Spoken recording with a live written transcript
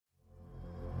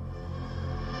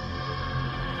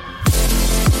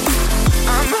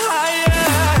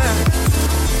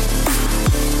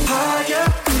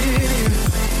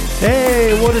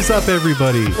is up,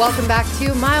 everybody? Welcome back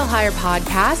to Mile Higher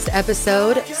Podcast,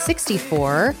 episode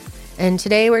 64. And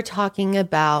today we're talking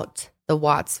about the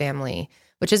Watts family,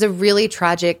 which is a really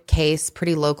tragic case,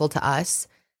 pretty local to us,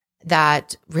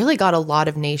 that really got a lot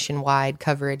of nationwide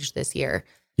coverage this year.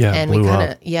 Yeah, and blew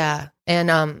we up. And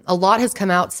a lot has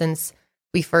come out since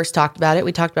we first talked about it.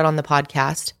 We talked about it on the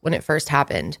podcast when it first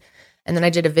happened. And then I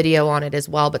did a video on it as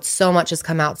well. But so much has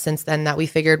come out since then that we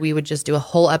figured we would just do a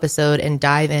whole episode and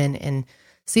dive in and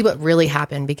see what really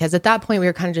happened. Because at that point, we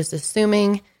were kind of just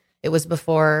assuming it was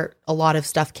before a lot of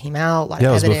stuff came out. It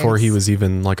was before he was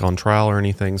even like on trial or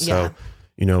anything. So,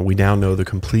 we now know the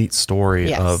complete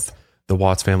story of the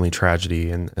Watts family tragedy.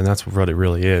 And that's what it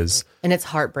really is. And it's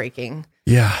heartbreaking.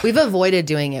 Yeah. We've avoided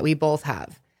doing it. We both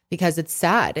have. Because it's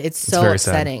sad. It's so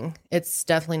upsetting. Sad. It's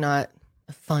definitely not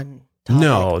a fun topic.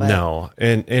 No.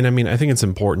 And I mean, I think it's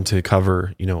important to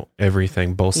cover,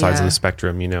 everything, both sides of the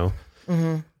spectrum,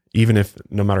 Mm-hmm. Even if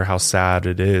no matter how sad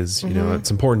it is, it's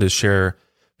important to share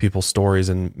people's stories,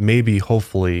 and maybe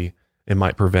hopefully it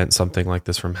might prevent something like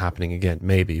this from happening again.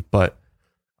 Maybe, but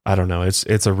I don't know.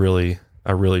 It's a really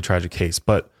tragic case.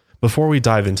 But before we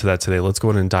dive into that today, let's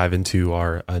go ahead and dive into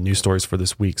our news stories for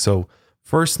this week. So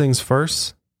first things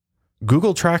first,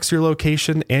 Google tracks your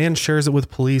location and shares it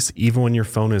with police even when your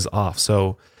phone is off.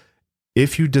 So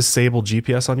if you disable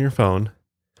GPS on your phone,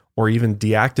 or even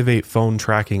deactivate phone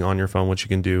tracking on your phone, which you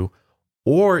can do,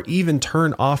 or even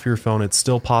turn off your phone, it's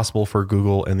still possible for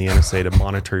Google and the NSA to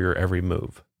monitor your every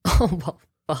move. Oh, well,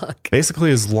 fuck. Basically,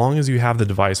 as long as you have the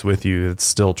device with you, it's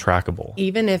still trackable.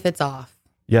 Even if it's off.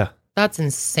 Yeah. That's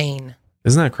insane.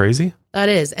 Isn't that crazy? That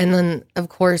is. And then, of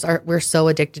course, we're so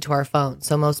addicted to our phone.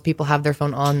 So most people have their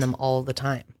phone on them all the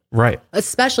time. Right.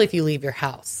 Especially if you leave your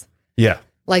house. Yeah.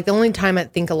 Like the only time I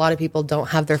think a lot of people don't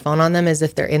have their phone on them is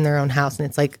if they're in their own house and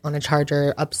it's like on a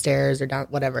charger upstairs or down,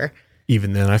 whatever.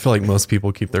 Even then, I feel like most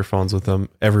people keep their phones with them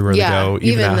everywhere they go,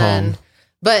 even at home.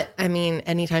 But I mean,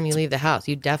 anytime you leave the house,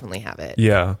 you definitely have it.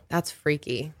 Yeah. That's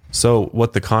freaky. So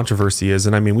what the controversy is,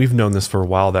 and I mean, we've known this for a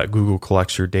while, that Google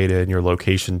collects your data and your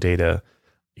location data,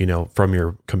 from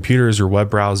your computers, your web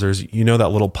browsers. That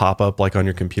little pop-up like on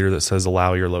your computer that says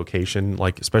allow your location,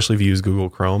 like especially if you use Google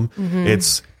Chrome,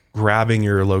 it's grabbing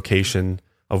your location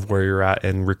of where you're at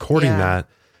and recording that.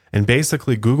 And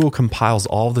basically Google compiles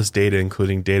all of this data,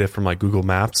 including data from like Google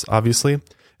Maps, obviously,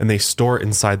 and they store it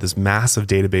inside this massive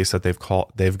database that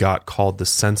they've got called the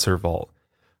Sensor Vault,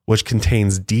 which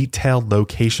contains detailed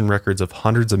location records of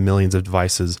hundreds of millions of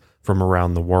devices from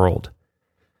around the world.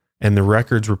 And the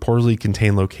records reportedly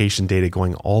contain location data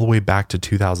going all the way back to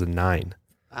 2009.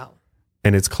 Wow.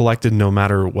 And it's collected no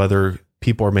matter whether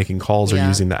people are making calls or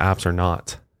using the apps or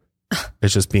not.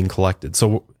 It's just being collected.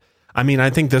 So, I mean, I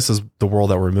think this is the world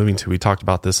that we're moving to. We talked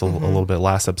about this a little bit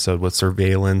last episode with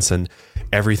surveillance and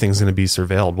everything's going to be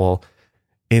surveilled. Well,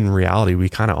 in reality, we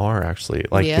kind of are actually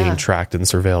being tracked and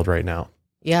surveilled right now.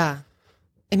 Yeah.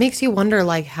 It makes you wonder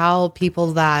how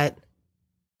people that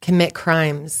commit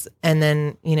crimes and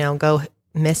then, go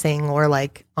missing or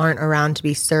aren't around to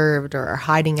be served or are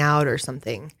hiding out or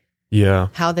something. Yeah.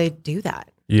 How they do that.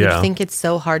 Yeah. I think it's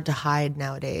so hard to hide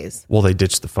nowadays. Well, they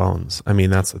ditch the phones. I mean,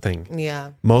 that's the thing.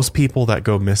 Yeah. Most people that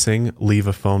go missing leave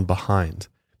a phone behind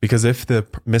because if the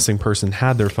missing person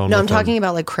had their phone. No, I'm talking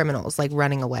about criminals,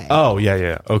 running away. Oh,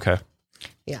 yeah. Okay.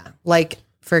 Yeah.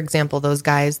 For example, those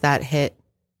guys that hit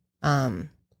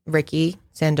Ricky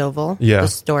Sandoval. Yeah. The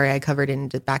story I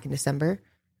covered back in December.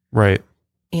 Right.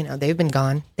 They've been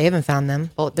gone. They haven't found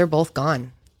them. They're both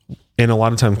gone. And a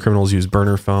lot of times criminals use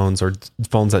burner phones or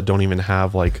phones that don't even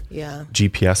have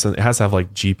GPS. And it has to have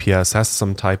GPS, has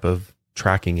some type of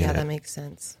tracking in it. Yeah, that makes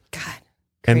sense. God.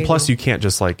 Crazy. And plus you can't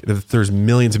just if there's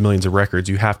millions and millions of records,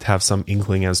 you have to have some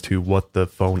inkling as to what the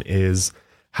phone is,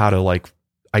 how to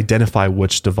identify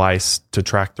which device to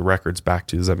track the records back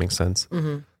to. Does that make sense?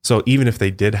 Mm-hmm. So even if they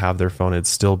did have their phone, it'd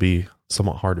still be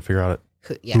somewhat hard to figure out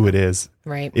who it is.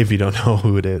 Right. If you don't know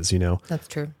who it is, That's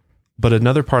true. But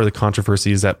another part of the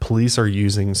controversy is that police are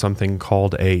using something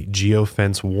called a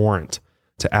geofence warrant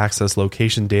to access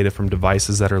location data from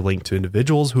devices that are linked to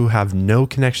individuals who have no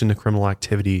connection to criminal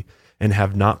activity and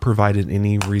have not provided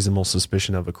any reasonable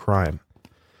suspicion of a crime.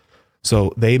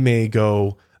 So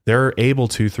they're able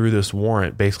to, through this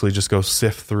warrant, basically just go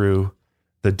sift through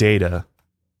the data,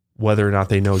 whether or not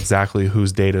they know exactly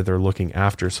whose data they're looking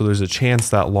after. So there's a chance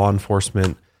that law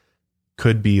enforcement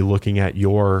could be looking at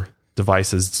your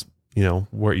devices,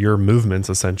 where your movements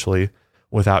essentially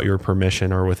without your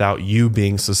permission or without you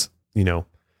being, suspect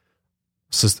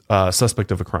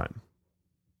of a crime.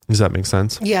 Does that make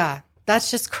sense? Yeah.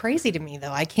 That's just crazy to me,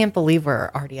 though. I can't believe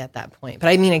we're already at that point. But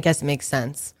I mean, I guess it makes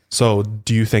sense. So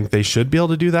do you think they should be able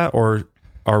to do that? Or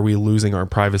are we losing our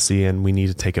privacy and we need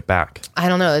to take it back? I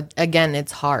don't know. Again,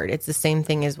 it's hard. It's the same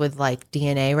thing as with like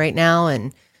DNA right now,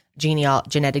 and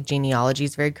genetic genealogy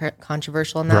is very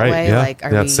controversial in that way. Yeah. Like,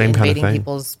 are we same kind of invading thing.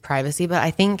 people's privacy? But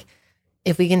I think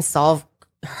if we can solve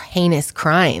heinous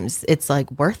crimes, it's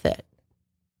like worth it.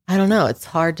 I don't know. It's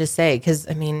hard to say because,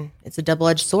 I mean, it's a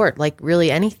double-edged sword, like really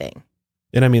anything.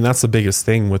 And I mean, that's the biggest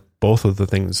thing with both of the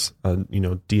things,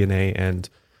 DNA and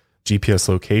GPS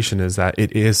location, is that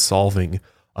it is solving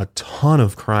a ton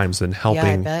of crimes and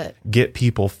helping get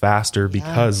people faster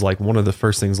because like one of the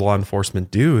first things law enforcement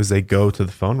do is they go to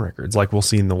the phone records. Like we'll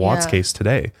see in the Watts case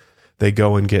today, they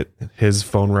go and get his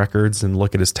phone records and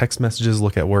look at his text messages,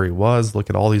 look at where he was, look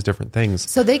at all these different things.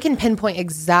 So they can pinpoint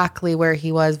exactly where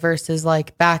he was versus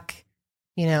like back,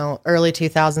 early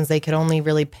 2000s, they could only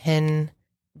really pin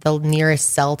the nearest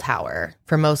cell tower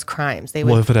for most crimes. They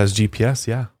would, well, if it has GPS,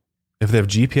 yeah. If they have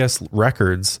GPS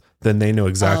records, then they know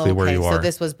exactly where you are. So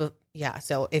this was,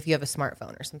 so if you have a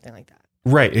smartphone or something like that.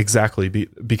 Right, exactly.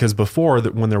 Because before,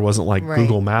 when there wasn't like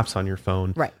Google Maps on your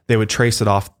phone, they would trace it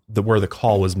off where the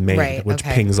call was made, which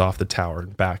pings off the tower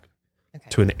and back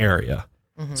to an area.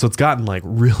 Mm-hmm. So it's gotten like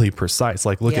really precise.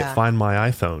 Like look at Find My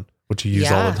iPhone, which you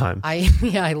use all the time.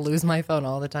 I lose my phone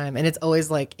all the time, and it's always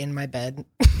like in my bed.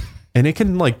 And it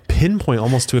can like pinpoint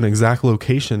almost to an exact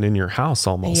location in your house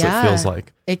almost, it feels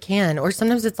like. It can. Or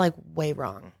sometimes it's like way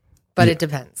wrong, but it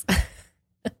depends.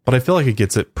 But I feel like it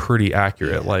gets it pretty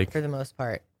accurate, like for the most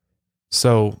part.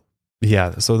 So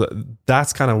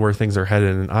that's kind of where things are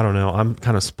headed. And I don't know, I'm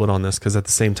kind of split on this because at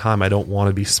the same time, I don't want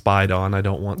to be spied on. I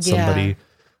don't want somebody,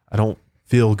 I don't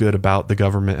feel good about the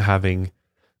government having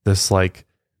this like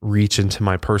reach into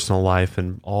my personal life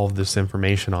and all of this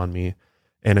information on me.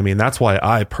 And I mean, that's why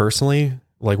I personally,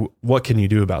 like, what can you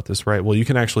do about this, right? Well, you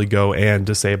can actually go and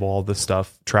disable all this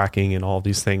stuff, tracking and all of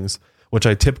these things, which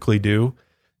I typically do,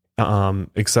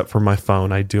 except for my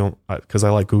phone. I don't, because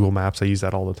I like Google Maps. I use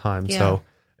that all the time. Yeah. So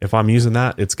if I'm using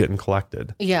that, it's getting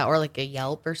collected. Yeah, or like a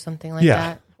Yelp or something like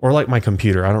that. Or like my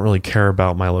computer. I don't really care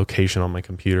about my location on my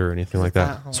computer or anything like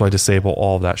that. So I disable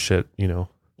all of that shit,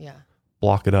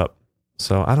 block it up.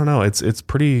 So I don't know. It's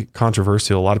pretty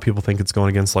controversial. A lot of people think it's going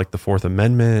against like the Fourth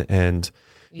Amendment and,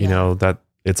 that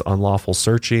it's unlawful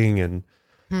searching. And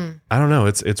I don't know.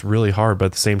 It's really hard. But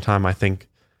at the same time, I think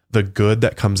the good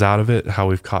that comes out of it, how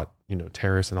we've caught,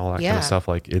 terrorists and all that kind of stuff,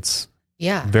 like it's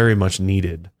very much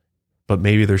needed. But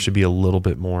maybe there should be a little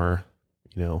bit more,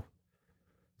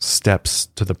 steps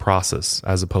to the process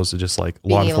as opposed to just like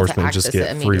law enforcement just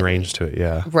get free range to it.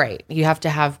 Yeah. Right. You have to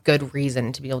have good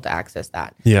reason to be able to access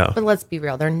that. Yeah. But let's be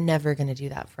real. They're never going to do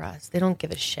that for us. They don't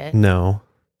give a shit. No.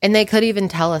 And they could even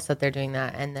tell us that they're doing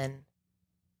that and then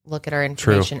look at our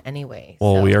information anyway.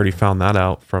 Well, we already found that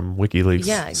out from WikiLeaks.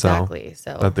 Yeah, exactly.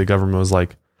 So that the government was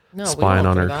like spying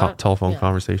on our telephone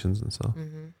conversations and stuff.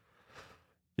 Mm-hmm.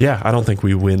 Yeah. I don't think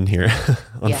we win here.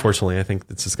 Unfortunately, I think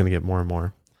it's just going to get more and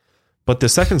more. But the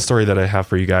second story that I have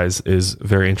for you guys is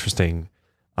very interesting.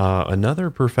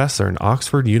 Another professor, an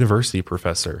Oxford University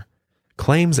professor,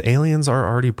 claims aliens are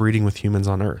already breeding with humans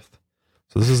on Earth.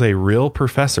 So this is a real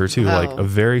professor too, like a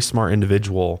very smart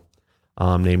individual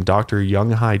named Dr.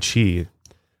 Young-Hae Chi,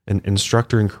 an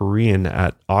instructor in Korean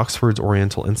at Oxford's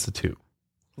Oriental Institute.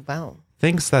 Wow.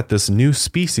 Thinks that this new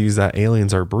species that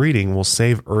aliens are breeding will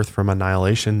save Earth from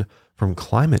annihilation from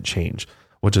climate change,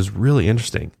 which is really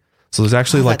interesting. So there's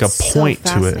actually like a point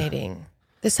to it.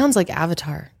 This sounds like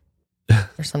Avatar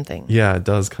or something. Yeah, it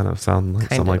does kind of sound like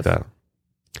something like that.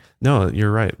 No,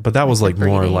 you're right. But that was like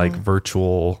more like a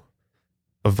virtual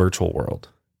world.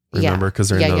 Remember? Because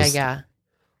they're in those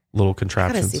little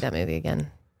contraptions. I gotta see that movie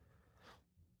again.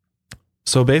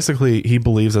 So basically, he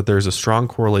believes that there's a strong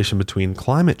correlation between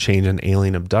climate change and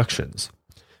alien abductions.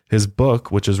 His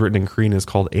book, which is written in Korean, is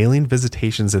called Alien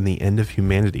Visitations and the End of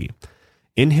Humanity.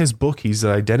 In his book, he's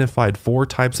identified 4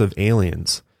 types of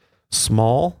aliens: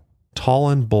 small, tall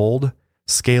and bold,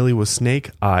 scaly with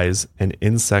snake eyes, and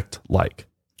insect-like.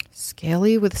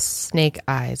 Scaly with snake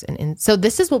eyes. So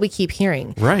this is what we keep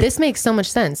hearing. Right. This makes so much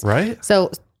sense. Right.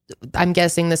 So I'm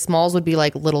guessing the smalls would be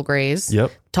like little grays.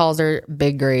 Yep. Talls are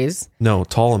big grays. No,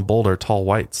 tall and bold are tall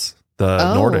whites.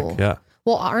 The Nordic, yeah.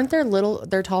 Well, aren't there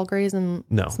they're tall grays and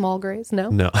small grays? No?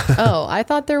 No. Oh, I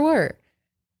thought there were.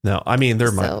 No, I mean,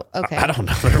 there might, I don't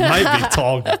know. There might be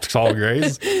tall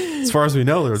grays. As far as we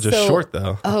know, they're just short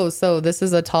though. Oh, so this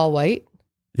is a tall white?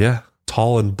 Yeah.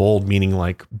 Tall and bold, meaning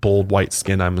like bold white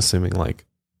skin. I'm assuming like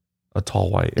a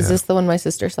tall white. Is this the one my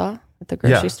sister saw at the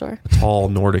grocery store? Tall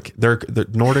Nordic. The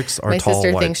Nordics are my tall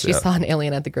sister whites, thinks she saw an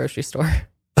alien at the grocery store.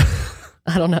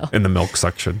 I don't know. In the milk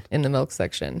section. In the milk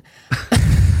section. Oh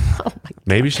my God.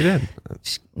 Maybe she did.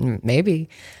 Maybe.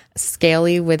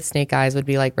 Scaly with snake eyes would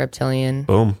be like reptilian.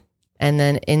 Boom. And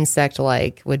then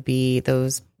insect-like would be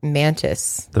those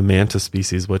mantis. The mantis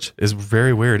species, which is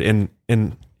very weird. And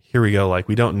here we go. Like,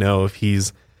 we don't know if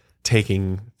he's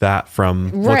taking that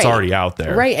from what's already out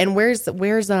there. Right. And where's the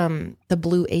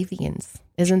blue avians?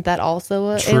 Isn't that also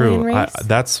a alien race?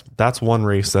 That's one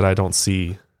race that I don't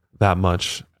see that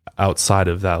much outside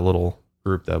of that little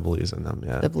group that believes in them.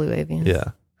 Yeah. The blue avians. Yeah.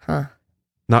 Huh.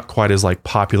 Not quite as like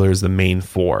popular as the main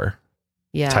four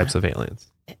Yeah. types of aliens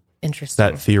Interesting.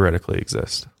 that theoretically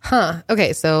exist. Huh.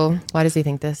 Okay. So why does he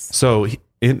think this? So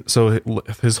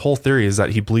his whole theory is that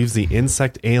he believes the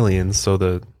insect aliens, so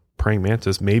the praying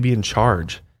mantis, may be in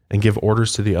charge and give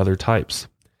orders to the other types.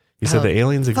 He said the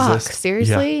aliens exist.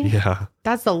 Seriously? Yeah.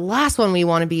 That's the last one we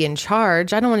want to be in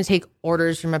charge. I don't want to take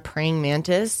orders from a praying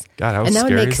mantis. God, how and that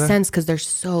scary would make is that? sense because they're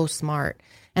so smart.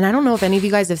 And I don't know if any of you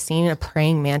guys have seen a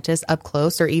praying mantis up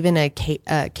close or even a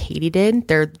katydid.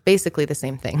 They're basically the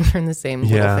same thing. They're in the same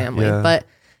little family. Yeah. But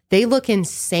they look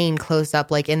insane close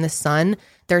up. Like in the sun,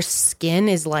 their skin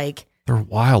is like They're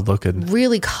wild looking.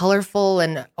 really colorful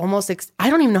and almost I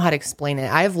don't even know how to explain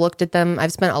it. I've looked at them.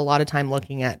 I've spent a lot of time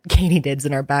looking at katydids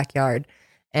in our backyard,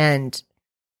 and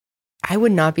I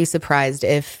would not be surprised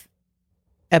if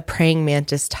a praying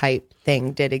mantis type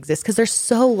thing did exist because they're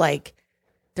so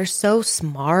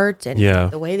smart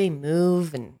and the way they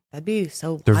move, and that'd be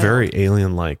so They're wild. very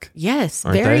alien like. Yes,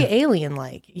 aren't very they? alien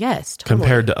like. Yes, totally.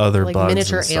 Compared to other like bugs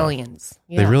miniature and stuff. aliens.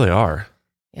 They really are.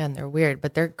 Yeah, and they're weird,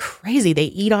 but they're crazy. They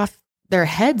eat off their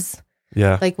heads.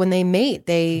 Yeah. Like when they mate,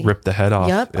 they Rip the head off.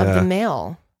 Yep, of the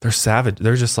male. They're savage.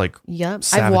 They're just like Yep.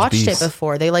 savage I've watched beasts. it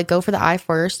before. They like go for the eye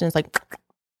first and it's like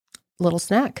little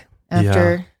snack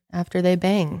after they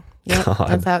bang. Yep. God.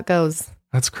 That's how it goes.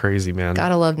 That's crazy, man.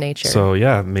 Gotta love nature. So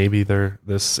yeah, maybe they're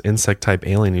this insect type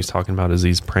alien he's talking about is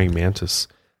these praying mantis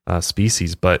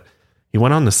species. But he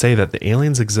went on to say that the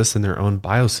aliens exist in their own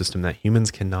biosystem that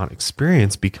humans cannot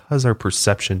experience because our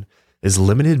perception is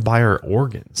limited by our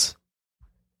organs.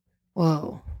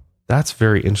 Whoa. That's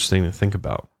very interesting to think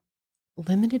about.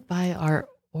 Limited by our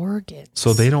organs.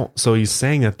 So he's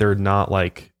saying that they're not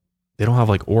like, they don't have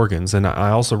like organs. And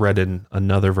I also read in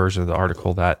another version of the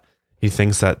article that he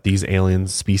thinks that these alien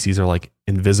species are like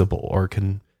invisible or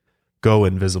can go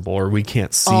invisible or we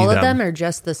can't see all them. of them or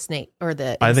just the snake or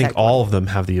the I think insect all one? of them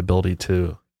have the ability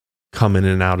to come in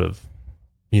and out of,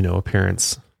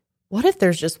 appearance. What if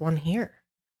there's just one here?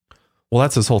 Well,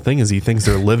 that's his whole thing is he thinks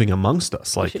they're living amongst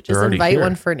us. We Like should they're just already invite here.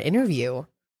 one for an interview.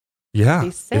 Yeah.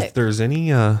 Be sick. If there's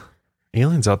any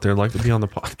aliens out there like to be on the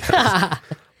podcast,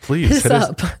 please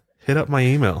hit up my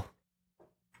email.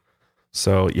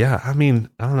 So yeah, I mean,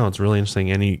 I don't know. It's really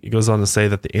interesting. And he goes on to say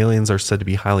that the aliens are said to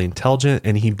be highly intelligent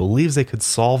and he believes they could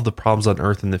solve the problems on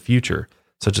Earth in the future,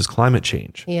 such as climate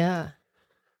change. Yeah.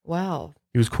 Wow.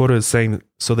 He was quoted as saying,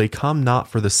 so they come not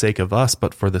for the sake of us,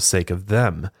 but for the sake of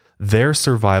them. Their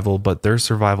survival, but their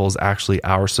survival is actually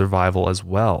our survival as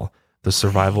well. The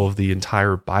survival of the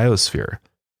entire biosphere.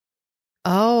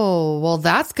 Oh, well,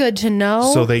 that's good to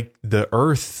know. So the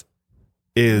Earth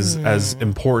is as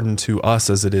important to us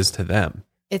as it is to them.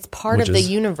 It's part of the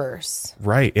universe.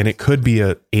 Right. And it could be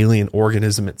an alien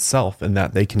organism itself and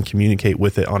that they can communicate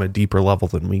with it on a deeper level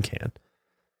than we can.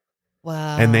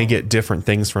 Wow. And they get different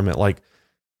things from it. Like,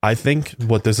 I think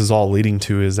what this is all leading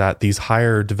to is that these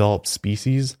higher developed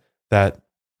species that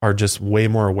are just way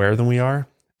more aware than we are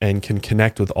and can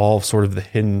connect with all sort of the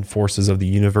hidden forces of the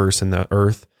universe and the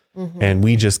Earth. Mm-hmm. And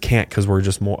we just can't because we're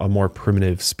just a more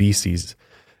primitive species.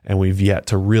 And we've yet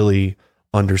to really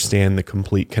understand the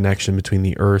complete connection between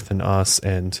the Earth and us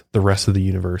and the rest of the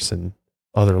universe and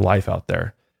other life out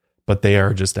there. But they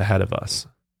are just ahead of us.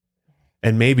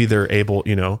 And maybe they're able,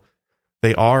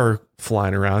 they are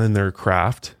flying around in their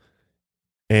craft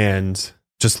and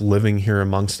just living here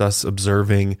amongst us,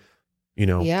 observing,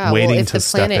 waiting if to the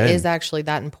step planet in. is actually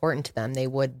that important to them, they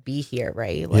would be here,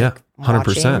 right? 100%.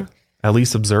 watching. At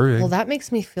least observing. Well, that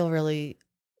makes me feel really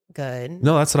good.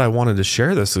 No, that's what I wanted to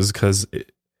share this is because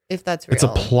If that's real.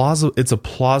 it's a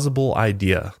plausible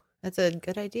idea. That's a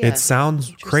good idea. It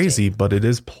sounds crazy, but it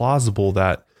is plausible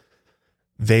that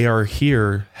they are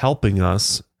here helping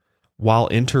us while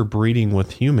interbreeding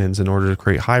with humans in order to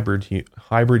create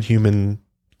hybrid human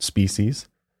species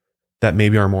that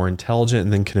maybe are more intelligent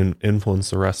and then can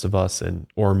influence the rest of us,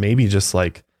 or maybe just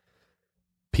like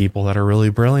people that are really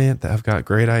brilliant that have got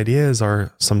great ideas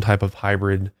are some type of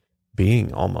hybrid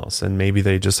being almost, and maybe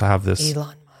they just have this.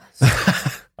 Elon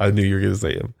Musk. I knew you were going to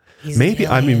say him. He's Maybe.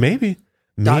 an I mean, alien. maybe.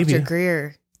 Dr.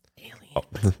 Greer.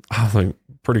 Alien. I think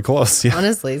pretty close. Yeah.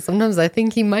 Honestly, sometimes I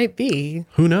think he might be.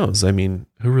 Who knows? I mean,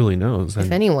 who really knows?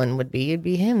 If anyone would be, it'd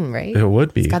be him, right? It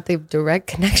would be. He's got the direct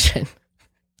connection.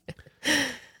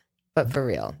 But for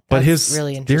real. But his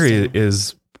really theory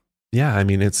is, yeah, I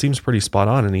mean, it seems pretty spot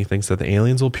on. And he thinks that the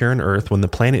aliens will appear on Earth when the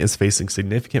planet is facing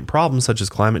significant problems such as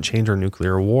climate change or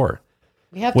nuclear war.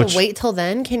 We have to wait till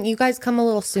then. Can you guys come a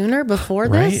little sooner before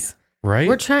right, this? Right.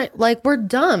 We're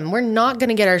dumb. We're not going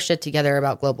to get our shit together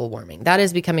about global warming. That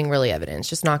is becoming really evident. It's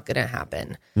just not going to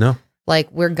happen. No. Like,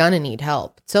 we're going to need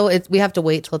help. So we have to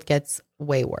wait till it gets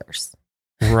way worse.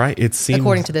 Right. It seems,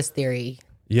 according to this theory.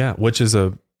 Yeah. Which is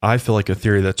I feel like a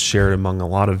theory that's shared among a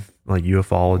lot of like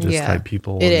ufologist type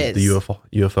people. It is.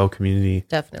 The UFO community.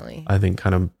 Definitely. I think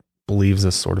kind of believes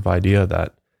this sort of idea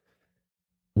that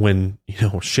when,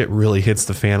 shit really hits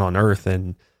the fan on Earth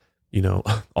and,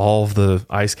 all of the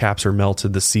ice caps are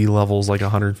melted, the sea level's like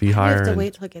 100 feet higher. We have to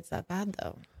wait till it gets that bad,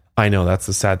 though. I know that's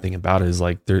the sad thing about it is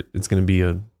like it's going to be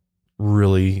a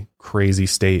really crazy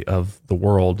state of the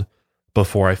world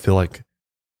before I feel like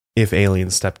if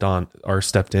aliens stepped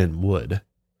in would.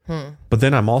 But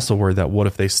then I'm also worried that what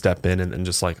if they step in and then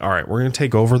just like, all right, we're going to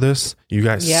take over this. You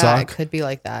guys suck. Yeah, it could be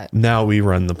like that. Now we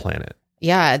run the planet.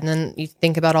 Yeah. And then you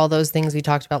think about all those things we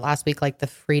talked about last week, like the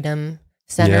freedom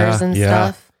centers and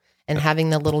stuff, and having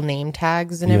the little name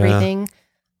tags and everything.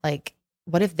 Like,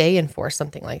 what if they enforce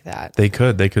something like that? They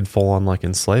could full on like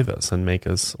enslave us and make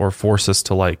us or force us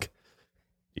to like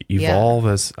evolve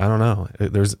as, I don't know.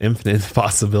 There's infinite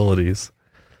possibilities.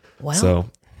 Well, so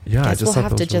yeah, I just we'll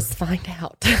have to just find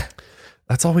out.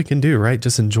 That's all we can do, right?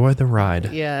 Just enjoy the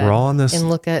ride. Yeah. We're all on this and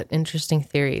look at interesting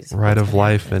theories. Ride of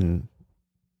life and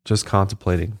just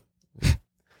contemplating.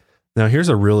 Now, here's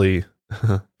a really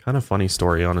kind of funny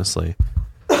story, honestly.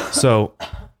 So,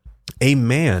 a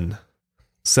man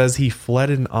says he fled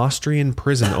an Austrian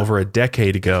prison over a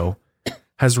decade ago,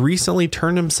 has recently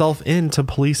turned himself in to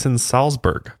police in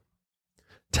Salzburg,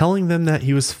 telling them that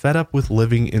he was fed up with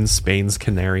living in Spain's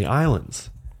Canary Islands.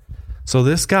 So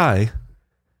this guy,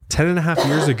 10 and a half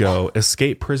years ago,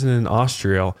 escaped prison in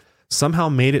Austria, somehow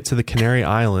made it to the Canary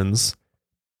Islands,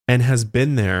 and has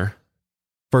been there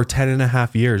for 10 and a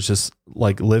half years, just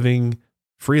like living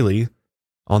freely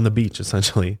on the beach,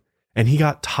 essentially. And he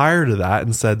got tired of that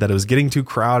and said that it was getting too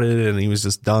crowded and he was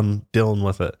just done dealing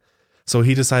with it. So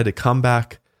he decided to come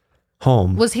back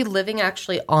home. Was he living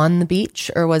actually on the beach,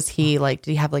 or was he like,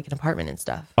 did he have like an apartment and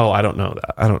stuff? Oh, I don't know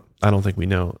that. I don't think we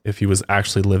know if he was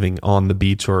actually living on the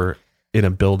beach or in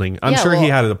a building. I'm sure he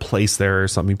had a place there or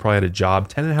something. He probably had a job.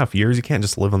 10 and a half years. You can't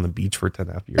just live on the beach for 10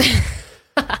 and a half years.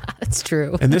 That's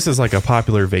true. And this is like a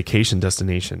popular vacation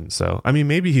destination. So, I mean,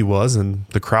 maybe he was, and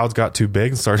the crowds got too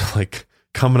big and started like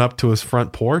coming up to his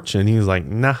front porch, and he was like,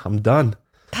 nah, I'm done.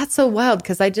 That's so wild,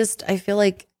 because I feel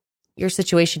like your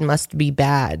situation must be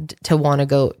bad to want to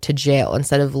go to jail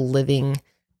instead of living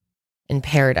in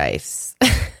paradise.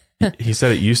 He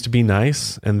said it used to be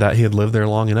nice and that he had lived there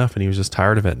long enough and he was just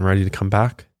tired of it and ready to come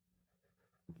back.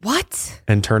 What?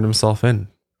 And turn himself in.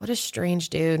 What a strange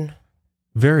dude.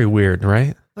 Very weird,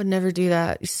 right? I would never do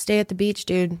that. You stay at the beach,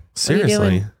 dude. Seriously. What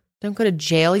are you doing? Don't go to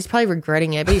jail. He's probably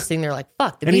regretting it, but he's sitting there like,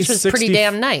 fuck, the beach was pretty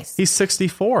damn nice. He's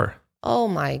 64. Oh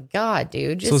my God,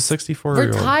 dude. Just so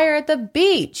 64-year-old. retire at the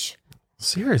beach.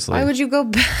 Seriously. Why would you go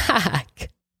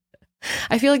back?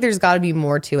 I feel like there's got to be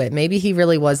more to it. Maybe he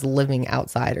really was living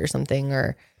outside or something,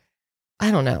 or I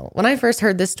don't know. When I first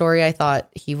heard this story, I thought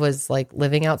he was like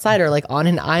living outside or like on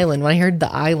an island. When I heard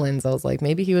the islands, I was like,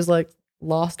 maybe he was like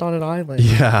lost on an island.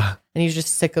 Yeah. And he's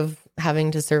just sick of having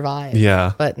to survive.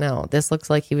 Yeah. But no, this looks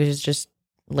like he was just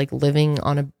like living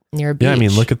on near a beach. Yeah, I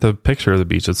mean, look at the picture of the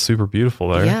beach. It's super beautiful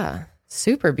there. Yeah.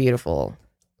 Super beautiful.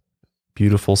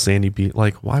 Beautiful sandy beach.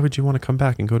 Like, why would you want to come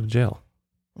back and go to jail?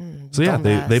 So yeah,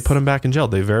 they put him back in jail.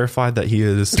 They verified that he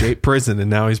had escaped prison, and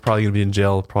now he's probably going to be in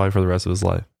jail probably for the rest of his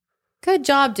life. Good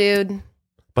job, dude.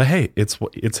 But hey, it's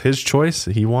his choice.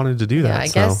 He wanted to do that. Yeah, I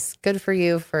guess good for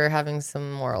you for having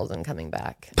some morals and coming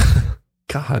back.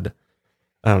 God,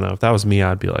 I don't know. If that was me,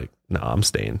 I'd be like, no, I'm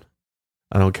staying.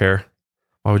 I don't care.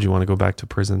 Why would you want to go back to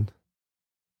prison?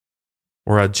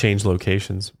 Or I'd change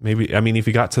locations. Maybe, I mean, if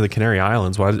you got to the Canary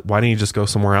Islands, why didn't you just go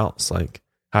somewhere else? Like,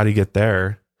 how do you get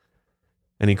there?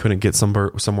 And he couldn't get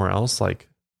somewhere else. Like,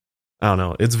 I don't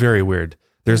know. It's very weird.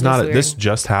 There's not this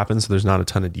just happened, so there's not a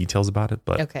ton of details about it.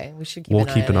 But okay, we should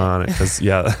keep an eye on it because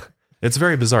yeah, it's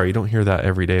very bizarre. You don't hear that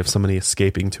every day of somebody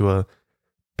escaping to a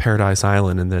paradise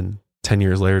island and then 10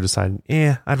 years later deciding,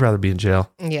 I'd rather be in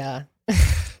jail. Yeah,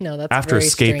 no, that's after very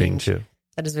escaping strange. too.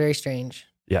 That is very strange.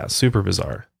 Yeah, super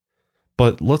bizarre.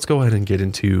 But let's go ahead and get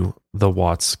into the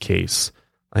Watts case.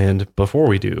 And before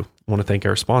we do, I want to thank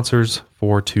our sponsors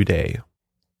for today.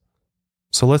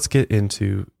 So let's get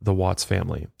into the Watts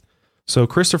family. So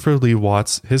Christopher Lee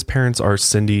Watts, his parents are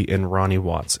Cindy and Ronnie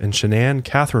Watts, and Shanann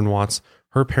Catherine Watts,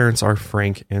 her parents are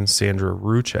Frank and Sandra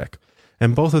Ruchek.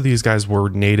 And both of these guys were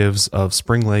natives of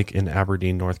Spring Lake in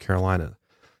Aberdeen, North Carolina.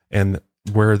 And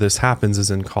where this happens is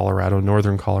in Colorado,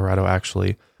 northern Colorado,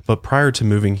 actually. But prior to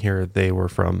moving here, they were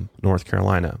from North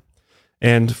Carolina.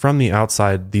 And from the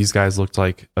outside, these guys looked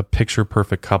like a picture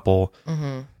perfect couple.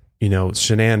 Mm-hmm. You know,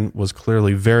 Shanann was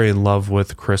clearly very in love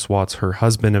with Chris Watts, her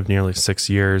husband of nearly 6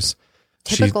 years.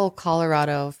 Typical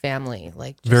Colorado family,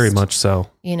 like just, Very much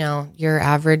so. You know, your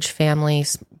average family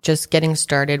just getting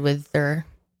started with their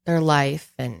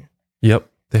life, and Yep,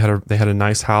 they had a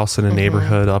nice house in a Mhm.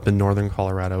 neighborhood up in northern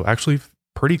Colorado, actually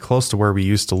pretty close to where we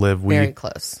used to live. very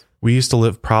close. We used to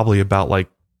live probably about like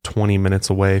 20 minutes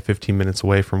away, 15 minutes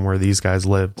away from where these guys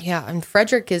lived. Yeah, and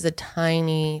Frederick is a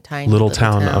tiny Little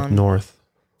town up north.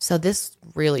 So this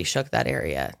really shook that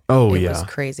area. Oh, It yeah. was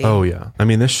crazy. Oh, yeah. I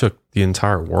mean, this shook the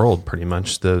entire world pretty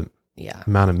much, the Yeah.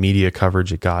 amount of media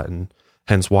coverage it got, and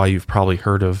hence why you've probably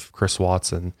heard of Chris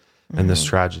Watts and this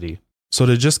tragedy. So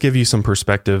to just give you some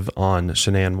perspective on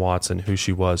Shanann Watts and who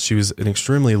she was an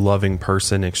extremely loving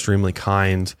person, extremely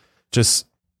kind, just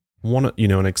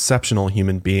an exceptional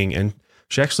human being. And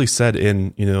she actually said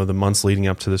in, the months leading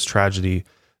up to this tragedy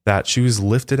that she was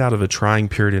lifted out of a trying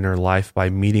period in her life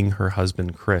by meeting her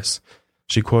husband, Chris.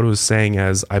 She quoted as saying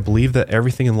I believe that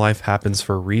everything in life happens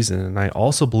for a reason. And I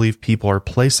also believe people are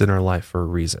placed in our life for a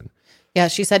reason. Yeah,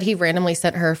 she said he randomly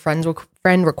sent her a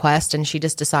friend request, and she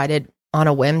just decided on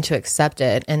a whim to accept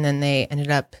it. And then they ended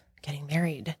up getting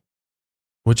married.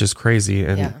 Which is crazy.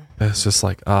 And Yeah. it's just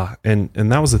like, and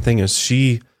that was the thing is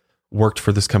she worked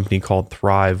for this company called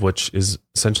Thrive, which is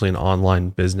essentially an online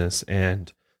business.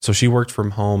 And so she worked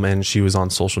from home and she was on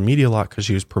social media a lot because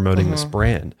she was promoting this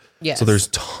brand. Yes. So there's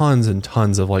tons and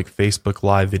tons of like Facebook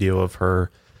live video of her,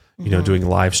 doing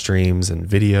live streams and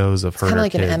videos of her. Kind and of her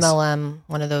like kids. an MLM,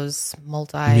 one of those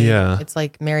Yeah. It's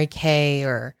like Mary Kay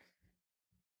or,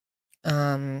 I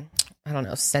don't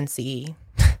know, Scentsy.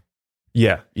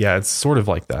 Yeah. Yeah. It's sort of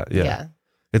like that. Yeah.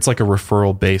 It's like a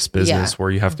referral based business where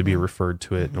you have to be referred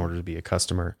to it in order to be a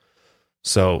customer.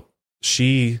 So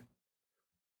she,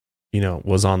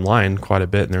 was online quite a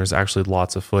bit, and there's actually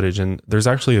lots of footage. And there's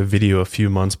actually a video a few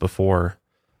months before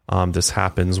this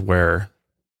happens where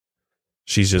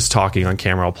she's just talking on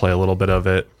camera. I'll play a little bit of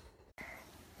it.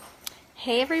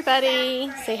 Hey everybody,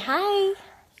 say hi.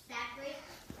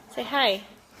 Say hi.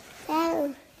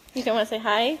 You don't want to say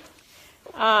hi?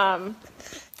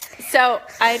 So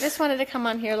I just wanted to come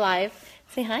on here live.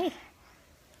 Say hi.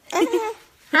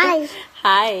 Hi.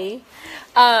 Hi.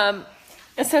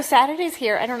 So Saturday's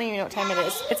here. I don't even know what time it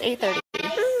is. It's 8:30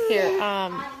 here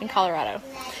in Colorado.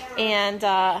 And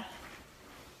I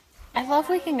love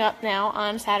waking up now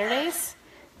on Saturdays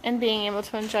and being able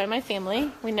to enjoy my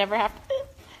family. We never have to...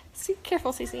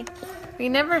 Careful, Cece. We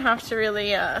never have to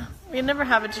really... we never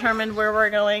have it determined where we're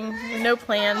going. No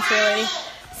plans, really.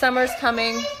 Summer's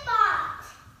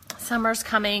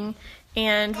coming,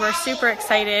 and we're super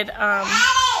excited.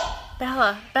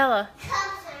 Bella,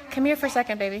 come here for a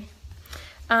second, baby.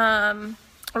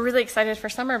 We're really excited for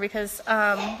summer because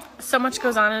so much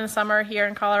goes on in the summer here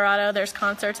in Colorado. There's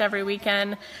concerts every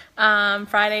weekend,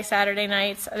 Friday, Saturday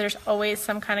nights. There's always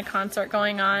some kind of concert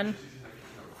going on.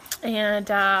 And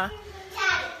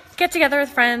get together with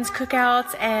friends,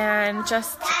 cookouts, and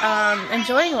just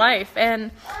enjoying life.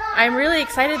 And I'm really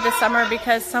excited this summer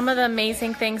because some of the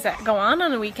amazing things that go on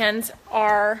the weekends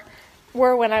were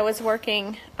when I was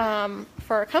working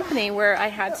for a company where I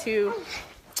had to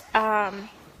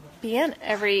be in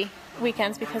every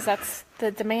weekends because that's the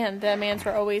demand. The demands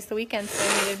were always the weekends, so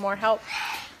I needed more help.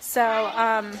 So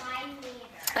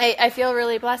I feel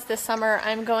really blessed this summer.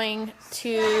 I'm going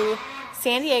to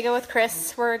San Diego with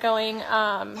Chris. We're going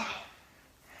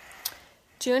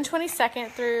June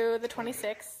 22nd through the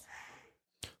 26th.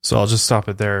 So I'll just stop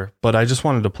it there. But I just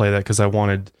wanted to play that because I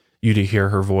wanted you to hear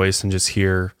her voice and just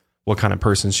hear what kind of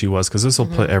person she was, because this will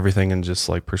put everything in just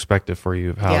like perspective for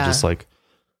you of how just like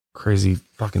crazy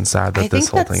fucking sad that this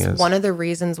whole thing is. One of the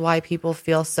reasons why people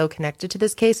feel so connected to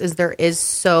this case is there is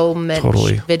so much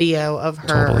video of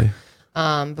her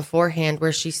beforehand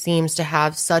where she seems to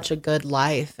have such a good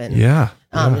life, and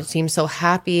it seems so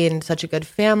happy and such a good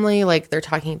family. Like they're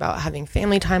talking about having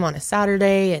family time on a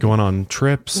Saturday and going on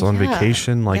trips, on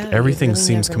vacation, like everything really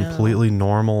seems completely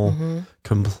normal,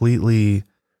 completely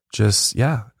just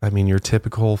I mean your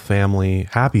typical family,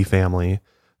 happy family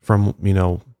from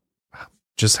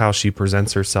just how she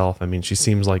presents herself. I mean, she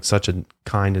seems like such a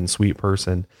kind and sweet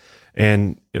person.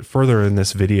 And further in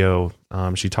this video,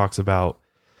 she talks about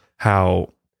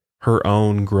how her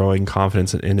own growing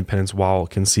confidence and independence while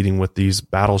conceding with these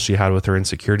battles she had with her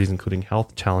insecurities, including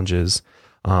health challenges.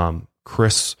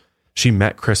 She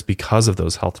met Chris because of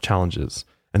those health challenges,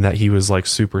 and that he was like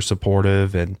super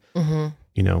supportive and,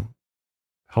 you know,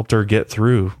 helped her get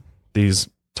through these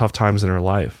tough times in her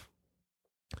life.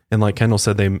 And like Kendall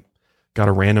said, they got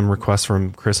a random request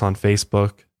from Chris on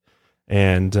Facebook.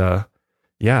 And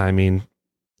yeah, I mean,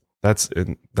 that's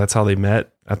how they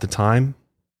met at the time.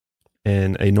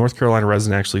 And a North Carolina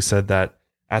resident actually said that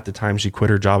at the time she quit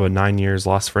her job of 9 years,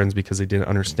 lost friends because they didn't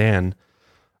understand,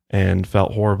 and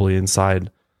felt horribly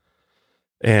inside.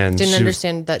 And didn't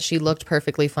understand that she looked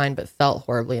perfectly fine, but felt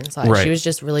horribly inside. Right. She was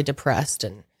just really depressed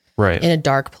and right. in a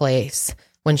dark place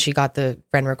when she got the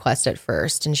friend request at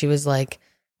first. And she was like,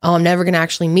 oh, I'm never going to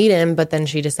actually meet him. But then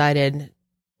she decided,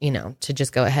 you know, to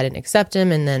just go ahead and accept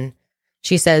him. And then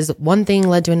she says one thing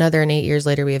led to another. And 8 years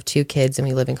later, we have 2 kids and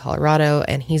we live in Colorado.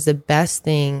 And he's the best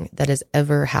thing that has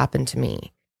ever happened to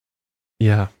me.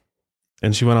 Yeah.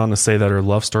 And she went on to say that her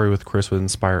love story with Chris would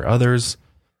inspire others.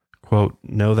 Quote,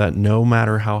 know that no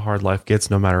matter how hard life gets,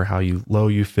 no matter how low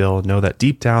you feel, know that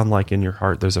deep down, like in your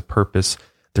heart, there's a purpose.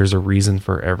 There's a reason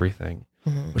for everything,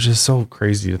 which is so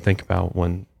crazy to think about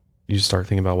when you start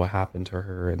thinking about what happened to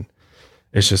her. And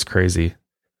it's just crazy.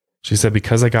 She said,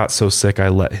 because I got so sick, I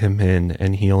let him in,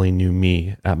 and he only knew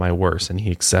me at my worst, and he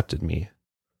accepted me.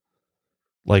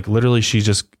 Like literally, she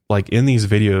just, like in these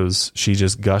videos, she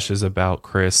just gushes about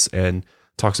Chris and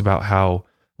talks about how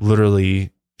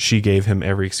literally she gave him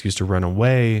every excuse to run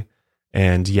away,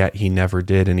 and yet he never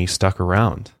did, and he stuck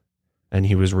around, and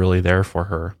he was really there for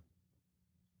her.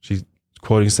 She's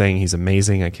quoting saying, he's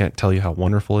amazing. I can't tell you how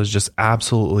wonderful he is. Just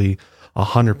absolutely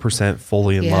 100%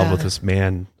 fully in love with this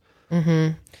man.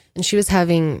 And she was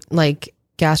having like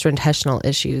gastrointestinal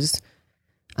issues.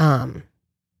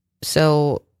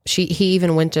 So he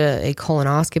even went to a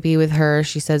colonoscopy with her.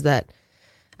 She says that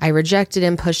I rejected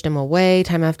him, pushed him away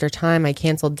time after time. I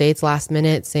canceled dates last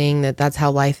minute, saying that that's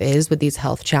how life is with these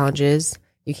health challenges.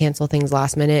 You cancel things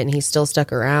last minute, and he still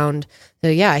stuck around. So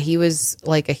yeah, he was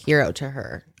like a hero to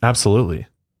her. Absolutely.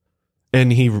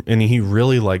 And he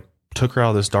really like took her out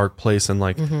of this dark place and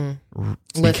like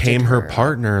became her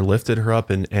partner, lifted her up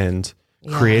and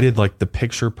created like the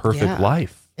picture perfect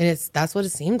life. And that's what it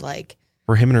seemed like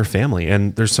for him and her family.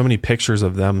 And there's so many pictures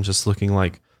of them just looking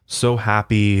like so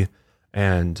happy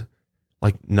and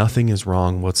like nothing is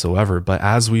wrong whatsoever. But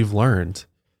as we've learned,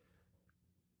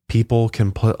 people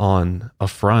can put on a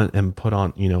front and put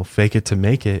on, you know, fake it to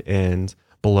make it. And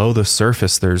below the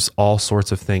surface, there's all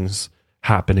sorts of things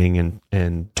happening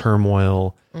and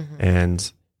turmoil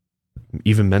and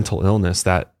even mental illness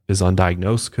that is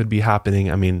undiagnosed could be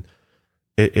happening. I mean,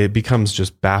 it becomes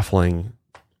just baffling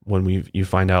when you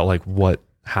find out like what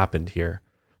happened here.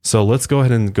 So let's go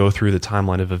ahead and go through the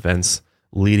timeline of events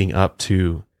leading up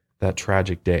to that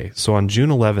tragic day. So on June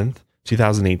 11th,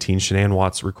 2018, Shanann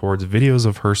Watts records videos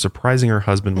of her surprising her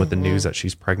husband with the news that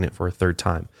she's pregnant for a 3rd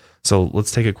time. So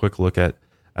let's take a quick look at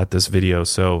this video.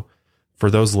 So for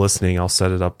those listening, I'll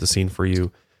set it up the scene for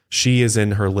you. She is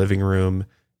in her living room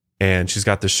and she's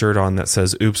got the shirt on that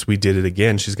says, "Oops, we did it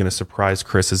again." She's going to surprise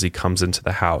Chris as he comes into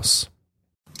the house.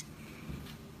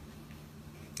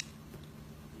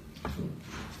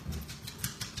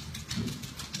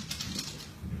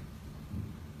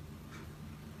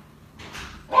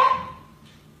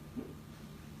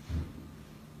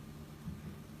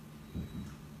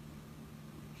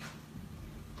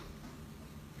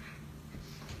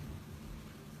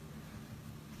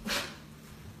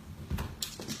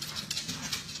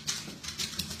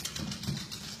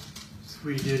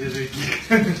 We did it again.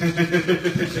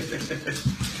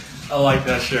 I like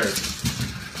that shirt.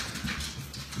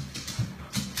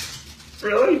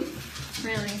 Really?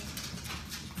 Really?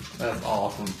 That's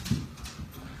awesome.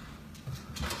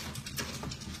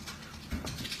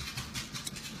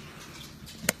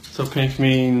 So pink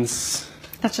means...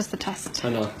 That's just the test. I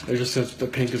know. It just says the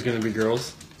pink is going to be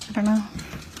girls. I don't know.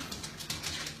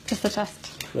 Just the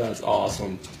test. That's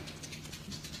awesome.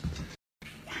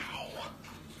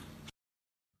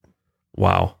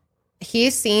 Wow.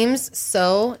 He seems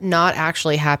so not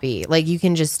actually happy. Like you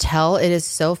can just tell it is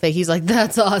so fake. He's like,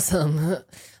 that's awesome.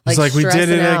 He's like, we did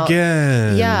it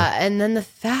again. Yeah. And then the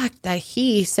fact that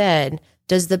he said,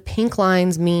 does the pink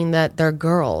lines mean that they're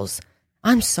girls?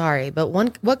 I'm sorry, but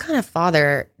what kind of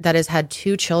father that has had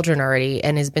 2 children already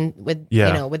and has been with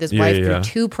with his wife through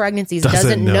 2 pregnancies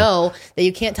doesn't know that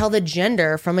you can't tell the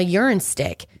gender from a urine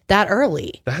stick that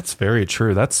early? That's very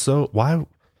true. That's so why.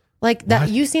 Like that,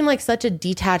 you seem like such a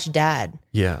detached dad.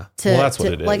 Yeah. Well, that's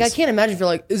what it is. Like, I can't imagine if you're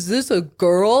like, is this a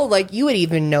girl? Like, you would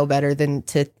even know better than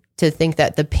to to think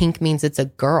that the pink means it's a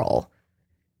girl.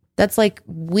 That's like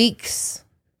weeks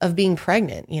of being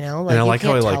pregnant, you know? And I you like how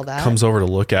can't he tell like that. comes over to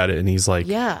look at it and he's like,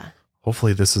 Yeah.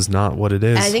 hopefully this is not what it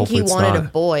is. And I think Hopefully he it's wanted not. a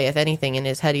boy. If anything, in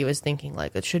his head, he was thinking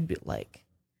like it should be like,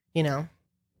 you know,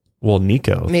 Well,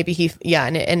 Nico. maybe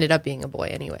and it ended up being a boy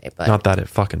anyway. But Not that it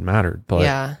fucking mattered, but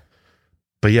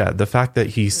yeah, the fact that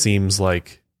he seems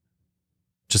like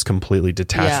just completely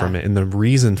detached Yeah. from it. And the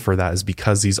reason for that is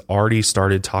because he's already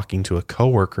started talking to a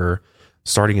coworker,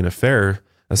 starting an affair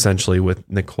essentially with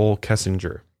Nicole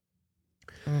Kessinger.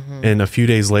 Mm-hmm. And a few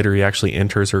days later, he actually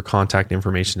enters her contact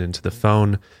information into the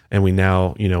phone. And we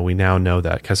now know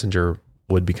that Kessinger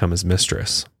would become his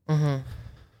mistress. Mm-hmm.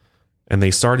 And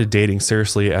they started dating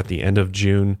seriously at the end of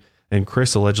June. And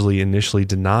Chris allegedly initially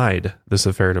denied this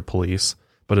affair to police,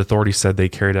 but authorities said they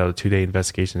carried out a 2-day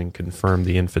investigation and confirmed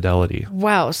the infidelity.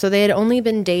 Wow. So they had only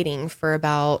been dating for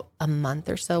about a month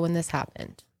or so when this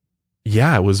happened.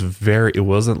 Yeah, it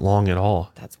wasn't long at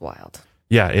all. That's wild.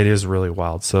 Yeah, it is really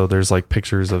wild. So there's like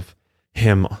pictures of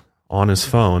him on his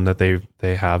phone that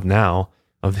they have now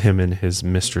of him and his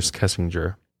mistress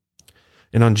Kessinger.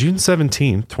 And on June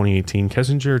 17th, 2018,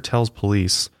 Kessinger tells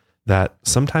police that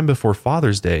sometime before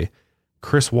Father's Day,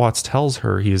 Chris Watts tells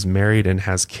her he is married and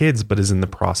has kids, but is in the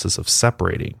process of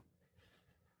separating.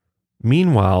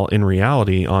 Meanwhile, in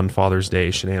reality, on Father's Day,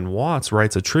 Shanann Watts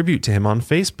writes a tribute to him on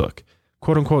Facebook,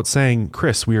 quote unquote, saying,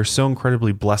 "Chris, we are so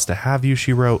incredibly blessed to have you,"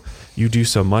 she wrote. "You do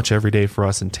so much every day for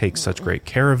us and take such great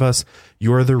care of us.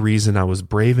 You're the reason I was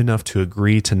brave enough to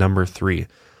agree to number 3.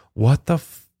 What the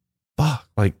fuck?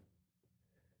 Like,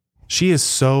 she is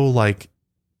so like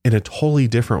in a totally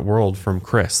different world from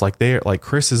Chris. Like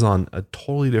Chris is on a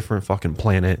totally different fucking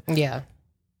planet. Yeah.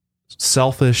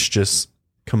 Selfish, just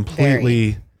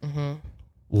completely Mm-hmm.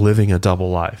 living a double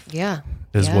life. Yeah.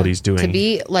 Is what he's doing. To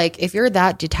be like, if you're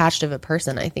that detached of a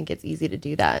person, I think it's easy to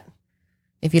do that.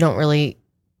 If you don't really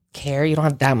care, you don't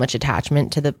have that much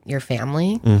attachment to your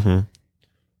family, Mm-hmm.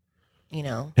 you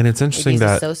know. And it's interesting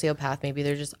maybe he's that a sociopath. Maybe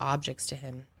they're just objects to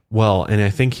him. well, and I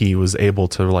think he was able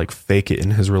to like fake it in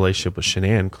his relationship with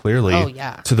Shanann clearly. Oh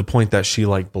yeah. To the point that she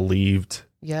like believed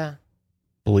Yeah.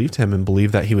 him and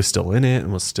believed that he was still in it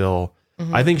and was still.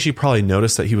 Mhm. I think she probably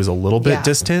noticed that he was a little bit Yeah.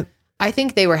 distant. I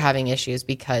think they were having issues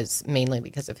mainly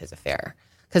because of his affair,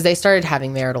 because they started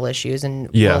having marital issues, and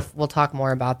Yeah. we'll talk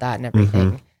more about that and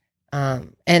everything.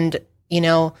 And you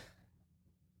know,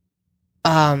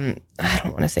 I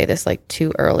don't want to say this like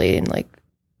too early and like,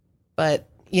 but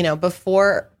you know,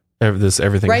 before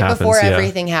Everything happens. before yeah.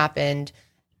 everything happened,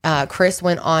 Chris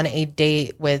went on a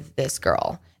date with this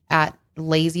girl at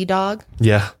Lazy Dog.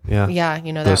 Yeah. Yeah. Yeah,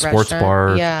 you know, The that sports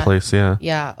restaurant. bar place. Yeah.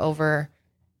 Yeah, over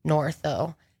north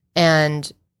though. And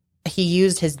he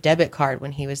used his debit card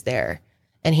when he was there.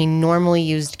 And he normally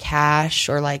used cash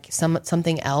or like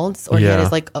something else, or he had Yeah.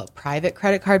 his like a private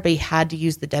credit card, but he had to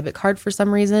use the debit card for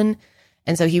some reason.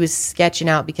 And so he was sketching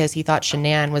out because he thought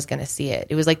Shanann was going to see it.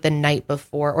 It was like the night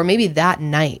before, or maybe that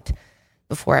night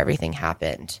before everything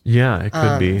happened. Yeah. It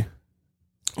could be.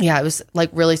 Yeah, it was like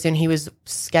really soon. He was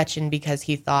sketching because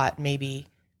he thought maybe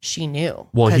she knew.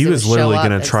 Well, 'cause he it was would literally show up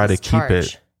going to as try to this keep charge.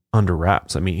 it under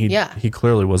wraps. I mean, he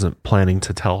clearly wasn't planning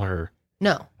to tell her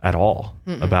No. at all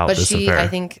Mm-mm. about but this she, affair. I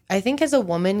think as a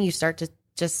woman, you start to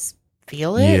just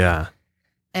feel it. Yeah.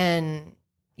 And,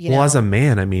 Well, as a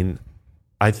man, I mean,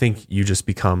 I think you just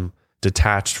become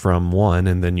detached from one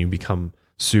and then you become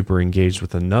super engaged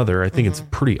with another. I think it's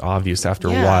pretty obvious after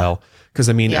a Yeah. while. Because,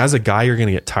 I mean, Yeah. as a guy, you're going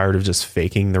to get tired of just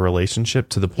faking the relationship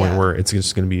to the point Yeah. where it's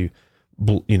just going to be,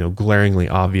 glaringly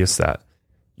obvious that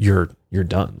you're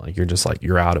done. Like, you're just like,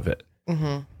 you're out of it.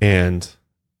 Mm-hmm. And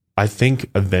I think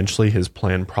eventually his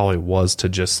plan probably was to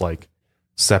just like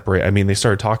separate. I mean, they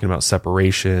started talking about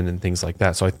separation and things like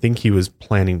that. So I think he was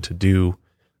planning to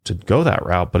go that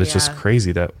route, but it's just Yeah.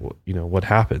 crazy that, what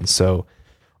happened. So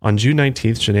on June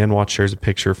 19th, Shanann Watts shares a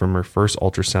picture from her first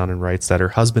ultrasound and writes that her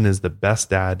husband is the best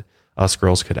dad us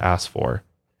girls could ask for,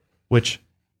 which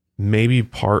maybe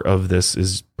part of this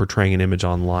is portraying an image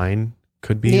online.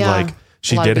 Could be Yeah. like,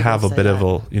 she A lot of did people have a say bit of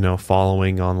that. a,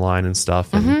 following online and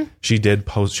stuff. And she did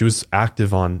post, she was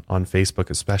active on Facebook,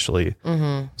 especially.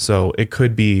 Mm-hmm. So it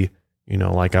could be,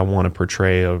 like I want to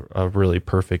portray a really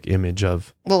perfect image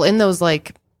of, Well, in those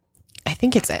like, I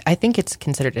think it's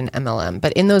considered an MLM,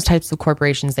 but in those types of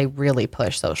corporations, they really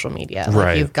push social media. Like,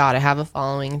 Right. you've got to have a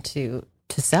following to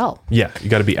sell. yeah, you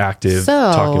got to be active So,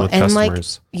 talking with and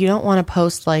customers. like, you don't want to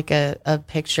post like a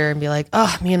picture and be like,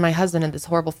 oh, me and my husband had this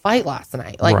horrible fight last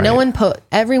night. Like Right.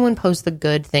 everyone posts the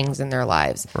good things in their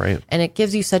lives. Right. And it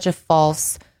gives you such a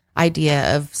false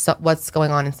idea of what's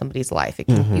going on in somebody's life. It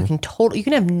can, Mm-hmm. you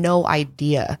can have no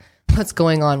idea what's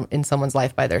going on in someone's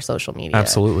life by their social media.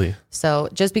 Absolutely. So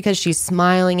just because she's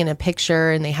smiling in a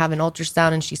picture and they have an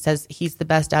ultrasound and she says he's the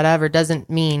best dad ever doesn't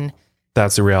mean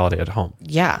That's the reality at home.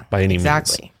 Yeah, by any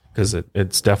exactly. means. Because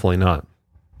it's definitely not.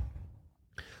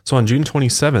 So on June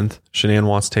 27th, Shanann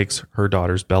Watts takes her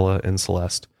daughters, Bella and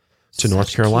Celeste, to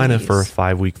North Carolina for a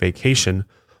 5-week vacation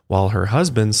while her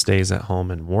husband stays at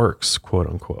home and works, quote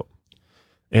unquote.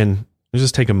 And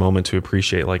just take a moment to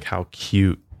appreciate like how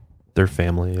cute their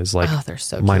family is. Like, oh, they're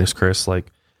so minus cute. Chris,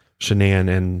 like Shanann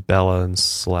and Bella and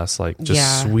Celeste, like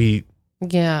just sweet,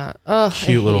 yeah, oh,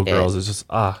 cute little girls. It's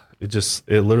just,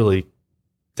 it literally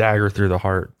dagger through the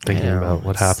heart thinking about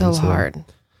what happened. So hard. Them.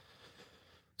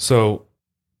 So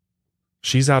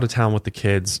she's out of town with the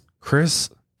kids. Chris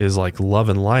is like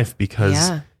loving life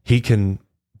because he can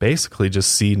basically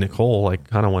just see Nicole like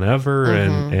kind of whenever.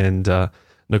 And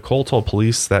Nicole told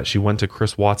police that she went to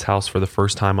Chris Watts' house for the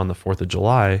first time on the 4th of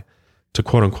July to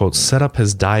quote unquote set up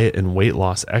his diet and weight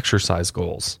loss exercise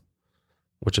goals,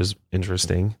 which is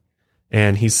interesting.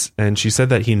 And she said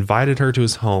that he invited her to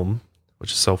his home,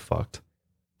 which is so fucked.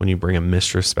 When you bring a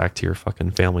mistress back to your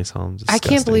fucking family's home. I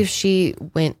can't believe she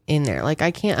went in there. Like,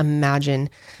 I can't imagine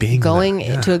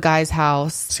going to a guy's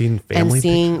house seeing family and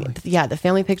seeing, pictures. The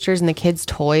family pictures and the kids'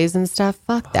 toys and stuff.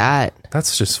 Fuck that.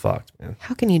 That's just fucked, man.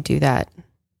 How can you do that?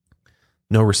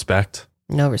 No respect.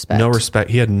 No respect. No respect.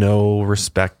 He had no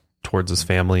respect towards his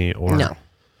family or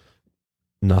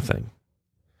nothing.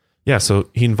 Yeah, so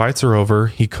he invites her over.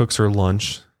 He cooks her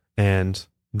lunch, and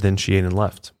then she ate and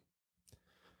left.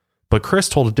 But Chris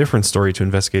told a different story to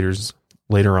investigators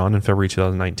later on in February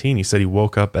 2019. He said he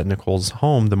woke up at Nicole's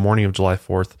home the morning of July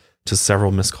 4th to several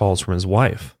missed calls from his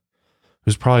wife,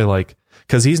 who's probably like,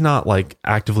 because he's not like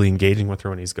actively engaging with her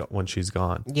when she's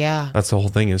gone. Yeah. That's the whole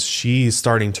thing, is she's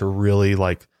starting to really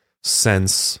like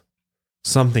sense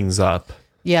something's up.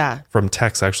 Yeah. From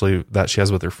texts actually that she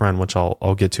has with her friend, which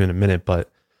I'll get to in a minute. But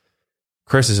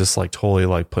Chris is just like totally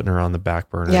like putting her on the back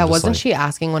burner. Yeah. Wasn't she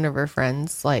asking one of her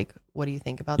friends, like, what do you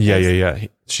think about this? Yeah.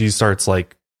 She starts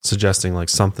like suggesting like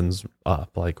something's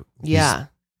up, like he's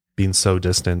being so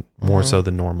distant, more so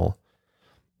than normal.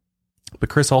 But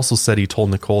Chris also said he told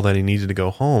Nicole that he needed to go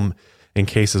home in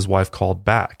case his wife called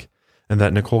back, and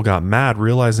that Nicole got mad,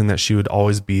 realizing that she would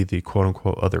always be the quote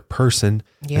unquote other person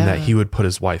and that he would put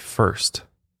his wife first.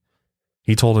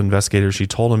 He told investigators she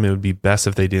told him it would be best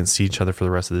if they didn't see each other for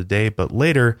the rest of the day, but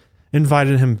later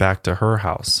invited him back to her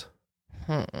house.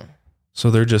 So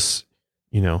they're just,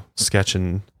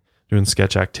 sketching, doing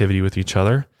sketch activity with each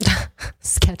other.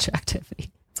 Sketch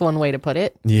activity. It's one way to put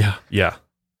it. Yeah.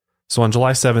 So on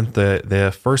July 7th,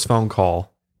 the first phone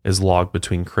call is logged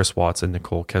between Chris Watts and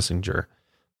Nicole Kessinger.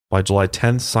 By July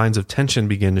 10th, signs of tension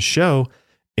begin to show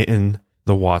in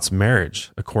the Watts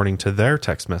marriage, according to their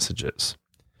text messages.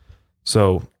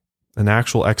 So an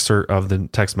actual excerpt of the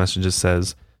text messages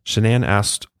says, Shanann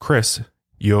asked Chris,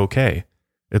 "You okay?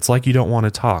 It's like you don't want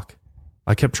to talk.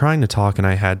 I kept trying to talk and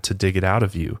I had to dig it out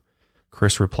of you."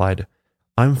 Chris replied,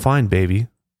 "I'm fine, baby.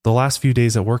 The last few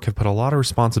days at work have put a lot of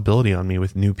responsibility on me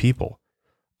with new people.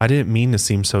 I didn't mean to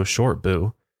seem so short,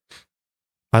 boo.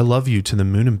 I love you to the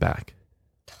moon and back."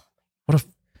 What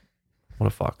a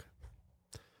fuck.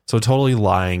 So totally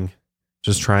lying,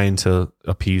 just trying to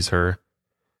appease her.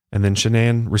 And then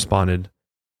Shanann responded,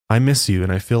 "I miss you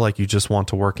and I feel like you just want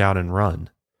to work out and run."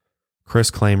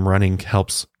 Chris claimed running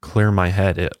helps clear my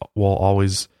head. It will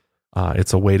always,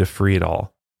 it's a way to free it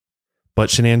all. But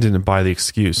Shanann didn't buy the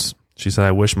excuse. She said,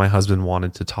 "I wish my husband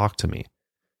wanted to talk to me."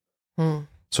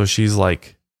 So she's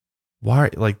like, why?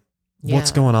 Like,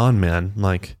 what's going on, man?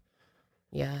 Like,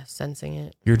 sensing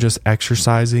it. You're just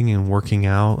exercising and working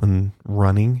out and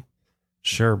running.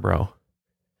 Sure, bro.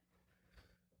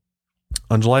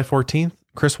 On July 14th,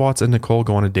 Chris Watts and Nicole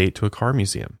go on a date to a car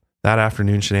museum. That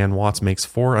afternoon, Shanann Watts makes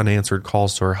 4 unanswered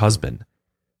calls to her husband.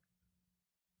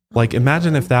 Like,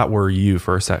 imagine if that were you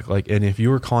for a sec. Like, and if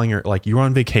you were calling her, like, you were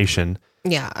on vacation.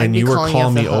 Yeah. And you were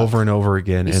calling me over and over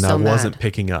again, and I wasn't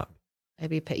picking up.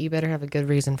 You better have a good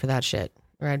reason for that shit,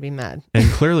 or I'd be mad. And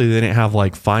clearly they didn't have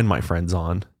like Find My Friends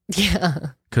on. Yeah.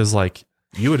 Because like,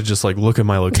 you would have just like look at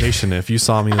my location. If you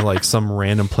saw me like some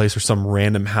random place or some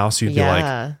random house, you'd be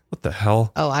like, "What the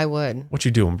hell? Oh, I would. What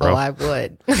you doing, bro?" Oh, I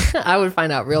would. I would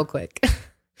find out real quick.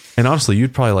 And honestly,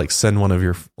 you'd probably like send one of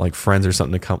your like friends or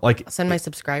something to come. Like, send my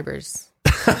subscribers.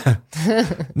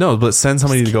 No, but send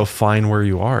somebody to go find where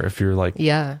you are. If you're like,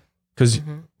 because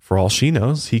for all she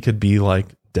knows, he could be like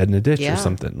dead in a ditch or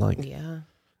something. Like,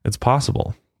 it's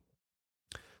possible.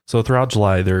 So throughout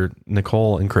July,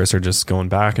 Nicole and Chris are just going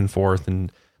back and forth,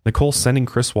 and Nicole's sending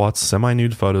Chris Watts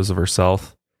semi-nude photos of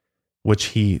herself, which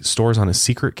he stores on a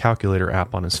secret calculator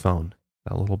app on his phone.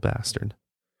 that little bastard.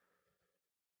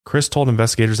 Chris told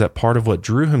investigators that part of what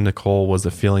drew him to Nicole was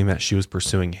the feeling that she was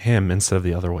pursuing him instead of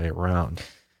the other way around.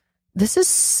 This is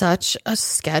such a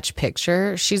sketch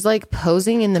picture. She's like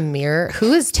posing in the mirror.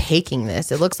 Who is taking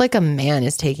this? It looks like a man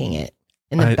is taking it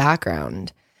in the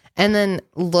background. And then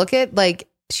look at like,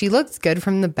 she looks good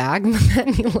from the back, but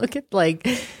then you look at like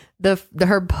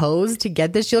her pose to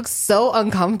get this. She looks so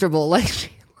uncomfortable. Like she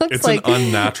looks It's like an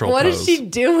unnatural What pose. is she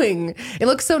doing? It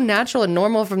looks so natural and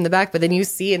normal from the back, but then you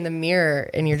see in the mirror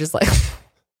and you're just like,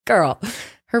 girl,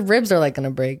 her ribs are like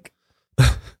gonna break.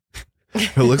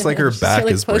 It looks like her She's back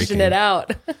really is pushing breaking. it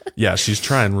out. Yeah, she's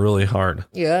trying really hard.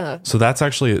 Yeah. So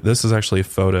this is actually a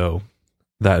photo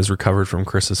that is recovered from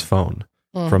Chris's phone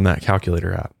from that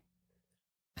calculator app.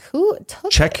 Who took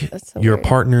Check it? That's so your weird.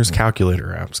 partner's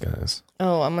calculator apps, guys.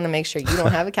 Oh, I'm gonna make sure you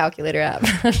don't have a calculator app.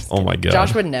 Oh my God.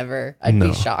 Josh would never. I'd No.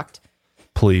 be shocked.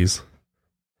 Please.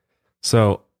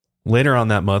 So later on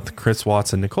that month, Chris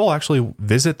Watts and Nicole actually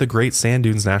visit the Great Sand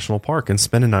Dunes National Park and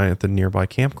spend a night at the nearby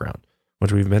campground,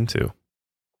 which we've been to.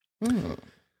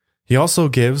 He also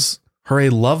gives her a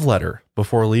love letter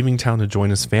before leaving town to join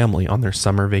his family on their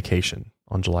summer vacation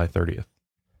on July 30th.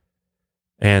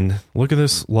 And look at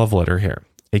this love letter here.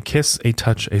 A kiss, a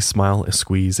touch, a smile, a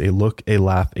squeeze, a look, a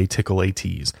laugh, a tickle, a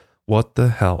tease. What the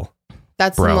hell?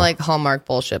 That's Bro. some like Hallmark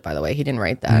bullshit, by the way. He didn't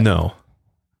write that. No.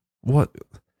 What?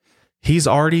 He's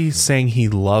already saying he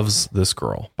loves this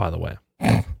girl, by the way.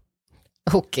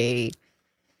 Okay.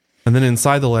 And then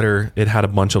inside the letter, it had a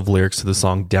bunch of lyrics to the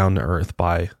song Down to Earth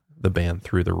by the band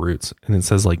Through the Roots. And it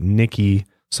says like Nikki.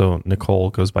 So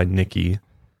Nicole goes by Nikki.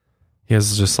 He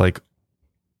has just like,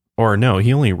 or no,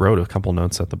 he only wrote a couple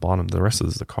notes at the bottom. The rest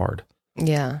is the card.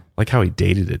 Yeah. Like how he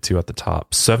dated it too at the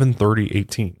top.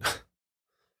 7/30/18.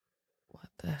 What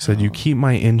the hell? Said, you keep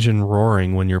my engine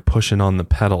roaring when you're pushing on the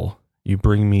pedal. You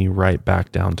bring me right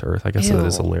back down to earth. I guess that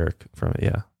is a Ew. lyric from it.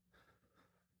 Yeah.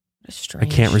 What a I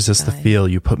strange can't resist the guy. feel.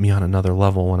 You put me on another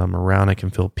level. When I'm around, I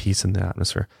can feel peace in the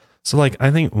atmosphere. So like, I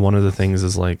think one of the things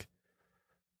is like,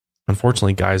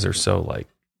 unfortunately, guys are so like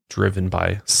driven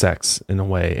by sex in a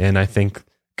way. And I think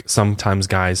sometimes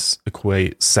guys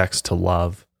equate sex to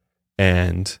love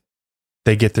and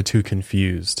they get the two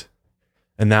confused.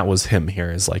 And that was him here,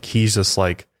 is like, he's just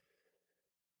like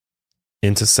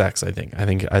into sex. I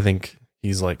think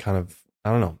he's like kind of,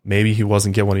 I don't know, maybe he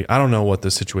wasn't getting what I don't know what the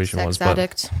situation Sex was,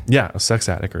 addict. but yeah, a sex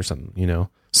addict or something, you know,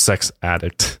 sex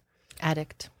addict.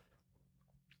 Addict.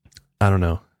 I don't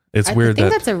know. It's I weird think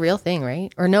that, that's a real thing,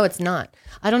 right? Or no, it's not.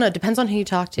 I don't know. It depends on who you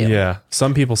talk to. yeah,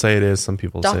 some people say it is. Some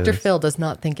people say it Dr. is. Phil does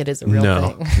not think it is a real No,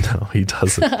 thing. no, he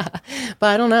doesn't. But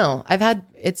I don't know.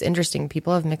 It's interesting.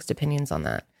 People have mixed opinions on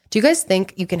that. Do you guys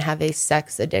think you can have a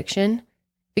sex addiction?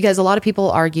 Because a lot of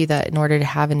people argue that in order to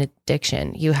have an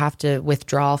addiction, you have to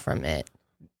withdraw from it.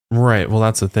 Right. Well,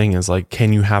 that's the thing, is like,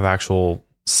 can you have actual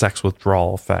sex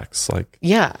withdrawal effects? Like,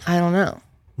 Yeah, I don't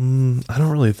know. I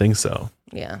don't really think so.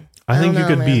 Yeah. I think don't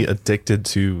you know, could be man. addicted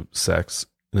to sex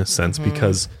in a sense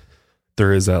because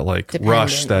there is that like Dependent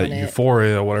rush, that on it.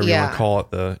 euphoria, whatever you want Yeah. to call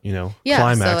it, the, you know, Yeah,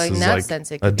 climax so like in is that like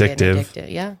sense, it could be an addictive.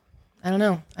 addictive. Yeah. I don't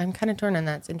know. I'm kind of torn on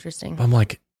that. It's interesting. I'm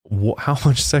like, how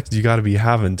much sex do you got to be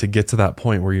having to get to that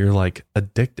point where you're like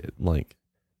addicted, like,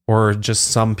 or just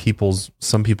some people's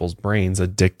brains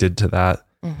addicted to that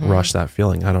rush, that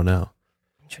feeling. I don't know.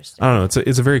 Interesting. I don't know.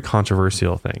 It's a very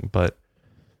controversial thing, but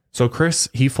so Chris,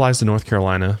 he flies to North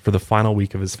Carolina for the final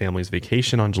week of his family's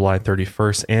vacation on July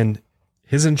 31st, and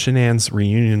his and Shanann's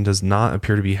reunion does not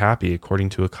appear to be happy, according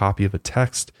to a copy of a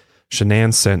text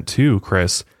Shanann sent to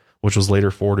Chris, which was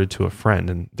later forwarded to a friend.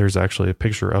 And there's actually a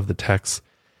picture of the text,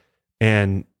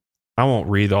 and I won't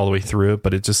read all the way through it,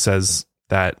 but it just says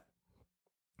that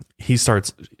she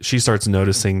starts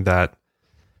noticing that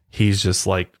he's just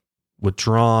like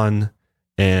withdrawn,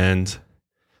 and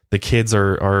the kids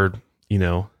are, you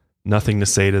know, nothing to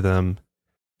say to them.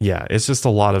 Yeah, it's just a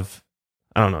lot of,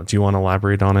 I don't know. Do you want to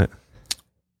elaborate on it?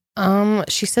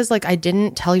 She says like, I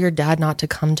didn't tell your dad not to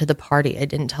come to the party. I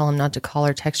didn't tell him not to call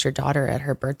or text your daughter at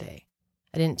her birthday.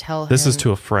 I didn't tell him. This is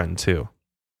to a friend too.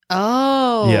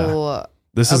 Oh. Yeah.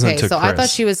 This isn't to so Chris. I thought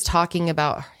she was talking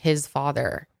about his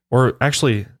father. Or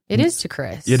actually, It is to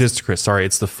Chris. it is to Chris. Sorry,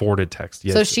 it's the forwarded text.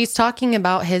 Yeah. So she's talking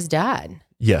about his dad.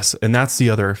 Yes, and that's the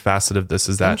other facet of this,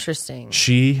 is that Interesting.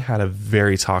 she had a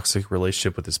very toxic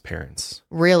relationship with his parents.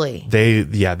 Really? They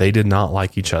did not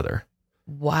like each other.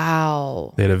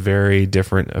 Wow. They had a very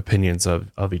different opinions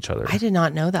of each other. I did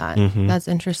not know that. Mhm. That's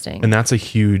interesting. And that's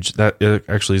that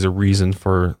actually is a reason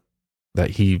for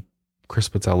that Chris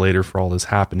puts out later for all this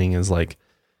happening, is like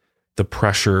the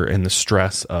pressure and the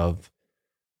stress of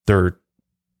their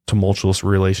tumultuous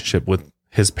relationship with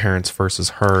his parents versus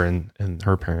her and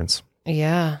her parents.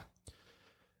 Yeah.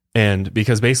 And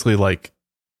because basically, like,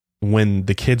 when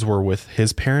the kids were with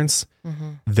his parents,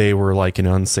 they were like in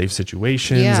unsafe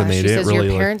situations, Yeah, and they she didn't says really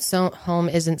your like, parents' home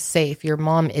isn't safe. Your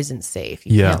mom isn't safe.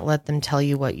 You Yeah. can't let them tell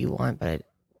you what you want. But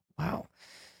wow,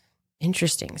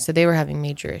 interesting. So they were having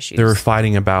major issues. they were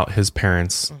fighting about his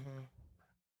parents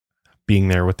being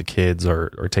there with the kids or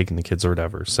taking the kids or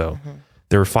whatever. So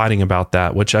they were fighting about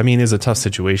that, which I mean is a tough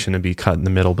situation to be cut in the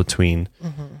middle between,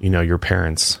 your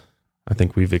parents. I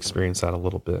think we've experienced that a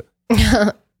little bit.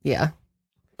 Yeah.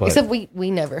 But Except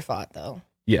we never fought though,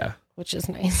 yeah. which is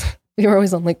nice. We were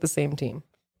always on like the same team.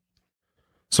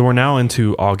 So we're now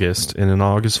into August, and on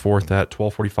August 4th at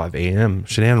 12:45 a.m.,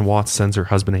 Shanann Watts sends her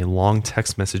husband a long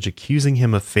text message accusing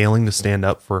him of failing to stand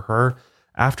up for her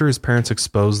after his parents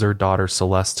exposed their daughter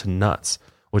Celeste to nuts,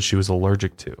 which she was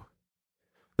allergic to.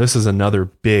 This is another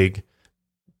big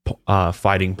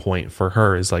fighting point for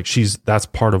her. Is like that's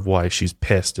part of why she's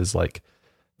pissed. Is like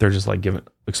they're just like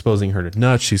exposing her to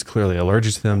nuts. She's clearly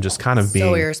allergic to them. Just kind of being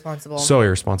So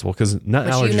irresponsible because nut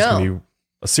Which allergies can be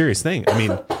a serious thing. I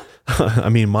mean. I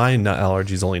mean, my nut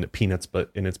allergy is only to peanuts,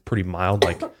 and it's pretty mild.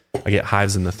 Like I get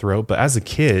hives in the throat, but as a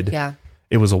kid,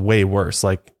 it was a way worse.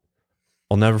 Like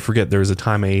I'll never forget. There was a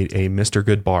time I ate a Mr.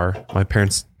 Good bar. My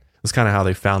parents, that's kind of how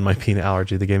they found my peanut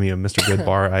allergy. They gave me a Mr. Good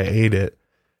bar. I ate it.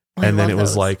 And then it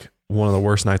was like one of the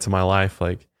worst nights of my life.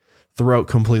 Like throat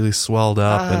completely swelled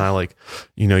up and I like,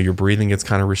 your breathing gets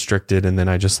kind of restricted. And then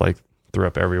I just like threw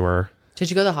up everywhere.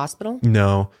 Did you go to the hospital?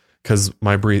 No, because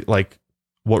my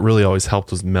what really always helped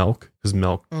was milk, because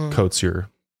milk coats your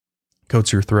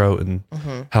throat and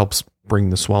helps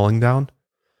bring the swelling down,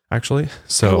 actually.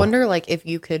 So I wonder like if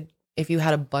you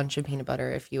had a bunch of peanut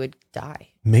butter, if you would die.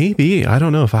 Maybe. I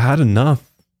don't know. If I had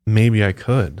enough, maybe I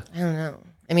could. I don't know.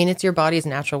 I mean, it's your body's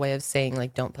natural way of saying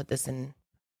like, don't put this in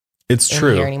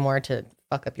true here anymore to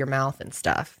fuck up your mouth and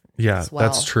stuff. Yeah,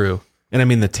 that's true. And I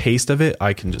mean, the taste of it,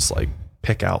 I can just like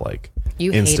pick out like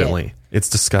you instantly. Hate it. It's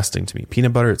disgusting to me.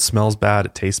 Peanut butter, it smells bad.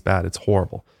 It tastes bad. It's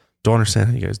horrible. Don't understand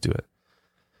how you guys do it.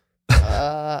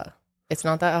 It's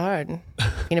not that hard.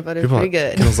 Peanut butter is pretty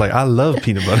good. I was like, I love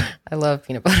peanut butter. I love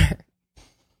peanut butter.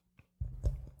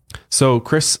 So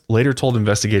Chris later told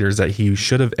investigators that he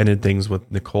should have ended things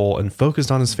with Nicole and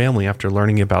focused on his family after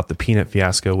learning about the peanut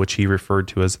fiasco, which he referred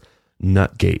to as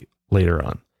Nutgate later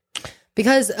on.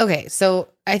 Because, okay, so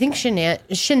I think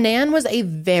Shanann was a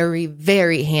very,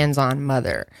 very hands-on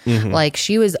mother. Like,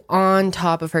 she was on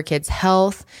top of her kids'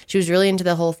 health. She was really into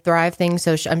the whole Thrive thing.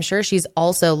 So I'm sure she's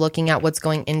also looking at what's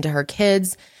going into her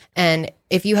kids. And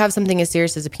if you have something as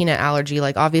serious as a peanut allergy,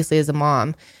 like, obviously as a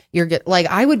mom, you're good. Like,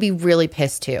 I would be really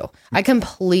pissed too. I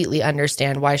completely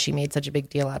understand why she made such a big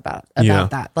deal about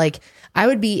that. Like, I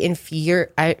would be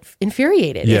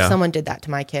infuriated if someone did that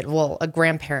to my kid. Well, a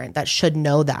grandparent that should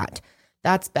know that.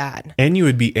 That's bad. And you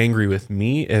would be angry with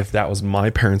me if that was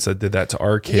my parents that did that to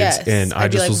our kids. Yes, and I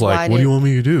I'd be just like, was like, what do you want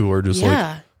me to do? Or just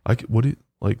what do you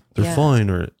like? They're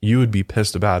fine. Or you would be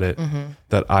pissed about it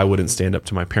that I wouldn't stand up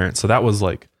to my parents. So that was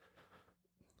like,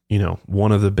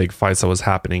 one of the big fights that was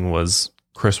happening was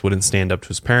Chris wouldn't stand up to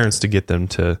his parents to get them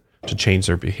to change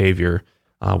their behavior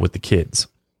with the kids.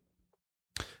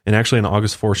 And actually on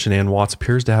August 4th, Shanann Watts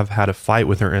appears to have had a fight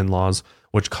with her in-laws,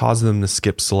 which caused them to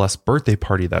skip Celeste's birthday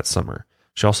party that summer.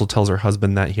 She also tells her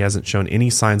husband that he hasn't shown any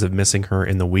signs of missing her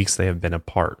in the weeks they have been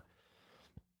apart.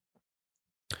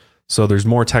 So there's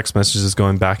more text messages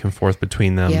going back and forth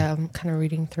between them. Yeah, I'm kind of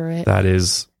reading through it. That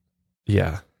is,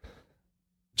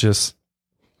 just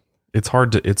it's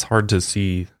hard to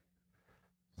see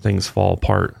things fall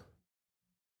apart.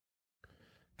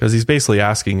 Because he's basically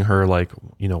asking her, like,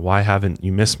 why haven't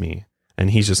you missed me?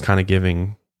 And he's just kind of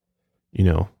giving,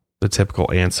 the typical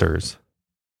answers.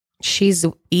 She's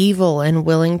evil and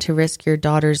willing to risk your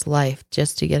daughter's life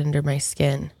just to get under my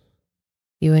skin.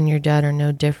 You and your dad are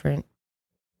no different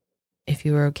if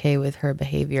you were okay with her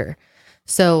behavior.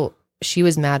 So she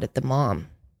was mad at the mom.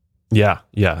 Yeah,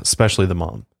 especially the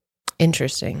mom.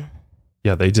 Interesting.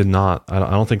 Yeah, they did not. I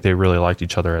don't think they really liked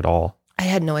each other at all. I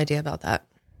had no idea about that.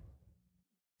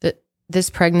 This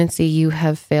pregnancy, you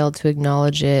have failed to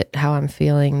acknowledge it, how I'm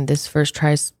feeling. This first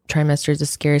trimester is the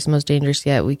scariest, most dangerous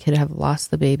yet. We could have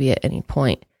lost the baby at any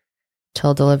point.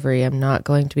 Till delivery, I'm not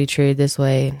going to be treated this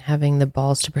way. And having the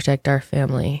balls to protect our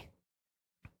family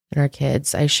and our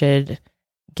kids. I should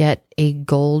get a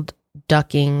gold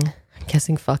ducking, I'm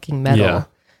guessing fucking medal,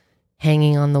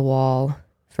 hanging on the wall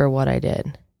for what I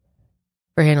did.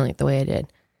 For handling it the way I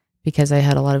did. Because I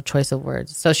had a lot of choice of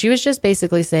words. So she was just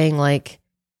basically saying, like,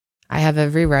 I have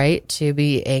every right to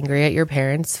be angry at your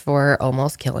parents for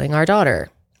almost killing our daughter.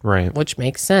 Right. Which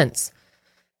makes sense.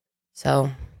 So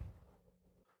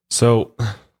So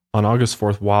on August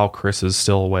 4th, while Chris is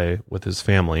still away with his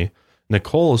family,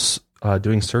 Nicole is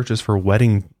doing searches for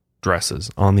wedding dresses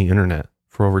on the internet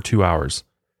for over 2 hours,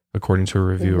 according to a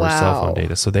review of her cell phone Wow.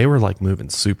 data. So they were like moving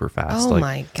super fast. oh like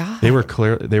my God. they were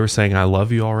clear. They were saying, I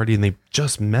love you already. And they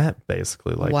just met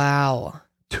basically like wow.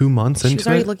 2 months She was into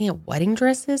already it. looking at wedding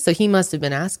dresses. So he must have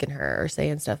been asking her or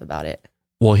saying stuff about it.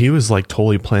 Well, he was like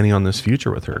totally planning on this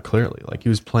future with her, clearly. Like he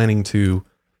was planning to,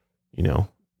 you know,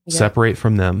 Yeah. separate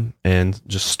from them and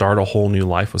just start a whole new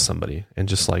life with somebody and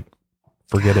just like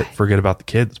forget about the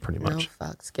kids pretty much. No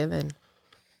fucks given.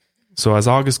 So as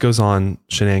August goes on,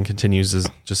 Shanann continues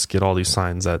to just get all these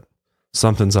signs that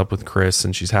something's up with Chris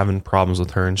and she's having problems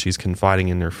with her and she's confiding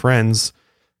in her friends,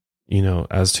 you know,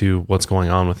 as to what's going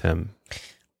on with him.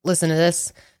 Listen to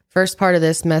this. First part of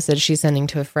this message she's sending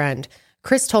to a friend.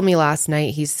 Chris told me last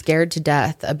night he's scared to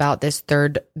death about this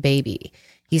third baby.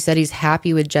 He said he's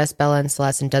happy with Jess, Bella, and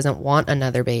Celeste and doesn't want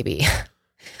another baby.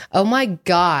 Oh my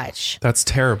gosh. That's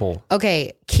terrible.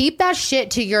 Okay, keep that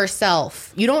shit to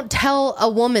yourself. You don't tell a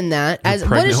woman that. As what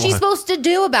pregnant is she woman. supposed to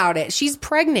do about it? She's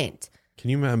pregnant. Can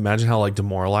you imagine how like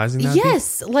demoralizing that?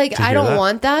 Yes, like To I hear don't that?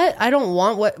 want that. I don't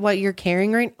want what you're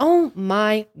carrying right. Oh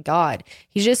my God.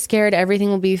 He's just scared everything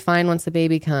will be fine once the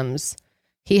baby comes.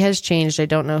 He has changed. I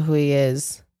don't know who he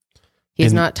is. He's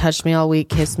And- not touched me all week,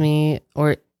 kissed me,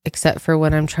 or except for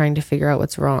when I'm trying to figure out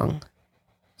what's wrong.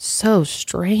 So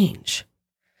strange.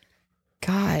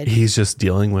 God. He's just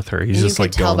dealing with her. He's And just you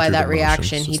like could tell going by through that the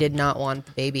reaction motions. he did not want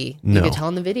the baby. No. You could tell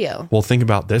in the video. Well, think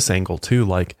about this angle too.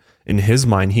 Like in his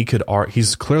mind,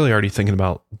 he's clearly already thinking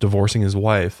about divorcing his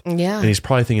wife, Yeah. and he's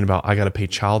probably thinking about I got to pay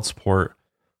child support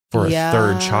for a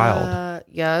third child.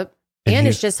 Yep. And And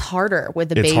he's- it's just harder with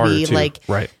the It's harder baby, too, like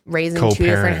right? raising two different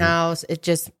Co-parent. house. It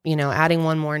just, adding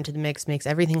one more into the mix makes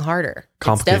everything harder. It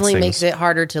Complicates definitely things. makes it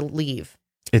harder to leave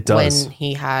It does. when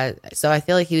he had. So I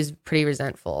feel like he was pretty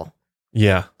resentful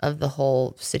Yeah. of the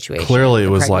whole situation. Clearly, it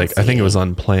the was like I think it was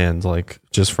pregnancy, unplanned. Like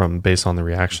just from based on the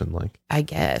reaction. Like I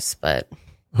guess, but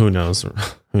who knows?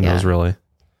 Who knows Yeah. really?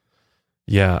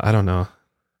 Yeah, I don't know.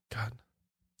 God.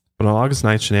 But on August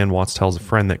 9th, Shanann Watts tells a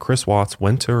friend that Chris Watts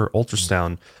went to her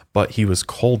ultrasound, but he was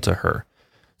cold to her.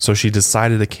 So she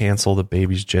decided to cancel the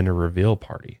baby's gender reveal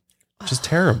party, which is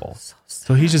terrible.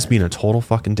 So he's just being a total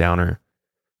fucking downer,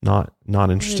 not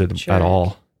interested jerk. at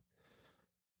all.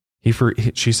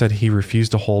 She said he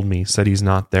refused to hold me, said he's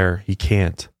not there. He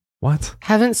can't. What?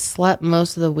 haven't slept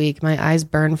most of the week. My eyes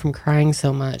burn from crying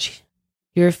so much.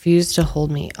 He refused to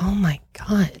hold me. Oh my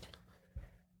God.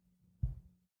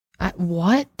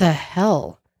 What the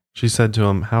hell? She said to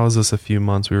him, how is this a few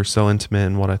months? We were so intimate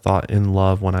in what I thought in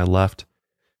love when I left.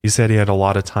 He said he had a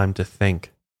lot of time to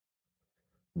think.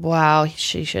 Wow,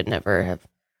 she should never have.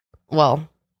 Well,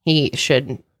 he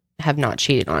should have not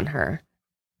cheated on her.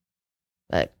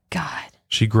 But God.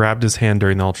 She grabbed his hand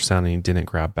during the ultrasound and he didn't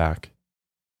grab back.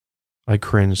 I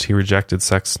cringed. He rejected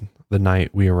sex the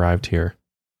night we arrived here.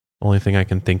 Only thing I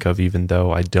can think of, even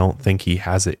though I don't think he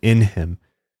has it in him,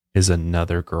 is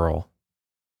another girl.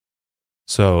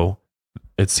 So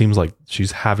it seems like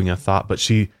she's having a thought, but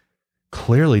she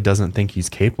clearly doesn't think he's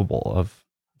capable of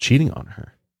cheating on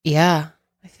her. Yeah.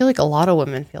 I feel like a lot of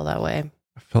women feel that way.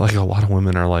 I feel like a lot of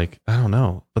women are like, I don't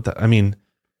know. But I mean,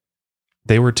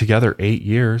 they were together 8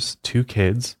 years, 2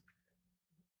 kids.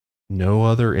 No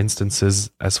other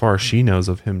instances, as far as she knows,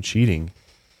 of him cheating.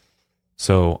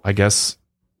 So I guess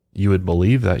you would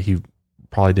believe that he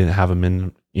probably didn't have him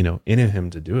in him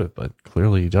to do it, but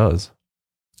clearly he does.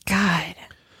 God.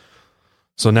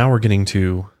 So now we're getting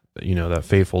to, that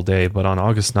fateful day. But on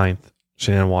August 9th,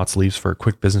 Shanann Watts leaves for a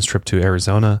quick business trip to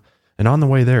Arizona. And on the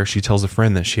way there, she tells a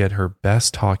friend that she had her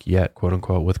best talk yet, quote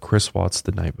unquote, with Chris Watts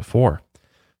the night before.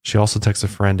 She also texts a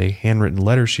friend a handwritten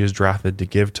letter she has drafted to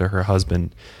give to her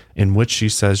husband, in which she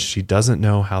says she doesn't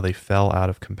know how they fell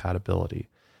out of compatibility.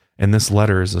 And this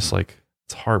letter is just like,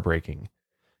 it's heartbreaking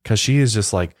because she is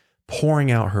just like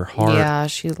pouring out her heart, Yeah,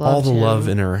 she loved all the him. love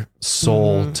in her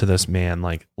soul Mhm. to this man,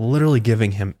 like literally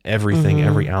giving him everything, Mhm.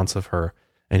 every ounce of her.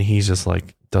 And he's just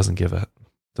like, doesn't give a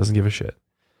shit.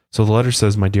 So the letter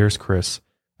says, my dearest Chris,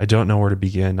 I don't know where to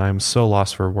begin. I am so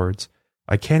lost for words.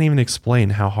 I can't even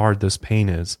explain how hard this pain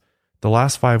is. The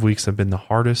last 5 weeks have been the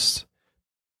hardest.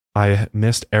 I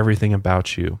missed everything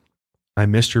about you. I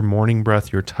missed your morning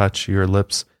breath, your touch, your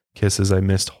lips, kisses. I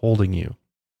missed holding you.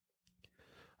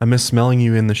 I miss smelling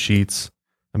you in the sheets.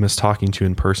 I miss talking to you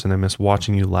in person. I miss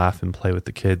watching you laugh and play with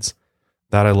the kids.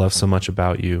 That I love so much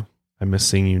about you. I miss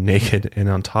seeing you naked and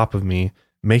on top of me,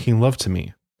 making love to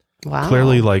me. Wow.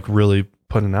 Clearly, like really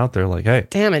putting it out there, like, hey,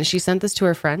 Damn, and she sent this to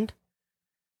her friend?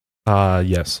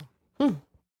 yes. Hmm.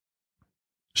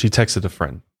 She texted a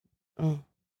friend.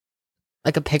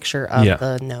 Like a picture of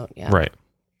the note. Yeah. Right.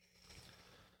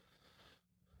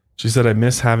 She said, I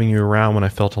miss having you around when I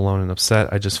felt alone and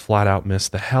upset. I just flat out miss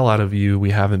the hell out of you. We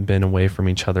haven't been away from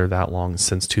each other that long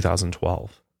since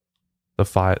 2012.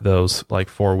 Those like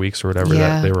 4 weeks or whatever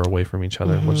that they were away from each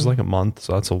other, which is like a month.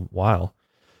 So that's a while.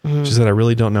 She said, I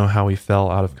really don't know how we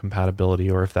fell out of compatibility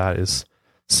or if that is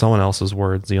someone else's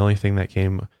words. The only thing that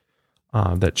came,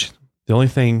 the only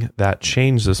thing that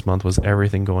changed this month was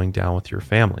everything going down with your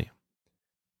family.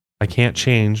 I can't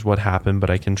change what happened,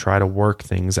 but I can try to work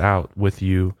things out with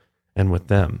you and with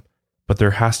them. But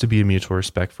there has to be a mutual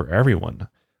respect for everyone.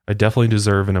 I definitely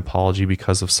deserve an apology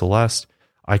because of Celeste.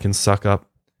 I can suck up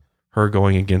her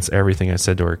going against everything I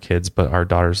said to her kids, but our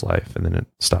daughter's life, and then it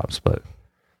stops. But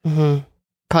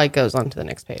probably goes on to the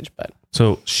next page. But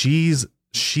so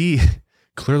she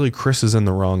clearly Chris is in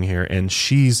the wrong here, and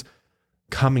she's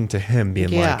coming to him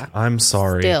being like, I'm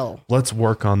sorry. Still. Let's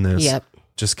work on this. Yep.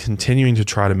 Just continuing to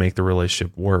try to make the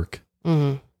relationship work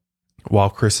while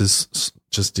Chris is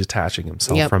just detaching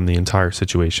himself from the entire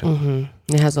situation.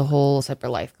 It has a whole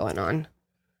separate life going on.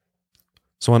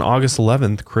 So on August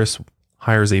 11th, Chris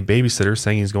hires a babysitter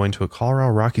saying he's going to a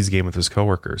Colorado Rockies game with his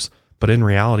coworkers. But in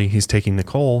reality, he's taking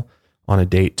Nicole on a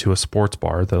date to a sports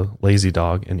bar, the Lazy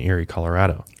Dog in Erie,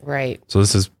 Colorado. Right. So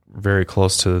this is very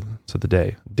close to the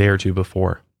day or two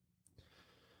before.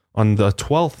 On the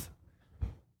 12th,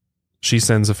 she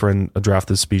sends a friend a draft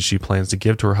of the speech she plans to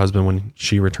give to her husband when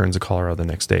she returns to Colorado the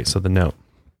next day. So the note.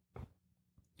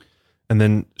 And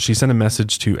then she sent a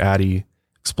message to Addie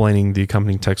explaining the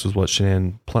accompanying text was what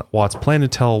Shanann Watts planned to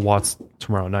tell Watts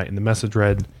tomorrow night. And the message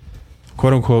read,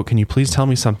 quote unquote, can you please tell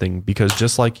me something? Because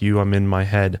just like you, I'm in my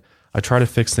head. I try to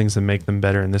fix things and make them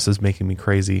better, and this is making me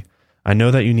crazy. I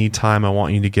know that you need time. I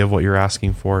want you to give what you're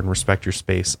asking for and respect your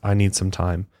space. I need some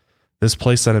time. This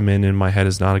place that I'm in my head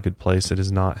is not a good place. It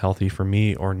is not healthy for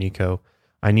me or Nico.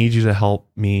 I need you to help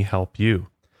me help you.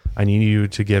 I need you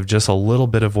to give just a little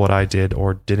bit of what I did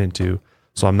or didn't do,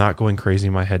 so I'm not going crazy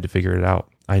in my head to figure it out.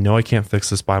 I know I can't fix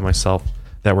this by myself,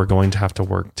 that we're going to have to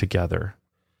work together.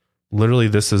 Literally,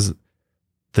 this is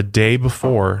the day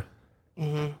before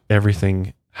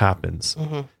everything happens.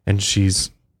 And she's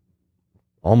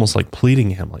almost like pleading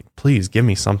him, like, please give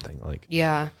me something. Like,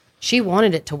 yeah. She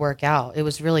wanted it to work out. It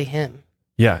was really him.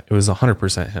 Yeah, it was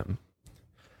 100% him.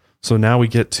 So now we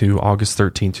get to August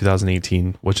 13,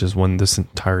 2018, which is when this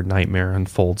entire nightmare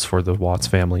unfolds for the Watts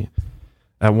family.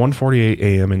 At 1:48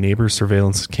 a.m., a neighbor's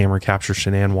surveillance camera captures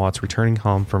Shanann Watts returning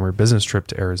home from her business trip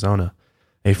to Arizona.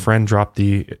 A friend dropped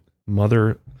the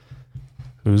mother,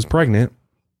 who's pregnant,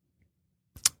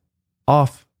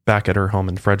 off back at her home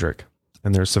in Frederick.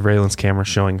 And there's surveillance camera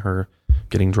showing her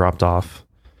getting dropped off.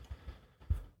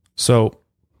 So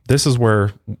this is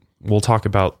where we'll talk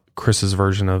about Chris's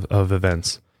version of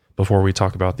events before we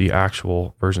talk about the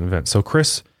actual version of events. So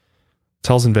Chris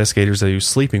tells investigators that he was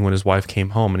sleeping when his wife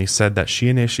came home, and he said that she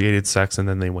initiated sex and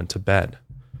then they went to bed.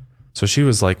 So she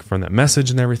was like, from that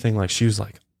message and everything, like she was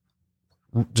like,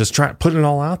 just putting it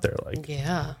all out there. Like,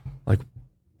 yeah, like,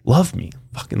 love me,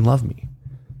 fucking love me.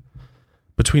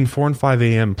 Between 4 and 5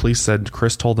 a.m., police said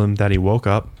Chris told them that he woke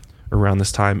up around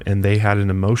this time and they had an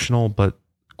emotional but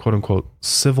quote unquote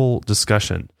civil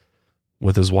discussion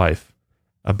with his wife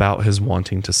about his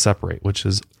wanting to separate, which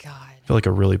is, God, I feel like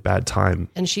a really bad time.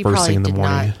 And she first probably thing in the did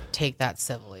morning. not take that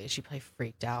civilly. She probably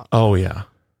freaked out. Oh yeah.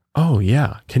 Oh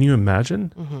yeah. Can you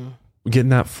imagine getting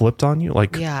that flipped on you?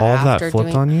 Like all of that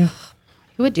flipped on you?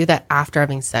 Who would do that after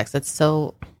having sex? That's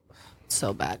so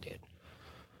bad, dude.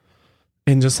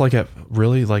 And just like at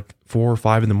really like 4 or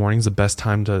 5 in the morning is the best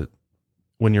time to,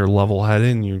 when you're level headed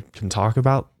and you can talk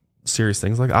about serious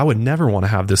things. Like I would never want to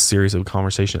have this series of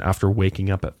conversation after waking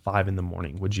up at 5 in the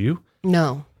morning. Would you?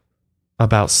 No.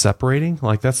 About separating?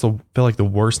 Like that's feel like the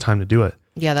worst time to do it.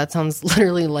 Yeah, that sounds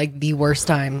literally like the worst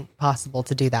time possible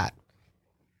to do that.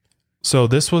 So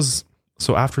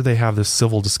after they have this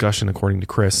civil discussion, according to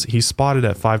Chris, he's spotted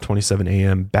at 5:27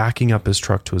 a.m. backing up his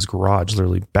truck to his garage,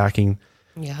 literally backing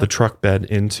the truck bed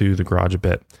into the garage a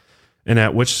bit. And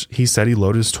at which he said he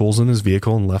loaded his tools in his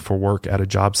vehicle and left for work at a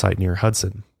job site near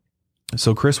Hudson.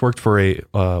 So Chris worked for a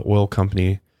oil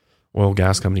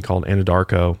gas company called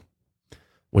Anadarko,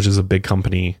 which is a big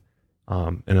company.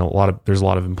 And there's a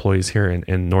lot of employees here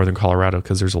in northern Colorado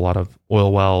because there's a lot of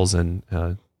oil wells and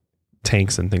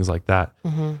tanks and things like that.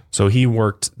 So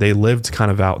they lived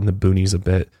kind of out in the boonies a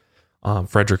bit.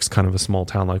 Frederick's kind of a small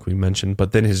town like we mentioned,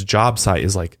 but then his job site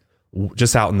is like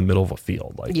just out in the middle of a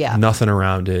field, like nothing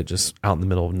around it, just out in the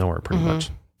middle of nowhere pretty much.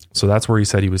 So that's where he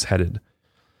said he was headed.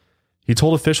 He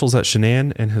told officials that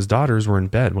Shanann and his daughters were in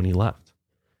bed when he left.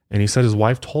 And he said his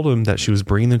wife told him that she was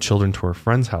bringing the children to her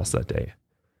friend's house that day.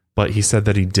 But he said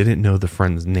that he didn't know the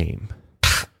friend's name,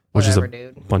 which is a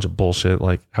bunch of bullshit.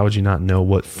 Like, how would you not know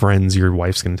what friends your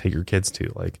wife's going to take your kids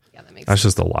to? Like, Yeah, that makes that's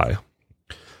sense. just a lie.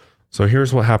 So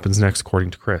here's what happens next,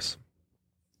 according to Chris.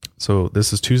 So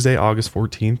this is Tuesday, August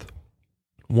 14th,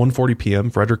 1:40 p.m.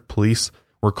 Frederick police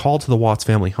were called to the Watts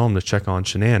family home to check on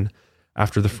Shanann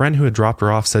after the friend who had dropped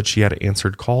her off said she had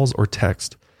answered calls or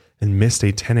text and missed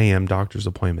a 10 a.m. doctor's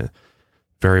appointment.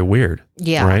 Very weird.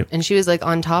 Yeah. Right? And she was like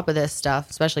on top of this stuff,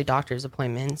 especially doctor's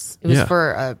appointments. It was Yeah.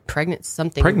 for a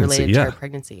something Pregnancy, related yeah. to her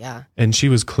pregnancy. Yeah. And she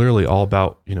was clearly all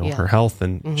about, Yeah. her health,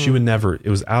 and she would never, it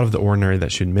was out of the ordinary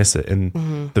that she'd miss it. And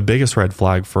Mm-hmm. the biggest red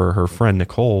flag for her friend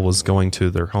Nicole was going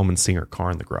to their home and seeing her car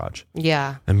in the garage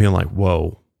Yeah. and being like,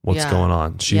 whoa, what's Yeah. going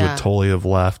on? She Yeah. would totally have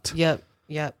left. Yep.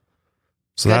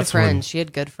 So Good that's when, friend. She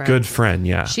had good friends. good friend.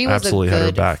 Yeah. She was absolutely a had her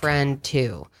good back. friend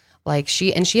too. Like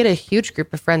she had a huge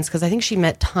group of friends because I think she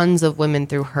met tons of women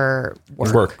through her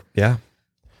work. Yeah.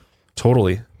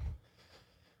 Totally.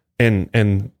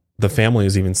 And the family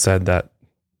has even said that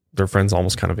their friend's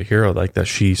almost kind of a hero, like that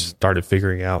she started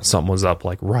figuring out something was up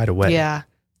like right away. Yeah.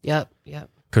 Yep.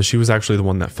 Because she was actually the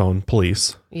one that phoned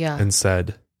police Yeah. and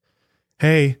said,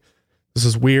 hey, this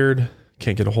is weird.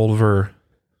 Can't get a hold of her.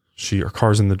 Her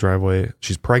car's in the driveway.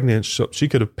 She's pregnant. She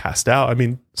could have passed out. I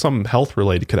mean, something health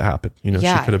related could have happened.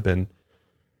 Yeah. She could have been.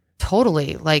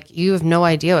 Totally. Like you have no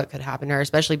idea what could happen to her,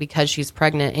 especially because she's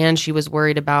pregnant and she was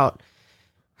worried about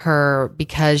her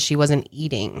because she wasn't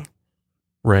eating.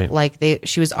 Right. Like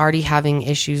she was already having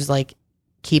issues like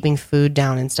keeping food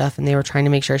down and stuff, and they were trying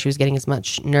to make sure she was getting as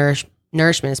much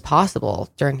nourishment as possible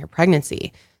during her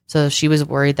pregnancy. So she was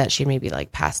worried that she maybe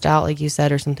like passed out, like you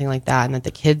said, or something like that, and that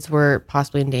the kids were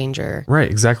possibly in danger. Right.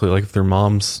 Exactly. Like if their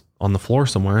mom's on the floor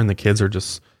somewhere and the kids are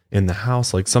just in the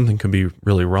house, like something could be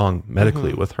really wrong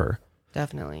medically with her.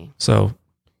 Definitely. So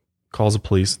calls the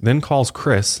police, then calls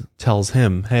Chris, tells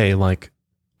him, hey, like,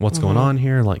 what's going on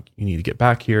here? Like, you need to get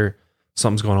back here.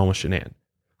 Something's going on with Shanann.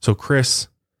 So Chris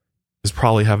is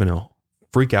probably having a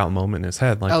freak out moment in his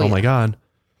head. Like, oh my God,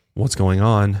 what's going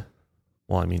on?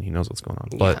 Well, I mean, he knows what's going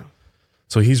on. But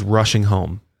so he's rushing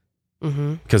home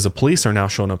because the police are now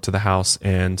showing up to the house.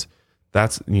 And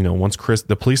that's, once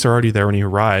the police are already there when he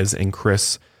arrives, and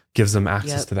Chris gives them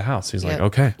access to the house. He's like,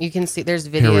 okay. You can see there's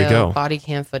Here we go. body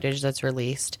cam footage that's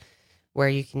released where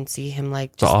you can see him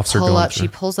like The just officer pull going up. through.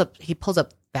 He pulls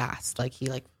up fast. Like he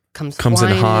like comes in flying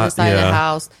into the hot, side of the yeah.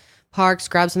 house, parks,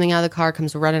 grabs something out of the car,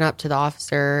 comes running up to the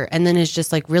officer, and then is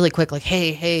just like really quick, like,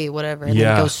 hey, whatever. And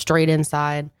then goes straight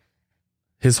inside.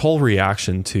 His whole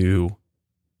reaction to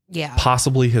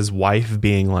possibly his wife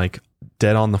being like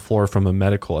dead on the floor from a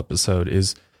medical episode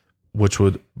which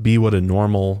would be what a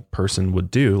normal person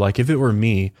would do. Like if it were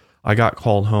me, I got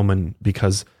called home and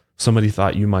because somebody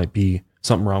thought you might be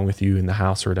something wrong with you in the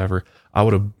house or whatever, I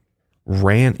would have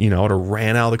ran out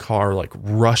of the car, like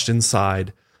rushed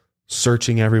inside,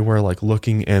 searching everywhere, like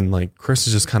looking, and like Chris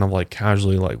is just kind of like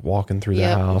casually like walking through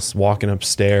the house, walking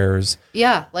upstairs.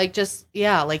 Yeah, like just he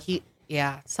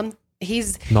acts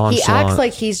Nonchalant.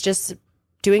 like he's just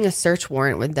doing a search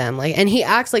warrant with them, like, and he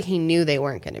acts like he knew they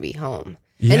weren't going to be home.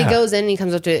 Yeah. And he goes in and he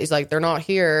comes up to it. He's like, they're not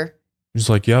here. He's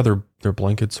like, yeah, their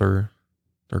blankets they're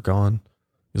gone.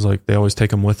 He's like, they always take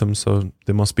them with them, so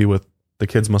the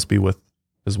kids must be with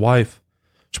his wife.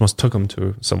 She must took them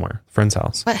to somewhere, friend's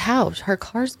house. But how? Her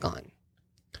car's gone.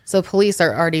 So police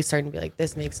are already starting to be like,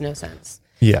 this makes no sense.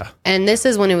 Yeah. And this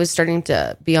is when it was starting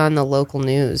to be on the local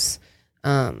news.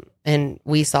 And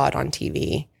we saw it on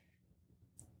TV.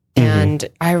 And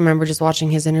I remember just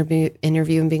watching his interview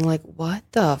and being like, what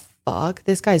the fuck?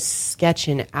 This guy's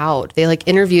sketching out. They like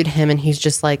interviewed him and he's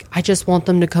just like, I just want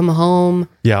them to come home.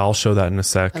 Yeah, I'll show that in a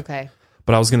sec. Okay.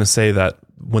 But I was going to say that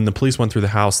when the police went through the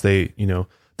house, they,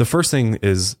 the first thing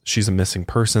is she's a missing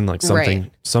person, like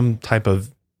something, some type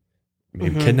of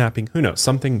maybe kidnapping. Who knows?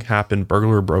 Something happened.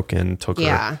 Burglar broke in, took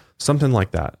her. Something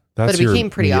like that. That's but it became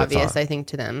pretty immediate obvious, thought. I think,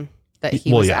 to them that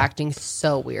he was acting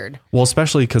so weird. Well,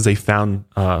 especially because they found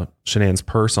Shanann's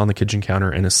purse on the kitchen counter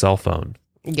and a cell phone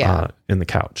in the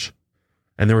couch.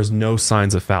 And there was no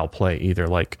signs of foul play either.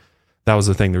 Like, that was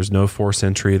the thing. There's no forced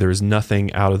entry. There's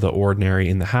nothing out of the ordinary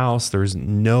in the house. There's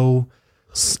no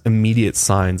immediate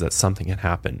signs that something had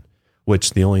happened,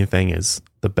 which the only thing is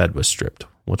the bed was stripped,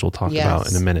 which we'll talk about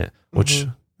in a minute, which,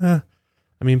 I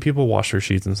mean, people wash their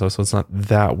sheets and stuff, so it's not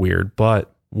that weird.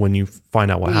 But when you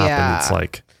find out what happened, it's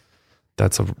like,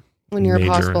 that's when you're a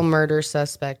possible murder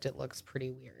suspect, it looks pretty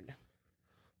weird.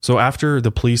 So after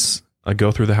the police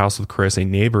go through the house with Chris, a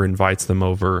neighbor invites them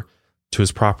over to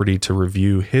his property to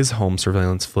review his home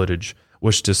surveillance footage,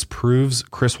 which disproves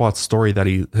Chris Watts' story that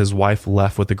his wife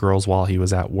left with the girls while he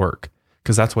was at work,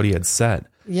 because that's what he had said.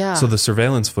 Yeah. So the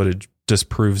surveillance footage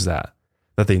disproves that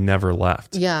they never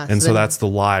left. Yeah. And so that's the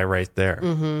lie right there.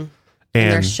 Mm-hmm.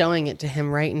 And they're showing it to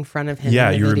him right in front of him. Yeah,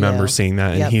 in the you video. remember seeing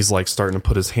that. And Yep. he's like starting to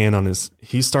put his hand on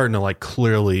he's starting to like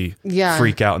clearly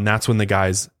freak out. And that's when the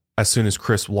guys, as soon as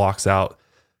Chris walks out,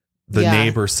 the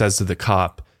neighbor says to the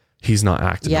cop, he's not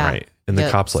acting right. And the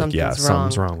cop's like,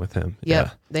 something's wrong with him. Yep,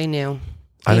 Yeah. they knew.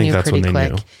 I think that's when they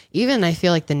knew. Even I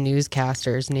feel like the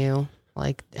newscasters knew.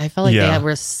 Like, I felt like they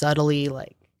were subtly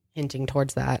like hinting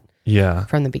towards that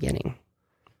from the beginning.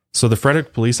 So the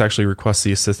Frederick police actually request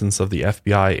the assistance of the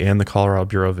FBI and the Colorado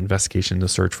Bureau of Investigation to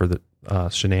search for the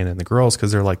Shanann and the girls,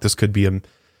 because they're like, this could be a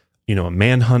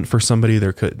manhunt for somebody.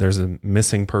 There's a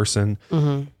missing person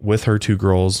with her 2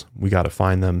 girls. We got to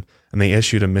find them. And they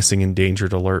issued a missing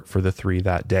endangered alert for the 3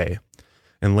 that day.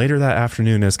 And later that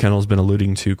afternoon, as Kendall's been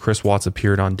alluding to, Chris Watts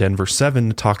appeared on Denver 7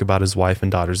 to talk about his wife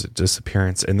and daughter's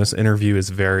disappearance. And this interview is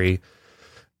it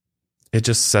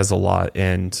just says a lot.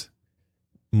 And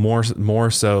more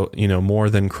so, more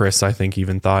than Chris, I think,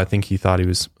 even thought. I think he thought he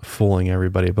was fooling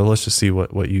everybody. But let's just see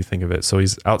what you think of it. So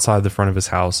he's outside the front of his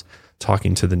house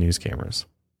talking to the news cameras.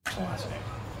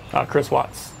 Chris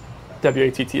Watts,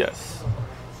 WATTS.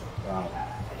 Wow.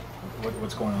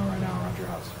 What's going on right now around your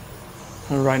house?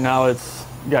 Right now,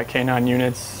 you got K9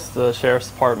 units, the sheriff's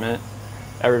department.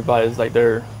 Everybody's like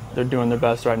they're doing their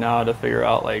best right now to figure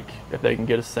out like if they can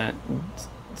get a scent,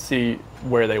 see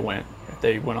where they went. If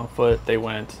they went on foot, they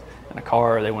went in a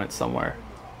car, or they went somewhere.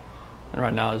 And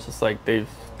right now, it's just like they've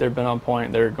been on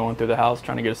point. They're going through the house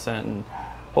trying to get a scent, and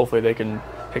hopefully they can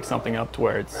pick something up to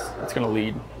where it's going to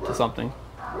lead to something.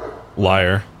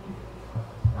 Liar.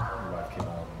 Your wife came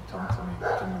home.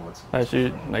 Tell me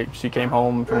what's... She came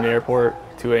home from the airport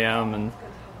 2 a.m. and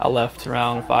I left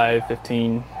around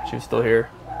 5:15. She was still here,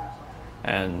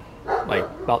 and like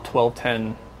about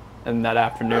 12:10 in that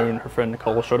afternoon, her friend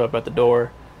Nicole showed up at the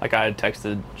door. Like I had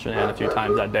texted Shanann a few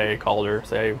times that day, called her,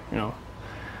 say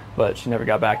but she never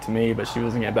got back to me. But she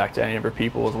wasn't getting back to any of her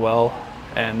people as well,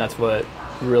 and that's what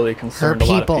really concerned a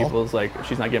lot of people. Is like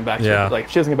she's not getting back to her. Like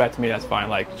if she doesn't get back to me, that's fine.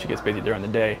 Like she gets busy during the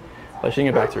day. But she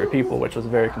didn't get back to her people, which was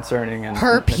very concerning. And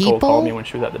her Nicole people called me when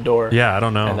she was at the door. Yeah, I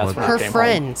don't know. And that's when her I came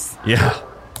friends. Home. Yeah.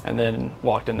 And then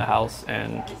walked in the house,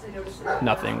 and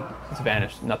nothing was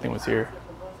vanished. Nothing was here.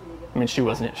 I mean, she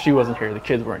wasn't here. The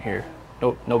kids weren't here.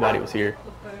 Nope, nobody was here.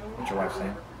 What's your wife's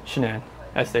name? Shanann,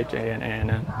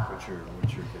 SHANANN. What's your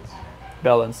kids?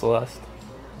 Bella and Celeste. How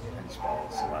do you spell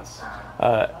Celeste?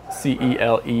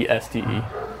 CELESTE.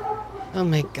 Oh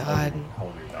my God. How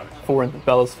old are your daughters?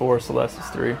 Bella's 4, Celeste is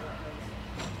 3.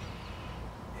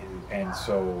 And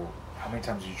so, how many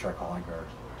times did you try calling her?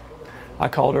 I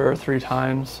called her 3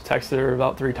 times, texted her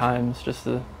about 3 times just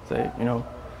to say,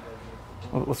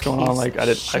 what's going on. Like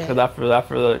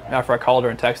after I called her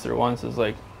and texted her once, it was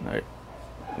like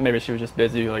maybe she was just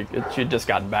busy. Like she had just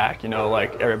gotten back.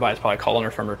 Like everybody's probably calling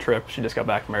her from her trip. She just got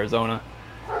back from Arizona,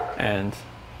 and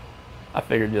I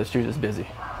figured she was just busy.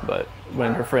 But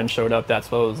when her friend showed up,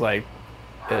 that's what it was like.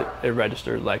 It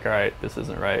registered like, all right, this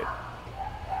isn't right.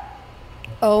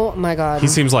 Oh my God. He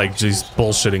seems like he's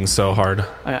bullshitting so hard.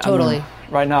 Totally.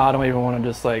 Right now, I don't even want to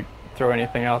just like throw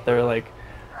anything out there. Like,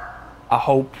 I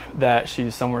hope that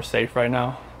she's somewhere safe right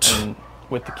now and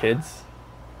with the kids.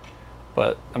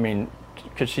 But I mean,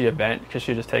 could she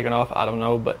just taken off? I don't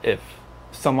know. But if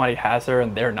somebody has her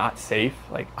and they're not safe,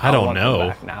 like I don't want know. them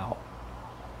back now.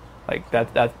 Like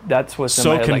that's what's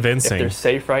so in my head. convincing. Like, if they're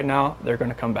safe right now, they're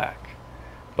gonna come back.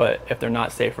 But if they're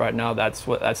not safe right now, that's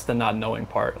the not knowing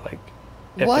part. Like,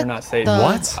 if they're not safe.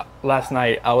 What? Last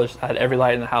night I had every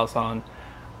light in the house on.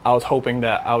 I was hoping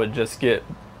that I would just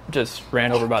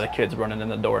ran over by the kids running in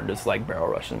the door and just like barrel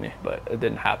rushing me, but it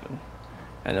didn't happen.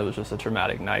 And it was just a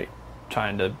traumatic night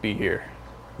trying to be here.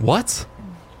 What?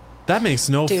 That makes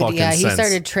no fucking sense. He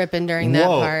started tripping during that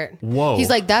part. Whoa. He's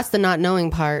like, that's the not knowing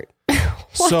part.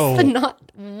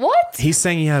 What? He's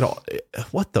saying he had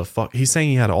what the fuck? He's saying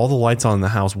he had all the lights on in the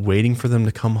house waiting for them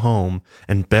to come home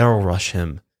and barrel rush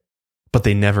him, but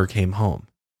they never came home.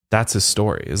 That's his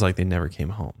story. Is like they never came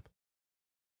home.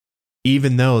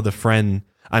 Even though the friend,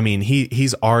 I mean,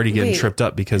 he's already getting tripped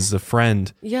up because the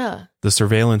friend, the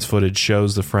surveillance footage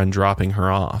shows the friend dropping her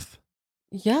off.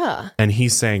 Yeah. And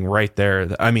he's saying right there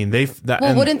that, I mean,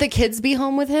 wouldn't the kids be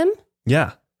home with him?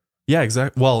 Yeah. Yeah,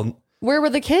 exactly. Well, where were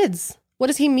the kids? What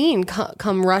does he mean?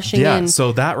 Come rushing in? Yeah.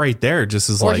 So that right there just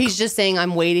is or he's just saying,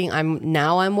 I'm waiting.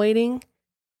 I'm waiting.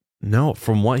 No,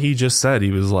 from what he just said,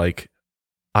 he was like,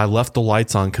 I left the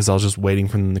lights on because I was just waiting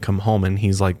for them to come home. And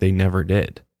he's like, they never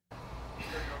did.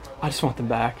 I just want them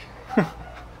back.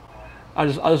 I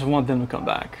just want them to come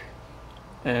back.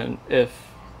 And if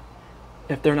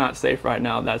they're not safe right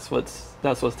now, that's what's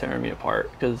tearing me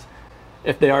apart. Because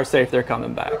if they are safe, they're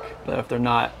coming back. But if they're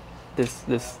not, this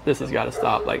has got to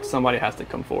stop. Like, somebody has to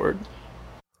come forward.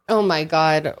 Oh my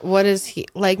God. What is he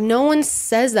like? No one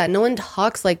says that. No one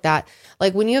talks like that.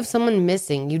 Like, when you have someone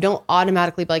missing, you don't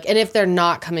automatically be like, and if they're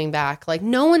not coming back, like,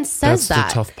 no one says that.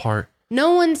 That's the tough part.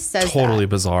 No one says Totally that.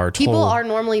 bizarre. People are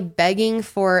normally begging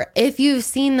for, if you've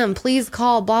seen them, please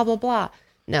call, blah, blah, blah.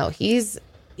 No, he is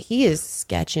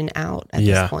sketching out at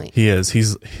this point. He is.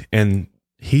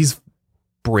 He's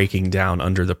breaking down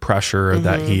under the pressure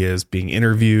that he is being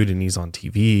interviewed and he's on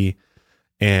TV,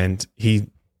 and he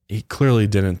clearly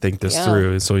didn't think this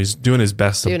through. So he's doing his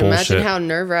best to bullshit. Imagine how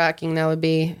nerve-wracking that would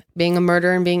be, being a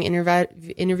murderer and being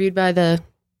interviewed by the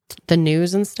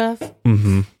news and stuff.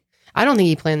 Mm-hmm. I don't think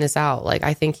he planned this out. Like,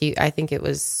 I think it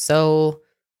was so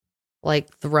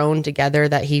like thrown together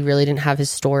that he really didn't have his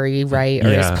story right or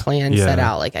his plan set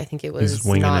out. Like, I think it was he's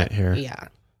winging it here. Yeah.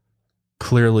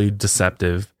 Clearly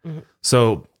deceptive. Mm-hmm.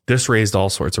 So this raised all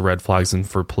sorts of red flags, and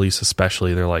for police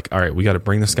especially, they're like, all right, we got to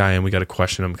bring this guy in. We got to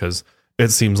question him because it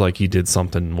seems like he did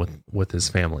something with his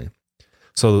family.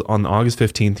 So on August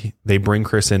 15th, they bring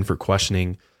Chris in for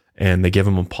questioning, and they give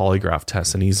him a polygraph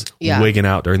test, and he's wigging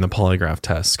out during the polygraph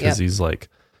test because he's like,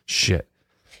 shit.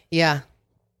 Yeah.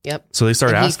 Yep. So they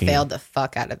started asking. He failed the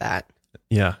fuck out of that.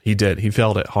 Yeah, he did. He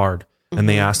failed it hard. Mm-hmm. And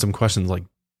they asked him questions like,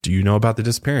 do you know about the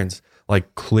disappearance?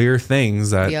 Like, clear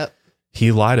things that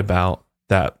he lied about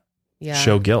that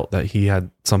show guilt, that he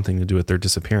had something to do with their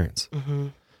disappearance. Mm-hmm.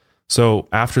 So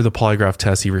after the polygraph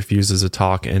test, he refuses to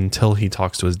talk until he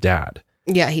talks to his dad.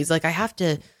 Yeah, he's like, I have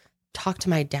to talk to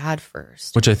my dad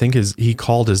first. Which I think he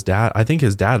called his dad. I think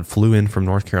his dad flew in from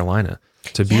North Carolina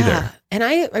to be there. And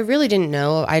I really didn't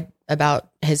know about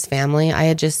his family. I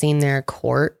had just seen their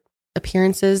court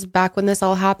appearances back when this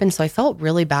all happened. So I felt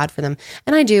really bad for them.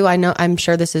 And I know, I'm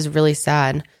sure this is really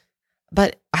sad,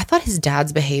 but I thought his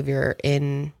dad's behavior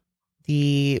in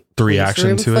the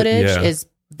reaction to footage it is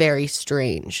very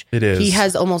strange. It is. He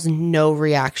has almost no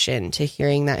reaction to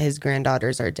hearing that his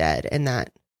granddaughters are dead and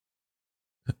that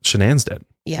Shanann's dead.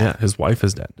 Yeah. His wife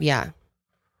is dead. Yeah.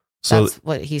 So that's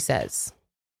what he says.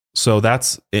 So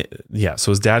that's it. Yeah.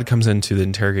 So his dad comes into the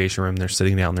interrogation room. They're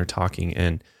sitting down, they're talking.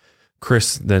 And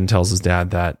Chris then tells his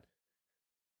dad that,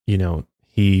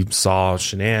 he saw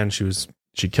Shanann.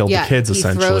 She killed the kids,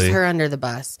 essentially. He throws her under the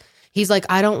bus. He's like,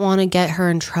 I don't want to get her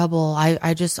in trouble.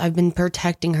 I've been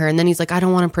protecting her. And then he's like, I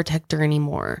don't want to protect her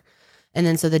anymore. And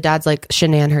then so the dad's like,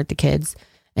 Shanann hurt the kids.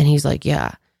 And he's like,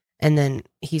 yeah. And then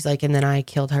he's like, and then I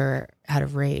killed her out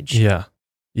of rage. Yeah.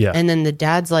 Yeah. And then the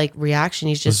dad's like reaction,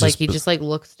 he's just like, he just like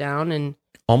looks down and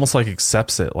almost like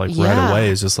accepts it like right away.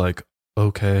 Is just like,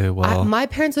 okay, well. My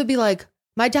parents would be like,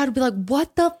 my dad would be like,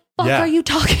 what the fuck are you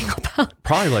talking about?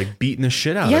 Probably like beating the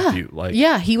shit out of you. Like,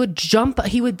 he would jump.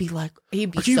 He would be like,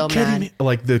 he'd be so mad. Me?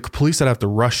 Like the police would have to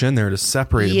rush in there to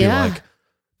separate and be like,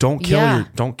 don't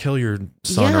kill your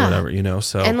son or whatever,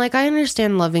 so. And like, I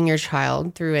understand loving your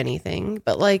child through anything,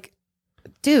 but like,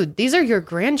 dude, these are your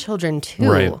grandchildren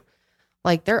too. Right.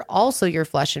 Like, they're also your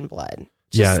flesh and blood.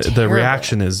 The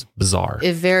reaction is bizarre.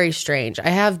 It's very strange. I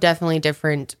have definitely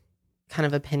different kind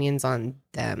of opinions on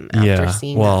them after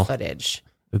seeing that footage.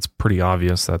 It's pretty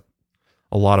obvious that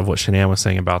a lot of what Shanann was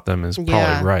saying about them is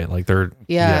probably right. Like, they're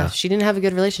she didn't have a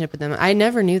good relationship with them. I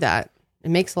never knew that. It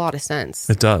makes a lot of sense.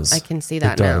 It does. I can see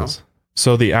that now.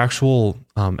 So the actual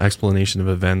explanation of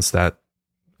events that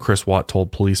Chris Watt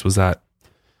told police was that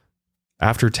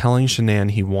after telling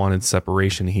Shanann he wanted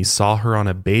separation, he saw her on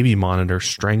a baby monitor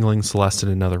strangling Celeste in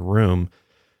another room.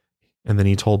 And then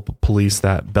he told police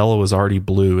that Bella was already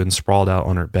blue and sprawled out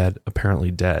on her bed,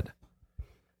 apparently dead.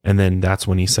 And then that's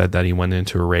when he said that he went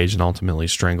into a rage and ultimately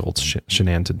strangled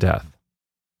Shanann to death.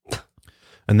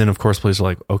 And then, of course, police are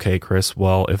like, okay, Chris,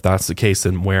 well, if that's the case,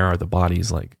 then where are the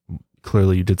bodies? Like,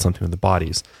 clearly you did something with the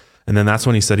bodies. And then that's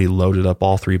when he said he loaded up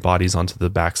all three bodies onto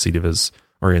the backseat of his,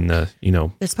 or in the,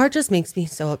 This part just makes me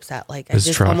so upset. Like, I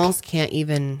just almost can't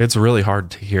even. It's really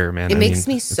hard to hear, man. It makes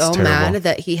me so mad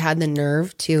that he had the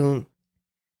nerve to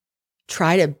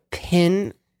try to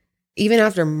pin, even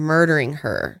after murdering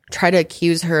her, try to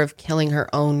accuse her of killing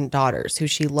her own daughters, who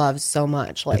she loves so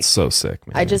much. Like, it's so sick,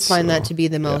 man. I just find that to be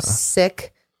the most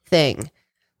sick thing.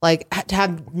 Like, to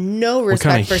have no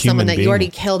respect for someone that you already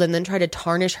killed and then try to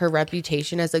tarnish her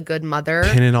reputation as a good mother.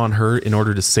 Pin it on her in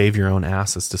order to save your own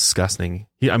ass. It's disgusting.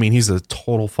 He's a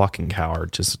total fucking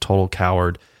coward. Just a total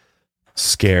coward.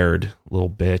 Scared little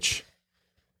bitch.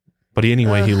 But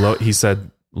anyway, he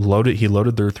said he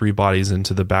loaded their three bodies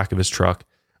into the back of his truck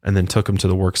and then took them to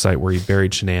the work site where he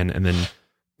buried Shanann and then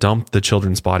dumped the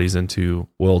children's bodies into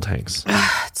oil tanks.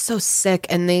 It's so sick.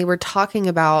 And they were talking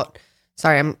about,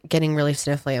 sorry, I'm getting really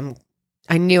sniffly.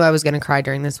 I knew I was going to cry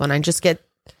during this one. I just get,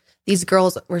 these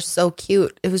girls were so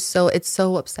cute. It's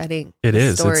so upsetting. It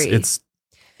is. Story. It's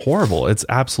horrible. It's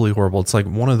absolutely horrible. It's like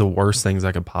one of the worst things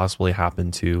that could possibly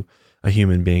happen to a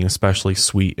human being, especially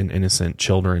sweet and innocent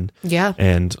children. Yeah.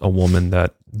 And a woman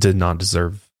that did not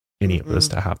deserve any of this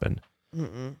to happen.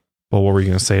 But what were you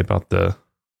going to say about the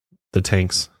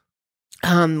tanks?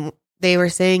 They were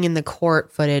saying in the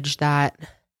court footage that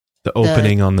the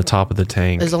opening on the top of the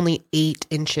tank is only 8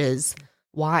 inches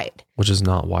wide, which is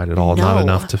not wide at all, not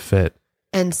enough to fit.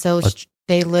 And so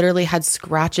they literally had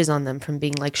scratches on them from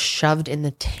being like shoved in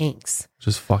the tanks.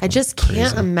 Just fucking I just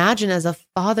can't imagine as a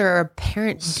father or a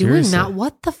parent doing that.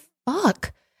 What the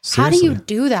fuck? Seriously. How do you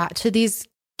do that to these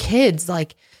kids?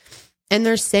 Like, and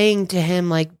they're saying to him,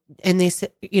 like, and they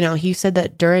said, he said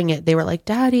that during it, they were like,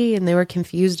 Daddy, and they were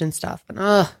confused and stuff. And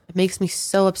it makes me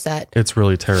so upset. It's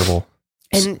really terrible.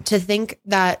 And to think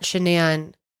that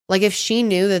Shanann, like, if she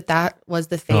knew that was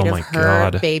the fate of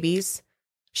her babies,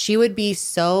 she would be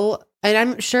so, and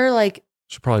I'm sure, like,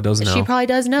 she probably does know. She probably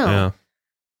does know. Yeah.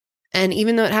 And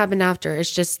even though it happened after,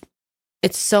 it's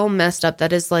so messed up.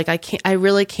 That is like, I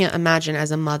really can't imagine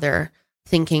as a mother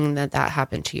thinking that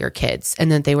happened to your kids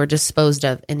and that they were disposed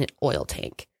of in an oil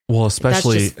tank. Well,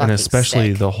 especially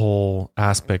the whole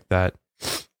aspect that,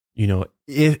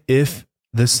 if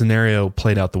this scenario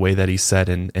played out the way that he said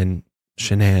and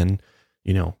Shanann,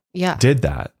 did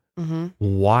that,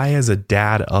 why as a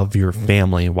dad of your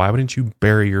family, why wouldn't you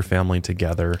bury your family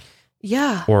together?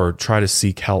 Yeah. Or try to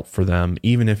seek help for them,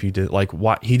 even if you did, like,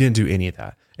 what he didn't do any of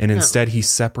that. And instead he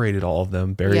separated all of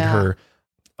them, buried her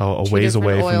a ways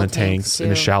away from the tanks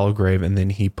in a shallow grave. And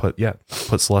then he put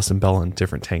Celeste and Bella in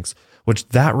different tanks, which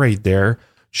that right there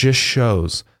just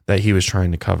shows that he was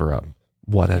trying to cover up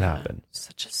what had happened.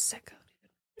 Such a sicko.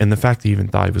 And the fact that he even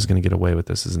thought he was going to get away with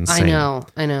this is insane.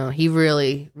 I know. He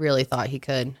really, really thought he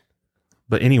could.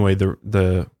 But anyway,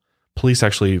 the police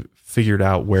actually figured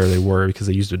out where they were because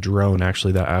they used a drone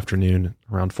actually that afternoon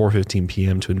around 4:15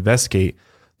 p.m. to investigate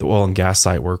the oil and gas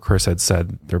site where Chris had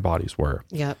said their bodies were.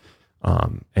 Yep.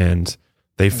 And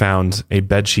they found a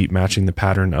bed sheet matching the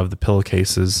pattern of the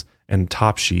pillowcases and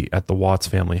top sheet at the Watts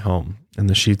family home. And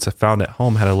the sheets found at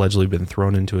home had allegedly been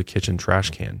thrown into a kitchen trash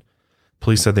can.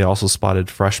 Police said they also spotted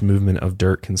fresh movement of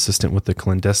dirt consistent with the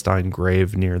clandestine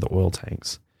grave near the oil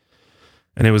tanks.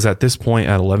 And it was at this point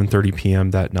at 11:30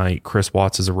 p.m. that night, Chris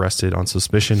Watts is arrested on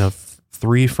suspicion of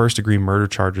 3 first-degree murder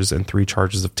charges and 3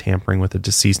 charges of tampering with a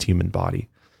deceased human body.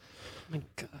 Oh my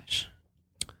gosh.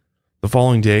 The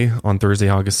following day, on Thursday,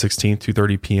 August 16th,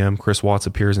 2:30 p.m., Chris Watts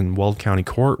appears in Weld County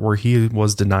Court where he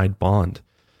was denied bond.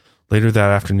 Later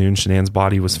that afternoon, Shanann's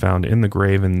body was found in the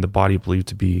grave, and the body believed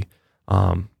to be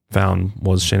found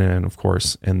was Shanann, of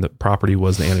course, and the property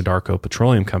was the Anadarko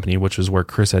Petroleum Company, which was where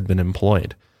Chris had been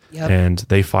employed. Yep. And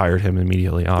they fired him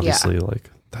immediately, obviously, like,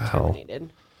 the hell.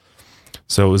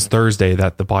 So it was Thursday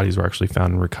that the bodies were actually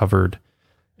found and recovered.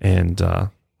 And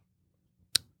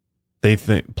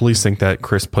police think that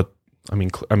Chris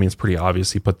it's pretty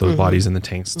obvious he put those bodies in the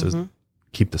tanks to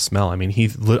keep the smell. I mean, he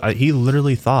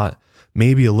literally thought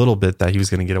maybe a little bit that he was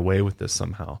going to get away with this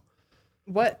somehow.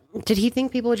 What did he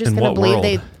think people were just going to believe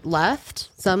they left?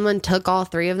 Someone took all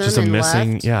 3 of them just and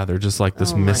missing, left? Yeah, they're just like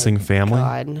this missing family.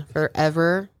 God,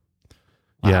 forever.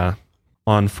 Wow. Yeah.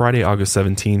 On Friday, August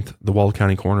 17th, the Weld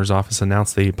County Coroner's Office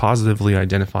announced they positively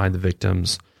identified the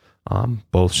victims,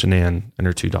 both Shanann and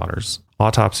her 2 daughters.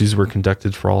 Autopsies were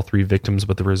conducted for all 3 victims,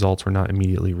 but the results were not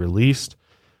immediately released.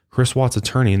 Chris Watts'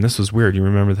 attorney, and this was weird, you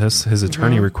remember this? His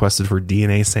attorney requested for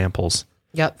DNA samples.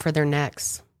 Yep, for their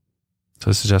necks.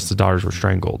 To suggest the daughters were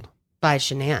strangled. By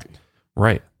Shanann.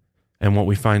 Right. And what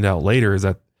we find out later is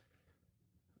that,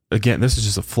 again, this is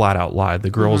just a flat out lie. The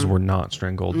girls were not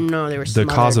strangled. No, they were smothered.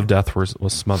 The cause of death was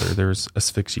smothered. There was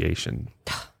asphyxiation.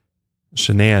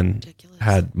 Shanann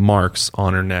had marks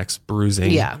on her necks,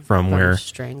 bruising from where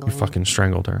you fucking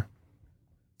strangled her.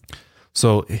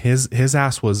 So his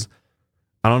ass was,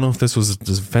 I don't know if this was a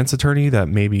defense attorney that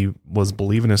maybe was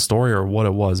believing his story or what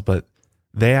it was, but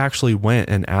they actually went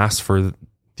and asked for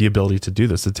the ability to do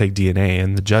this, to take DNA,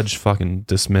 and the judge fucking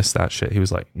dismissed that shit. He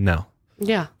was like, no.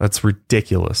 Yeah. That's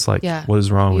ridiculous. Like, what is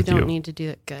wrong with you? You don't need to do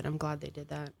it. Good. I'm glad they did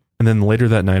that. And then later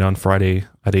that night on Friday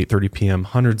at 8:30 p.m.,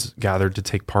 hundreds gathered to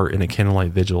take part in a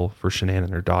candlelight vigil for Shanann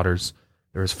and her daughters.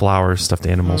 There was flowers, stuffed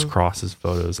animals, crosses,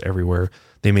 photos everywhere.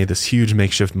 They made this huge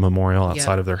makeshift memorial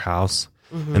outside of their house.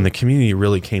 And the community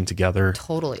really came together.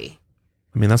 Totally.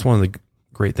 I mean, that's one of the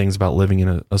great things about living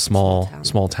in a small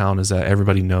town is that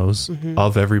everybody knows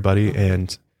of everybody,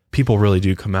 and people really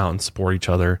do come out and support each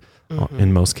other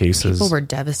in most cases. People were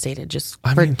devastated just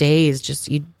for days.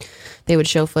 They would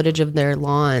show footage of their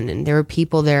lawn, and there were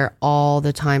people there all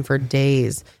the time for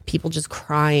days. People just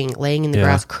crying, laying in the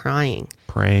grass, crying,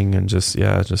 praying, and just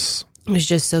it was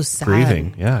just so sad.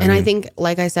 Grieving. Yeah. And I think,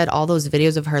 like I said, all those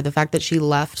videos of her, the fact that she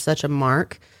left such a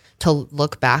mark to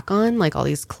look back on, like all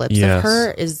these clips of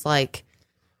her, is like,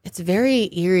 it's very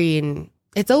eerie, and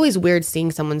it's always weird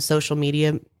seeing someone's social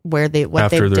media where they've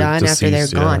done after they're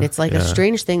gone. It's like a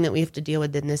strange thing that we have to deal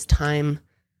with in this time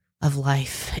of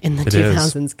life in the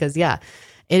 2000s. Because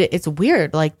it's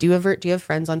weird. Like, do you have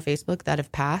friends on Facebook that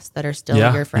have passed that are still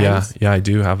your friends? Yeah, I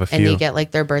do have a few. And you get like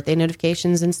their birthday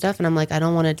notifications and stuff. And I'm like, I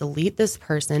don't want to delete this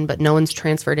person, but no one's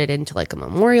transferred it into like a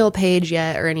memorial page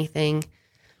yet or anything.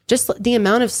 Just the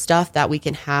amount of stuff that we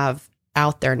can have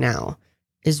out there now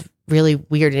is really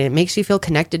weird, and it makes you feel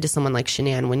connected to someone like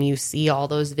Shanann when you see all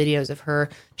those videos of her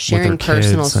sharing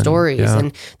personal stories.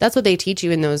 And that's what they teach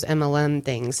you in those MLM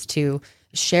things, to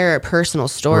share a personal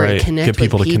story, connect Get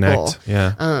people with people. To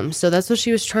connect. Yeah. So that's what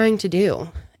she was trying to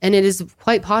do, and it is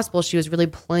quite possible she was really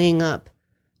playing up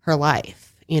her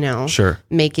life,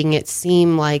 making it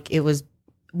seem like it was,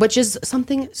 which is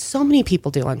something so many people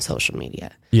do on social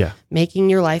media. Yeah. Making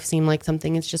your life seem like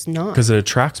something it's just not. Because it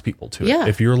attracts people to it. Yeah.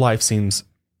 If your life seems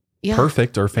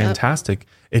perfect or fantastic,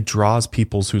 it draws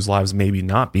people whose lives maybe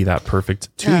not be that perfect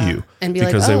to you, and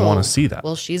because they want to see that.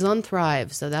 Well, she's on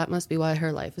Thrive, so that must be why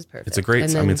her life is perfect. It's a great,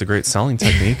 it's a great selling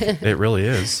technique. It really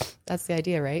is. That's the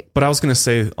idea, right? But I was going to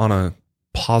say, on a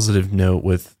positive note,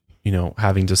 with,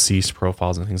 having deceased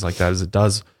profiles and things like that,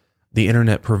 is the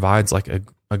internet provides like a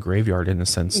graveyard in a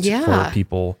sense for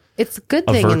people. It's a good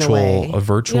thing in a way. A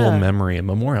virtual memory,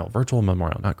 virtual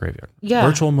memorial, not graveyard. Yeah.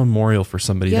 Virtual memorial for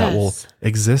somebody that will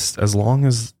exist as long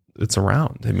as it's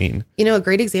around. I mean, a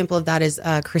great example of that is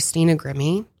Christina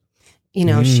Grimmie.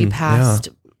 She passed.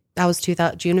 That was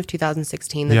June of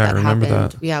 2016 that happened.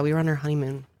 That. Yeah, we were on our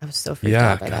honeymoon. I was so freaked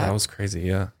out by that. That was crazy.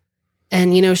 Yeah.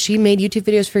 And, she made YouTube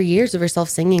videos for years of herself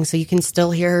singing. So you can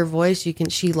still hear her voice.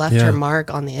 She left her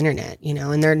mark on the internet,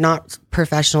 and they're not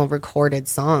professional recorded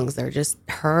songs. They're just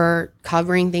her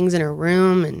covering things in her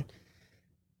room. And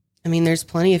I mean, there's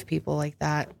plenty of people like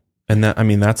that. And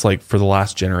that's like for the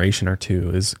last generation or two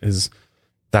is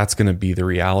that's going to be the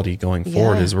reality going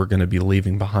forward, is we're going to be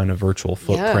leaving behind a virtual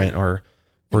footprint or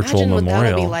virtual memorial. What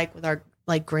that would be like with our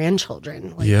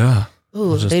grandchildren.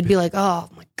 Ooh, they'd be like, oh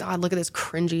my God, look at this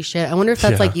cringy shit. I wonder if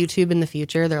that's like YouTube in the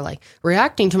future. They're like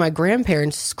reacting to my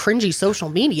grandparents' cringy social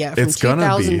media from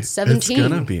 2017. It's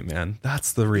gonna be, man.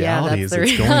 That's the reality. It's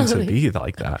going to be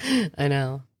like that. I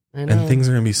know. And things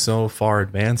are gonna be so far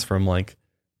advanced from like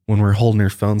when we're holding our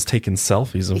phones taking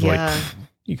selfies of like, what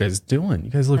you guys doing? You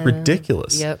guys look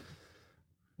ridiculous. Yep.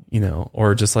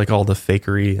 Or just like all the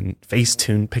fakery and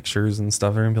Facetune pictures and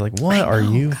stuff. They're gonna be like, what are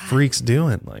you freaks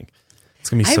doing? Like, it's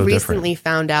gonna be so different. I recently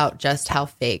found out just how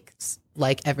fake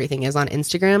like everything is on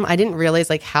Instagram. I didn't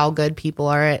realize like how good people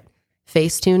are at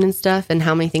Facetune and stuff, and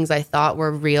how many things I thought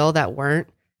were real that weren't.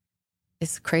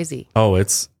 It's crazy. Oh,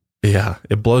 it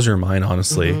blows your mind,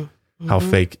 honestly, how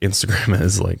fake Instagram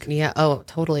is. Like, yeah, oh,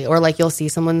 totally. Or like you'll see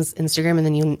someone's Instagram and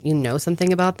then you know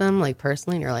something about them like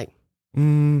personally, and you're like,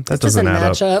 that doesn't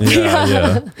match up.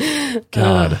 Yeah.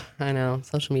 God, I know.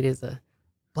 Social media is a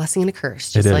blessing and a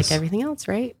curse, just like everything else,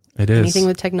 right? It is. Anything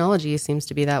with technology seems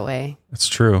to be that way. It's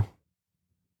true.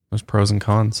 There's pros and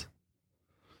cons.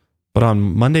 But on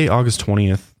Monday, August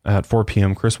 20th at 4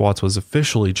 p.m., Chris Watts was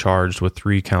officially charged with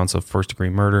 3 counts of first-degree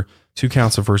murder, 2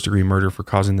 counts of first-degree murder for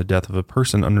causing the death of a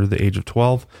person under the age of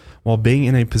 12 while being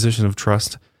in a position of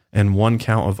trust, and 1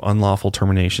 count of unlawful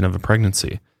termination of a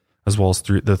pregnancy, as well as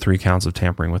the 3 counts of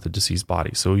tampering with a deceased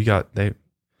body. So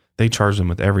they charged him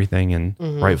with everything, and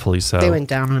rightfully so. They went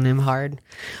down on him hard.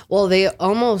 Well, they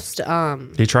almost...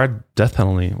 They tried death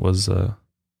penalty. Is that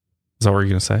what you're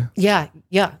going to say? Yeah.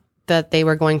 That they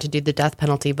were going to do the death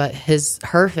penalty, but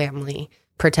her family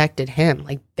protected him,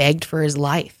 like begged for his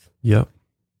life. Yep.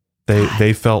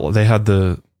 They felt, they had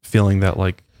the feeling that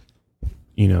like,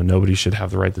 nobody should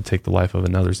have the right to take the life of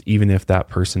another's, even if that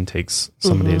person takes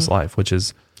somebody's life, which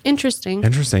is... Interesting.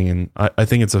 And I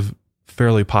think it's a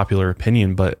fairly popular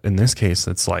opinion, but in this case,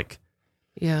 it's like,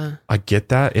 I get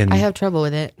that, and I have trouble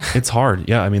with it. It's hard.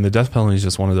 Yeah, I mean, the death penalty is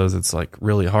just one of those. It's like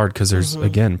really hard because there's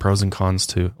again pros and cons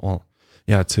to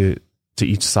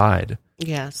each side.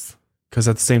 Yes. Because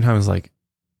at the same time, it's like,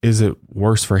 is it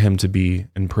worse for him to be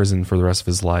in prison for the rest of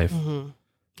his life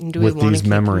with these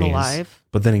memories?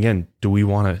 But then again,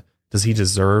 does he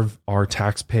deserve our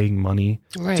tax-paying money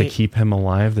to keep him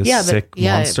alive? This sick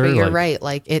monster. But you're right.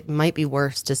 Like, it might be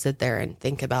worse to sit there and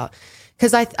think about,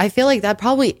 Because I feel like that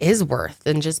probably is worse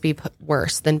than just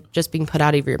being put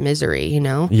out of your misery, you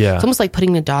know? Yeah. It's almost like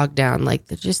putting a dog down, like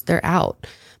they're out.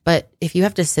 But if you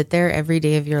have to sit there every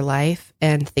day of your life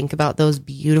and think about those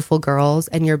beautiful girls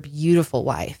and your beautiful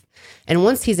wife, and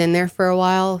once he's in there for a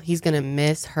while, he's going to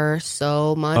miss her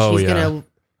so much. Oh, he's yeah.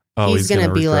 He's going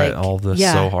to be regret like, all this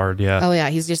yeah. so hard. Yeah. Oh, yeah.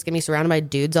 He's just going to be surrounded by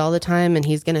dudes all the time. And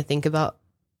he's going to think about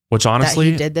Which honestly,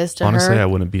 that he did this to honestly, her. I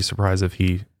wouldn't be surprised if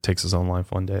he takes his own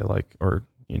life one day, like, or,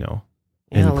 you know,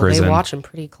 Yeah, in well, prison. they watch him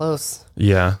pretty close.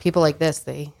 Yeah. People like this,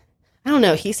 I don't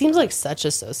know. He seems like such a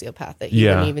sociopath that he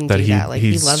wouldn't even that do that. Like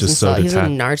he he's loves just so himself. He's a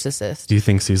detached. narcissist. Do you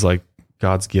think he's like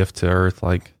God's gift to earth?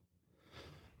 Like,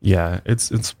 yeah,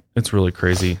 it's really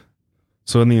crazy.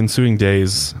 So in the ensuing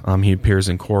days, he appears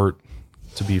in court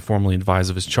to be formally advised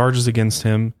of his charges against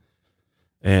him.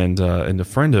 And a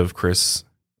friend of Chris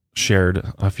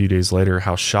shared a few days later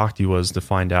how shocked he was to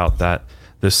find out that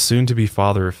this soon-to-be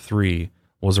father of 3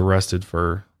 was arrested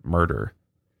for murder.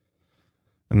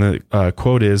 And the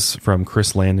quote is from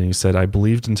Chris Landon. He said, "I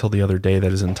believed until the other day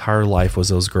that his entire life was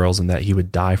those girls and that he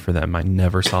would die for them. I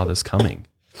never saw this coming."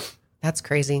 That's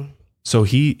crazy. So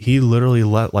he literally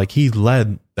led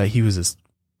that he was this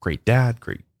great dad,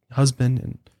 great husband,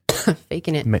 and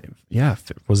Faking it. yeah,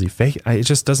 was he fake? It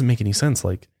just doesn't make any sense.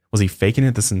 Like, was he faking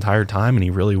it this entire time, and he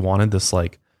really wanted this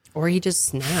like Or he just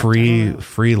snapped. I don't know.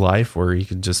 free life where he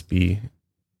could just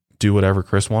do whatever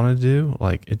Chris wanted to do?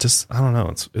 Like, it just, I don't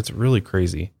know. It's really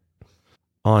crazy.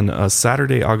 On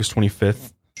Saturday, August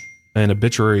 25th, an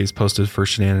obituary is posted for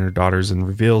Shanann and her daughters and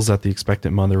reveals that the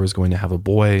expectant mother was going to have a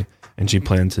boy, and she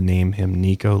planned to name him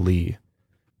Nico Lee.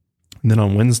 And then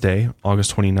on Wednesday,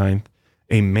 August 29th,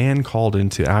 a man called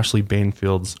into Ashley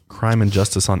Banfield's Crime and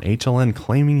Justice on HLN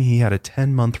claiming he had a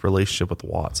 10-month relationship with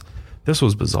Watts. This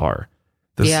was bizarre.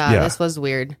 This was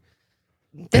weird.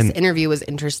 This And- interview was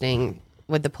interesting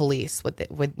with the police.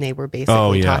 When they were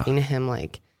basically talking to him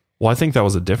like, Well, I think that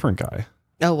was a different guy.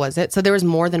 oh, was it? So there was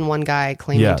more than one guy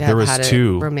claiming Yeah, to there have was had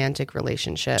two. a romantic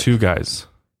relationship. 2 guys.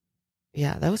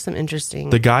 Yeah, that was some interesting.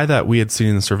 The guy that we had seen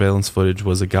in the surveillance footage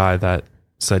was a guy that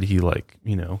said he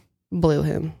blew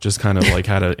him. just kind of like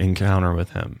had an encounter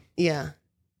with him. Yeah.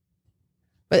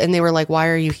 And they were like, "Why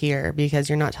are you here? Because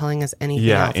you're not telling us anything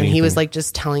Yeah, else." And he was anything. like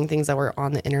just telling things that were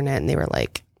on the internet, and they were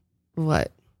like,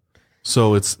 "What?"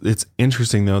 So it's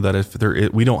interesting though that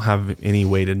if we don't have any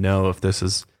way to know if this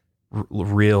is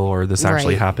real or this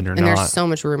actually Right. happened or And not. there's so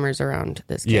much rumors around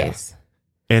this Yeah. case.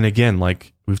 And again,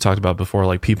 like we've talked about before,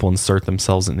 like people insert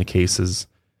themselves into cases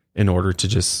in order to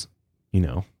just,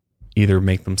 either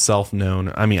make themselves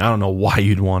known. I mean, I don't know why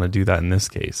you'd want to do that in this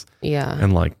case. Yeah.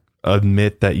 And like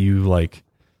admit that you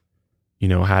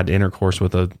had intercourse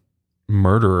with a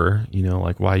murderer,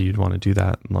 like why you'd want to do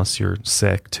that unless you're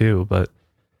sick too. But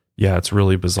yeah, it's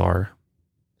really bizarre.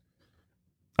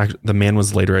 The man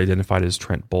was later identified as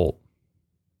Trent Bolt.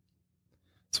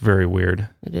 It's very weird.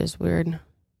 It is weird.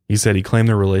 He said he claimed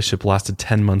their relationship lasted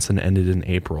 10 months and ended in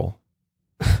April.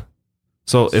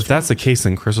 So if that's the case,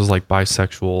 then Chris was like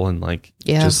bisexual and like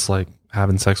just like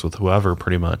having sex with whoever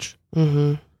pretty much.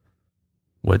 Mm-hmm.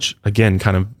 Which again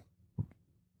kind of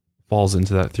falls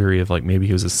into that theory of like maybe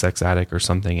he was a sex addict or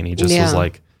something, and he just was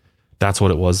like, that's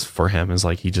what it was for him, is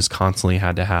like he just constantly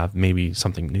had to have maybe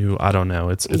something new. I don't know.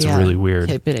 It's really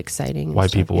weird. A bit exciting. Why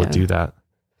people would do that.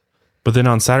 But then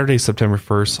on Saturday, September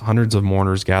 1st, hundreds of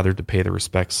mourners gathered to pay their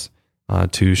respects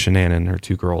to Shanann and her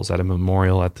 2 girls at a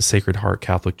memorial at the Sacred Heart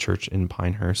Catholic Church in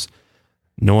Pinehurst.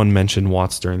 No one mentioned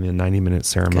Watts during the 90-minute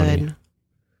ceremony,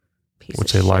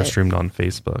 which they live streamed on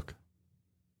Facebook.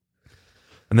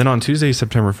 And then on Tuesday,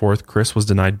 September 4th, Chris was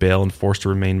denied bail and forced to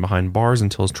remain behind bars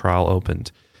until his trial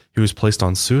opened. He was placed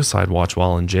on suicide watch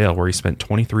while in jail, where he spent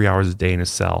 23 hours a day in his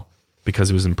cell because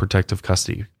he was in protective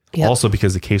custody. Yep. Also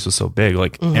because the case was so big,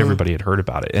 like everybody had heard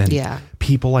about it. And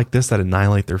people like this that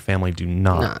annihilate their family do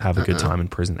not have a good time in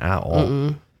prison at all.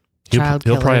 He'll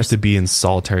probably have to be in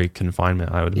solitary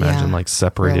confinement, I would imagine, like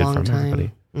separated from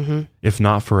everybody. Mm-hmm. If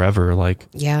not forever, like,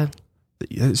 yeah,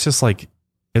 it's just like,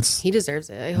 he deserves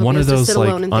it. I hope one he of has to those sit like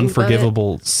alone and think about it.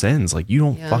 unforgivable sins. Like, you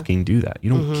don't fucking do that. You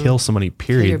don't kill somebody,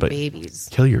 period. Kill your but babies.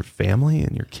 Kill your family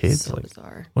and your kids. So like,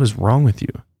 bizarre. what is wrong with you?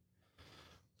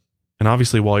 And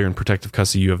obviously, while you're in protective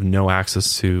custody, you have no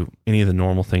access to any of the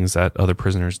normal things that other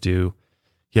prisoners do.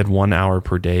 He had 1 hour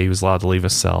per day. He was allowed to leave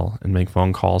his cell and make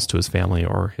phone calls to his family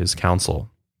or his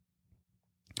counsel.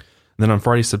 And then on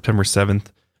Friday, September 7th,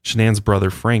 Shanann's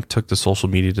brother Frank took to social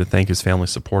media to thank his family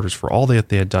supporters for all that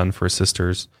they had done for his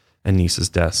sisters and niece's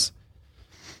deaths.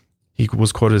 He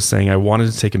was quoted as saying, "I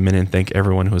wanted to take a minute and thank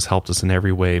everyone who has helped us in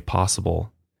every way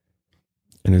possible."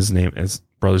 And his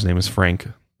brother's name is Frank.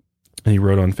 And he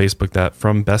wrote on Facebook that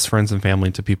from best friends and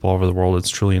family to people all over the world, it's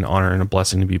truly an honor and a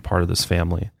blessing to be part of this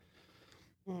family.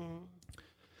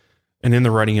 And in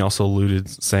the writing, he also alluded,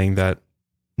 saying that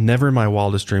never in my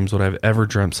wildest dreams would I have ever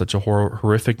dreamt such a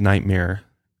horrific nightmare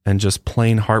and just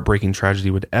plain heartbreaking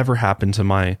tragedy would ever happen to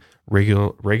my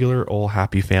regular old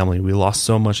happy family. We lost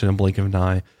so much in a blink of an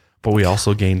eye, but we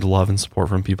also gained love and support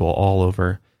from people all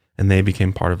over, and they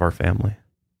became part of our family.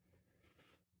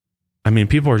 I mean,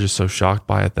 people are just so shocked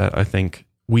by it that I think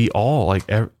we all, like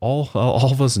all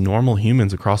of us normal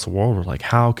humans across the world, were like,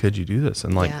 how could you do this?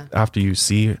 And like, after you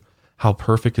see how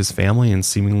perfect his family and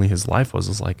seemingly his life was,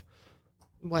 it's like,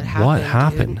 what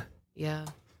happened? Dude? Yeah.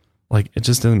 Like, it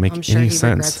just didn't make I'm sure any he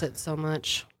sense. regrets it so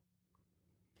much.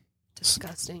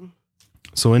 Disgusting.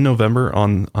 So in November,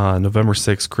 on November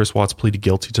 6th, Chris Watts pleaded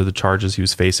guilty to the charges he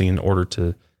was facing in order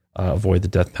to avoid the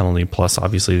death penalty. Plus,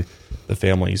 obviously, the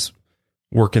family's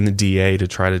working the DA to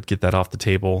try to get that off the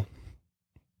table.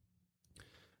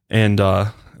 And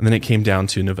then it came down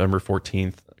to November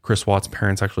 14th. Chris Watts'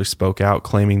 parents actually spoke out,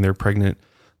 claiming their pregnant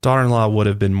daughter-in-law would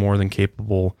have been more than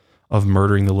capable of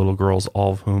murdering the little girls,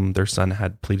 all of whom their son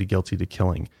had pleaded guilty to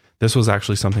killing. This was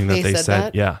actually something that they said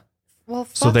that? Yeah. Well,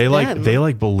 fuck So they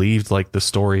them. believed like the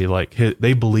story, like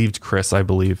they believed Chris, I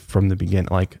believe, from the beginning,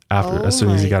 like after, as soon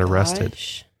as he got arrested.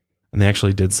 And they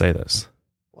actually did say this.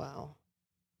 Wow.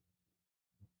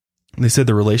 They said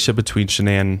the relationship between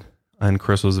Shanann and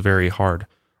Chris was very hard.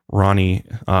 Ronnie,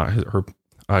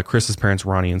 Chris's parents,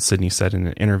 Ronnie and Sydney, said in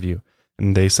an interview,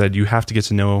 and they said, you have to get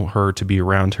to know her to be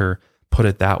around her. Put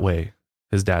it that way,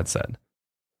 his dad said.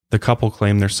 The couple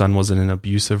claimed their son was in an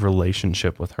abusive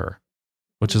relationship with her,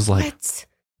 which is like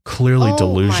clearly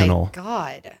delusional. Oh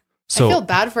my God. So, I feel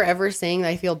bad for ever saying that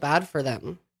I feel bad for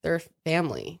them. Their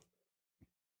family.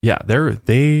 Yeah,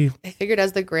 they I figured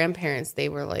as the grandparents, they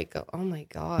were like, oh my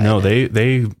God. No,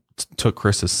 they took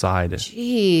Chris's side.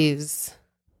 Jeez.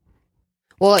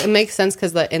 Well, it makes sense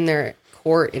because in their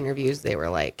court interviews, they were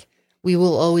like, we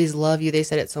will always love you. They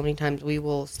said it so many times. We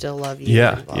will still love you.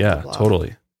 Yeah, and blah, yeah, blah, blah.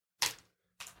 totally.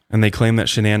 And they claim that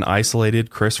Shanann isolated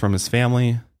Chris from his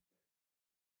family.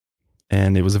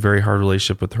 And it was a very hard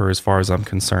relationship with her as far as I'm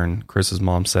concerned. Chris's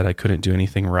mom said, I couldn't do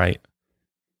anything right.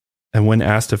 And when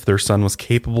asked if their son was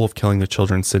capable of killing the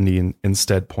children, Cindy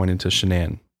instead pointed to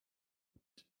Shanann.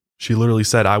 She literally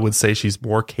said, I would say she's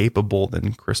more capable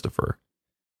than Christopher.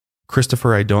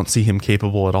 Christopher, I don't see him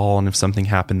capable at all. And if something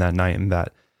happened that night and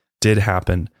that did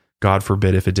happen, God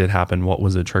forbid if it did happen, what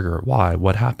was the trigger? Why?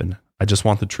 What happened? I just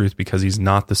want the truth because he's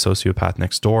not the sociopath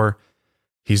next door.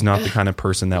 He's not the kind of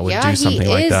person that would do something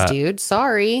like that. Dude.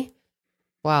 Sorry.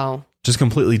 Wow. Just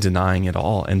completely denying it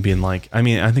all and being like, I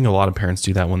mean, I think a lot of parents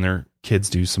do that when their kids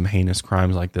do some heinous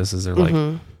crimes like this, is they're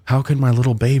like, how could my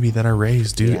little baby that I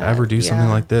raised ever do something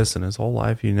like this? And his whole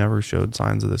life, he never showed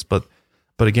signs of this. But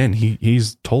again,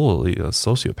 he's totally a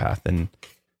sociopath. And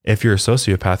if you're a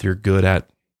sociopath, you're good at,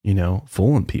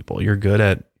 fooling people. You're good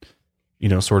at,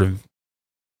 sort of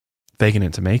faking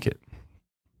it to make it.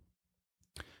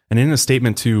 And in a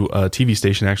statement to a TV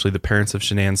station, actually, the parents of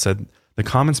Shanann said the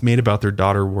comments made about their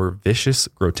daughter were vicious,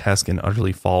 grotesque, and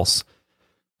utterly false.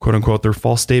 Quote unquote, their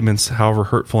false statements, however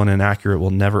hurtful and inaccurate, will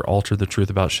never alter the truth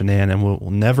about Shanann and will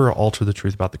never alter the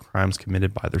truth about the crimes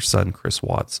committed by their son, Chris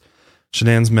Watts.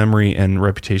 Shanann's memory and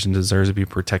reputation deserves to be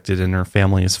protected, and her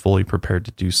family is fully prepared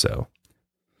to do so.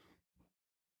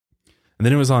 And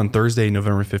then it was on Thursday,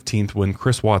 November 15th, when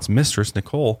Chris Watts' mistress,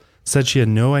 Nicole, said she had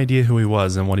no idea who he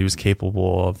was and what he was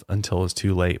capable of until it was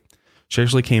too late. She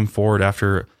actually came forward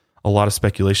after a lot of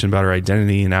speculation about her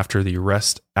identity and after the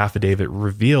arrest affidavit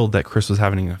revealed that Chris was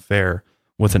having an affair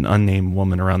with an unnamed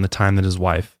woman around the time that his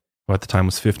wife, who at the time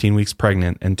was 15 weeks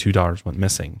pregnant, and 2 daughters went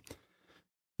missing.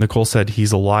 Nicole said,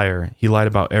 he's a liar. He lied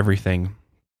about everything.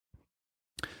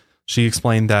 She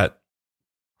explained that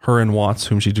her and Watts,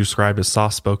 whom she described as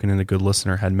soft-spoken and a good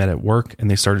listener, had met at work, and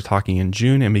they started talking in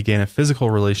June and began a physical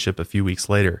relationship a few weeks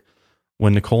later,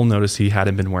 when Nicole noticed he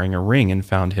hadn't been wearing a ring and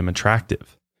found him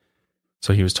attractive.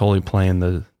 So he was totally playing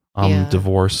the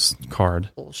divorce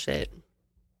card. Bullshit.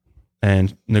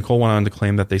 And Nicole went on to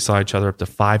claim that they saw each other up to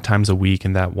 5 times a week,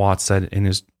 and that Watts said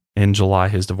in July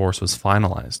his divorce was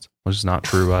finalized, which is not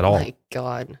true at all. Oh my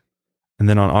God. And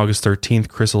then on August 13th,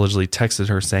 Chris allegedly texted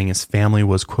her saying his family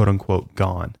was quote unquote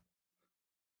gone.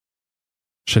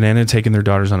 Shanann had taken their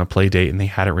daughters on a play date and they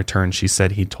hadn't returned. She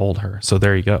said he told her. So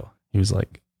there you go. He was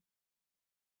like,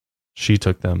 she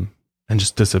took them and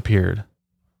just disappeared.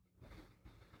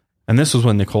 And this was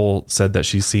when Nicole said that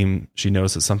she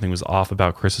noticed that something was off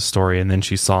about Chris's story. And then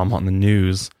she saw him on the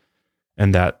news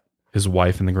and that his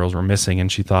wife and the girls were missing.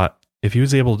 And she thought, if he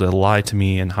was able to lie to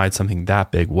me and hide something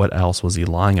that big, what else was he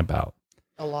lying about?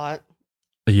 A lot.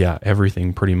 Yeah,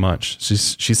 everything pretty much.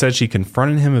 She said she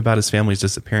confronted him about his family's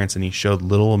disappearance and he showed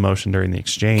little emotion during the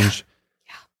exchange,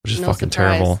 which is No fucking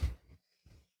surprise. terrible.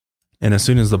 And as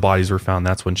soon as the bodies were found,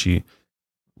 that's when she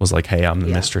was like, "Hey, I'm the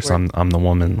mistress. I'm the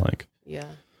woman." Like, Yeah.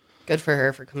 Good for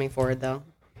her for coming forward, though.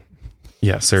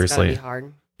 yeah, It's gotta seriously. be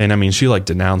hard. And I mean, she like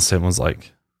denounced him, was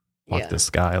like, "Fuck Yeah. this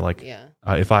guy." Like, Yeah.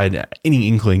 if I had any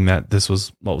inkling that this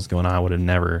was what was going on, I would have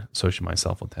never associated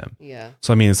myself with him. Yeah.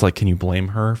 So I mean, it's like, can you blame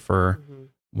her for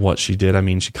what she did? I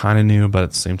mean, she kind of knew, but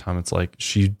at the same time, it's like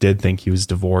she did think he was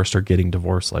divorced or getting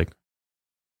divorced. Like,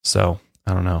 so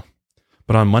I don't know.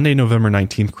 But on Monday, November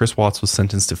 19th, Chris Watts was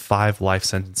sentenced to 5 life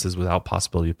sentences without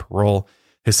possibility of parole.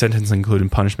 His sentence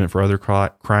included punishment for other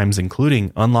crimes,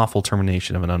 including unlawful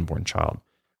termination of an unborn child.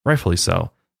 Rightfully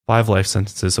so. 5 life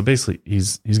sentences. So basically,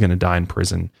 he's going to die in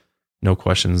prison. No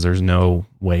questions. There's no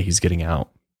way he's getting out.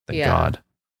 Thank God.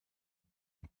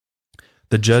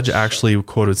 The judge actually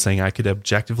quoted saying, "I could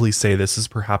objectively say this is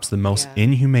perhaps the most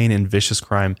inhumane and vicious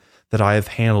crime that I have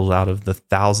handled out of the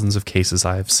thousands of cases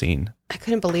I have seen." I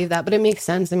couldn't believe that, but it makes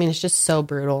sense. I mean, it's just so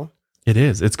brutal. It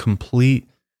is. It's complete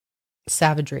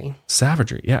Savagery.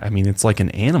 Yeah, I mean, it's like an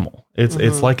animal.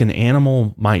 It's like an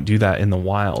animal might do that in the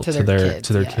wild to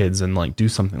their kids and like do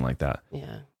something like that.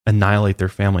 Yeah. Annihilate their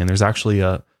family. And there's actually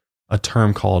a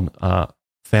term called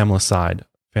familicide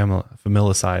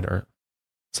or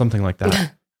something like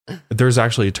that. There's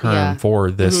actually a term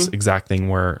for this exact thing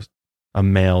where a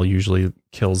male usually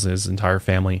kills his entire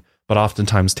family, but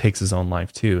oftentimes takes his own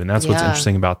life too. And that's what's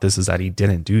interesting about this, is that he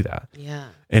didn't do that. Yeah.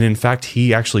 And in fact,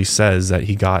 he actually says that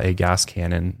he got a gas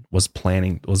cannon, was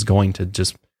going to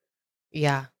just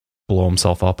blow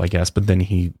himself up, I guess. But then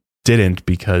he didn't,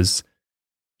 because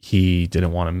he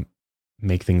didn't want to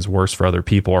make things worse for other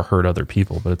people or hurt other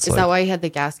people. But it's Is that why he had the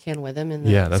gas can with him?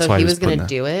 that's so why he was going to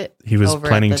do it. He was over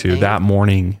planning at the to thing? that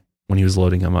morning when he was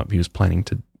loading him up. He was planning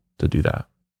to do that.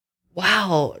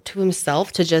 Wow, to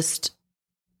himself, to just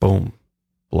Boom,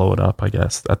 blow it up, I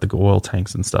guess, at the oil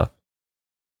tanks and stuff.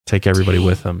 Take everybody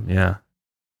with him. Yeah.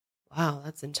 Wow,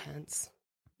 that's intense.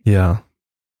 Yeah.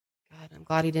 God, I'm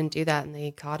glad he didn't do that, and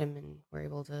they caught him and were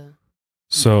able to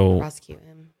prosecute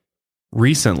him.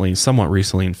 Somewhat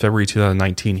recently, in February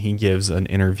 2019, he gives an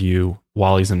interview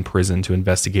while he's in prison to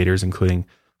investigators, including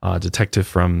a detective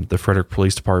from the Frederick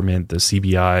Police Department, the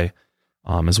CBI,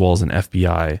 as well as an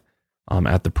FBI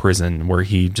at the prison, where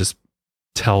he just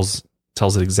tells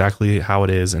it exactly how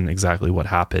it is and exactly what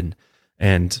happened.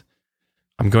 And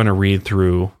I'm going to read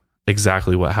through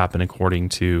exactly what happened according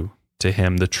to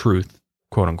him, the truth,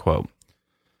 quote unquote.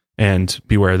 And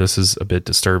beware, this is a bit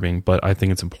disturbing, but I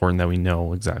think it's important that we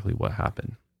know exactly what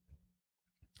happened.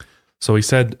 So he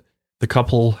said the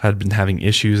couple had been having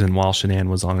issues, and while Shanann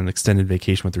was on an extended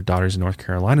vacation with her daughters in North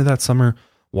Carolina that summer,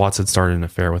 Watts had started an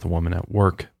affair with a woman at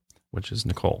work, which is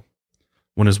Nicole.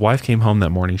 When his wife came home that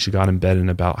morning, she got in bed and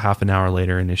about half an hour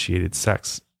later initiated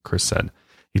sex, Chris said.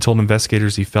 He told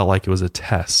investigators he felt like it was a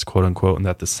test, quote unquote, and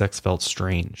that the sex felt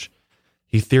strange.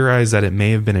 He theorized that it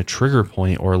may have been a trigger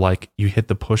point, or like you hit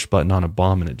the push button on a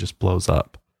bomb and it just blows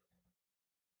up.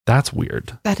 That's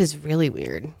weird. That is really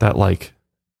weird. That, like,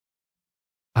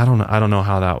 I don't know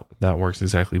how that works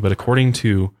exactly, but according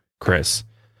to Chris,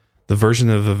 the version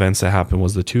of events that happened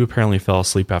was the two apparently fell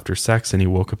asleep after sex, and he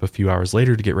woke up a few hours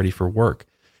later to get ready for work.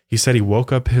 He said he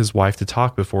woke up his wife to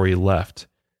talk before he left,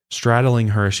 straddling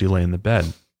her as she lay in the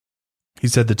bed. He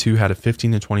said the two had a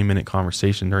 15 to 20 minute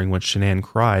conversation during which Shanann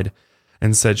cried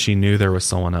and said she knew there was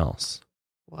someone else.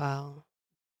 Wow.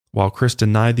 While Chris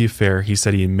denied the affair, he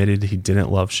said he admitted he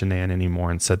didn't love Shanann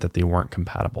anymore and said that they weren't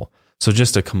compatible. So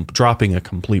just dropping a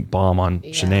complete bomb on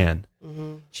Shanann.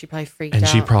 Mm-hmm. She probably freaked out. And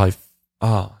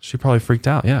she probably freaked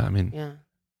out. Yeah, I mean. Yeah.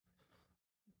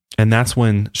 And that's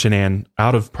when Shanann,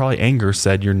 out of probably anger,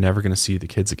 said, "You're never going to see the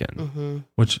kids again." Mm-hmm.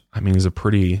 Which, I mean, is a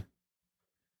pretty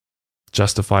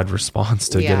justified response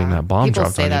to getting that bomb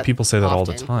dropped on you. People say that all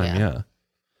the time. Yeah.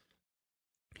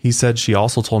 He said she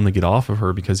also told him to get off of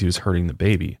her because he was hurting the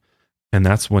baby. And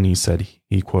that's when he said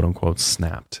he, quote unquote,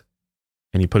 snapped.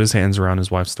 And he put his hands around his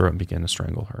wife's throat and began to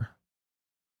strangle her.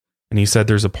 And he said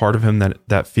there's a part of him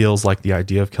that feels like the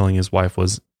idea of killing his wife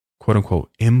was, quote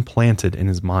unquote, implanted in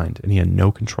his mind, and he had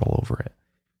no control over it.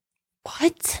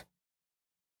 What?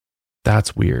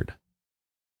 That's weird.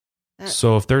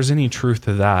 So if there's any truth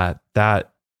to that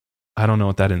I don't know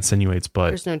what that insinuates, but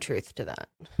there's no truth to that.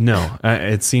 No,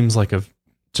 it seems like a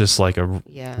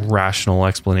rational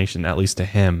explanation, at least to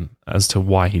him, as to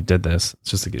why he did this.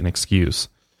 It's just an excuse.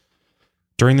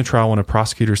 During the trial, when a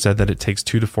prosecutor said that it takes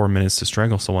 2 to 4 minutes to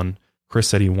strangle someone, Chris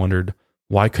said he wondered,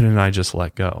 why couldn't I just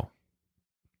let go?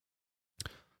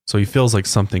 So he feels like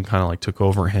something kind of like took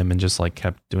over him and just like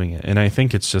kept doing it. And I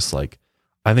think it's just like,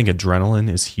 I think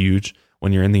adrenaline is huge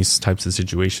when you're in these types of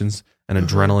situations, and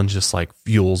adrenaline just like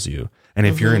fuels you. And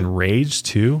if you're enraged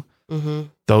too,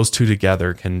 those two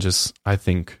together can just, I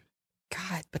think,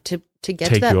 God, but to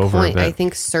get to that point, I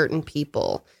think certain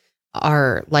people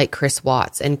are like Chris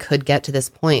Watts and could get to this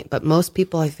point, but most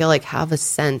people I feel like have a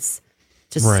sense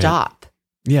to stop.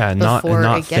 Yeah, and not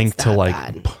think to like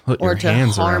bad, put your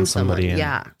hands around somebody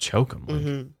and choke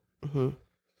them.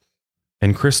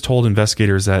 And Chris told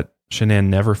investigators that Shanann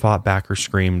never fought back or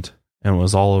screamed, and it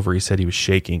was all over. He said he was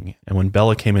shaking. And when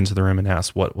Bella came into the room and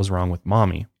asked what was wrong with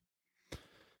Mommy, he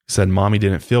said Mommy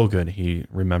didn't feel good, he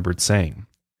remembered saying.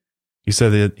 He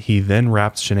said that he then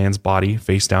wrapped Shanann's body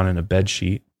face down in a bed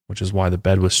sheet, which is why the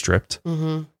bed was stripped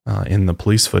in the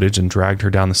police footage, and dragged her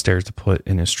down the stairs to put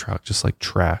in his truck, just like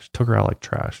trash. Took her out like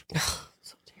trash.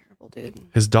 So terrible, dude.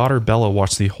 His daughter Bella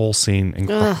watched the whole scene and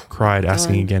cried,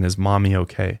 asking again, "Is Mommy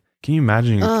okay?" Can you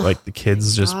imagine like the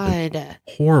kids just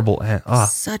horrible?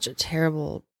 Such a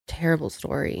terrible, terrible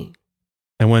story.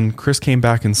 And when Chris came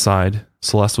back inside,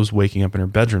 Celeste was waking up in her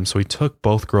bedroom. So he took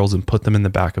both girls and put them in the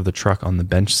back of the truck on the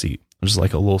bench seat, which is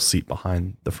like a little seat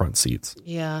behind the front seats.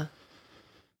 Yeah.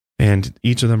 And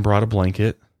each of them brought a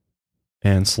blanket,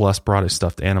 and Celeste brought a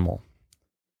stuffed animal.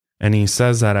 And he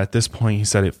says that at this point, he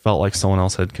said it felt like someone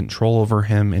else had control over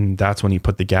him. And that's when he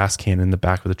put the gas can in the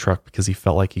back of the truck, because he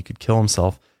felt like he could kill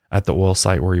himself at the oil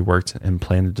site where he worked and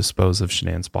planned to dispose of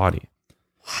Shanann's body.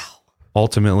 Wow.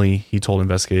 Ultimately, he told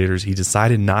investigators he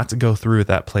decided not to go through with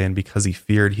that plan because he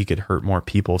feared he could hurt more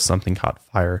people if something caught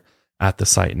fire at the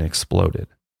site and exploded.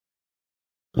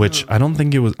 Which I don't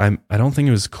think it was. I don't think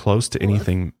it was close to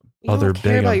anything other big. You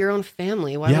care about your own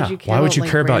family. Why would you care? Why would you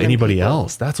care about anybody people?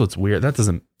 else? That's what's weird. That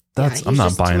doesn't. That's I'm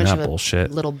not buying that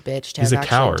bullshit. Little bitch. To He's have a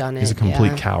coward. Done it. He's a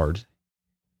complete coward.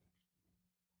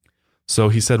 So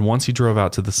he said once he drove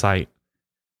out to the site,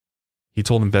 he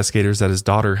told investigators that his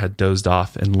daughter had dozed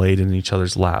off and laid in each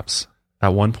other's laps.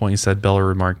 At one point, he said Bella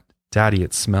remarked, "Daddy,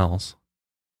 it smells."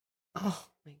 Oh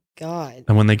my God.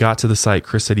 And when they got to the site,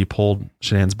 Chris said he pulled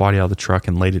Shanann's body out of the truck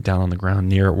and laid it down on the ground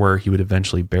near where he would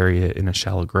eventually bury it in a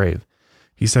shallow grave.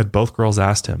 He said both girls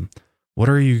asked him, What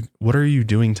are you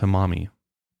doing to Mommy?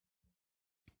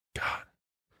 God.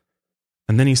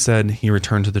 And then he said he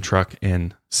returned to the truck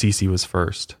and Cece was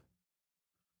first.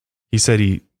 He said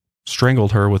he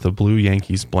strangled her with a blue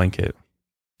Yankees blanket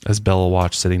as Bella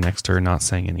watched sitting next to her, not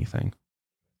saying anything.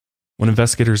 When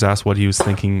investigators asked what he was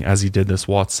thinking as he did this,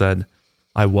 Watts said,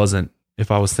 "I wasn't. If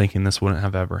I was thinking, this wouldn't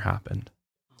have ever happened."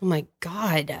 Oh my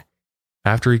God.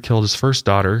 After he killed his first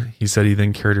daughter, he said he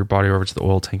then carried her body over to the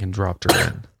oil tank and dropped her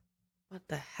in. What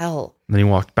the hell? And then he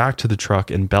walked back to the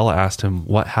truck and Bella asked him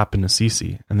what happened to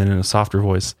Cece. And then in a softer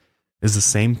voice, "Is the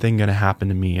same thing going to happen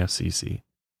to me as Cece?"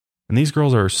 And these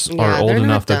girls are old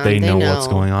enough that they know what's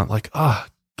going on. Like, oh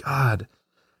God,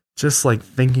 just like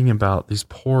thinking about these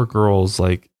poor girls,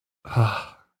 like,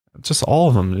 just all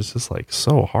of them. It's just like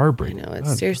so heartbreaking. I know,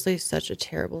 it's seriously such a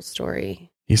terrible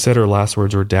story. He said her last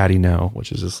words were "Daddy, no,"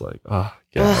 which is just like, oh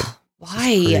God, why?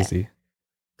 Crazy.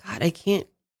 God, I can't.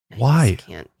 Why? I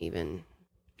can't even.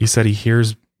 He said he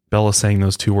hears Bella saying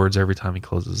those two words every time he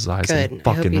closes his eyes. Good.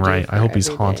 Fucking right. I hope he's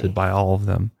haunted by all of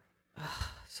them.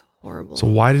 So horrible. So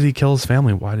why did he kill his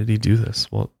family? Why did he do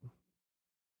this? Well,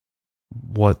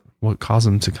 what caused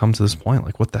him to come to this point?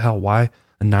 Like, what the hell? Why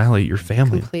annihilate your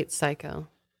family? Complete psycho.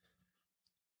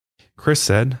 Chris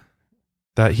said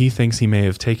that he thinks he may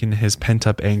have taken his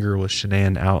pent-up anger with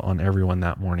Shanann out on everyone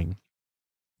that morning.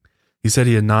 He said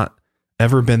he had not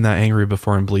ever been that angry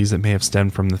before and believes it may have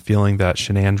stemmed from the feeling that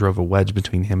Shanann drove a wedge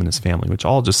between him and his family, which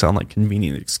all just sound like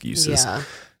convenient excuses.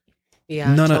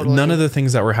 Yeah. None of the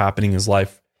things that were happening in his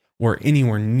life were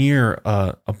anywhere near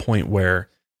a point where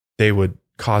they would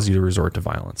cause you to resort to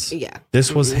violence. Yeah.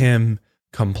 This was him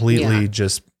completely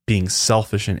just being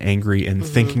selfish and angry and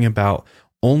thinking about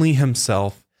only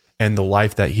himself and the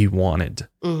life that he wanted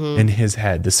in his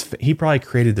head. He probably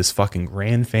created this fucking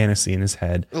grand fantasy in his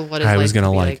head. What I was going to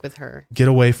like with her. Get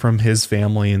away from his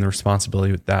family and the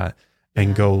responsibility with that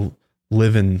and go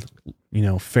live in,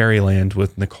 fairyland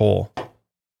with Nicole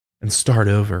and start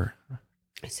over.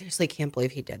 I seriously can't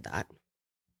believe he did that.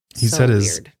 He said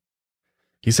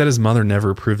his mother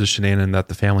never approved of Shanann and that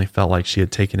the family felt like she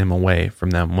had taken him away from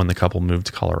them when the couple moved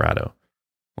to Colorado.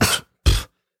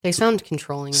 They sound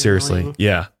controlling. Seriously. Annoying.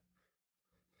 Yeah.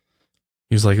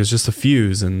 He was like, it's just a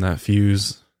fuse, and that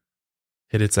fuse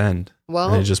hit its end.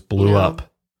 Well, and it just blew up.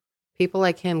 People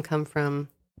like him come from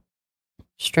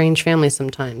strange families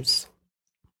sometimes.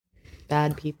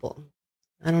 Bad people.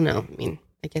 I don't know. I mean,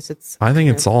 I guess it's... I think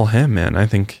it's all him, man. I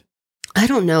think I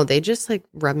don't know. They just like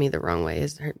rub me the wrong way,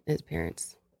 his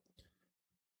parents.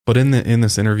 But in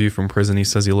this interview from prison, he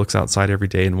says he looks outside every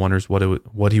day and wonders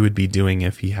what he would be doing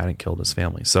if he hadn't killed his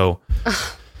family. So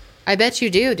I bet you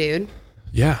do, dude.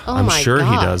 Yeah, I'm sure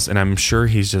he does. And I'm sure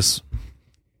he's just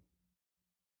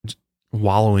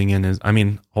wallowing in his, I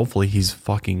mean, hopefully he's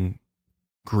fucking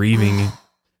grieving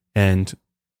and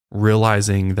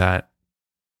realizing that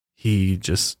he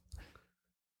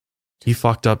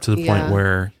fucked up to the point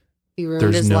where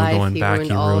there's no going back. He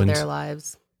ruined all their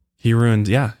lives. He ruined,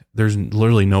 there's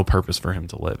literally no purpose for him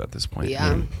to live at this point. Yeah.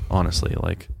 I mean, honestly,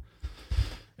 like,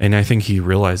 and I think he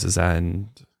realizes that, and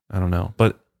I don't know,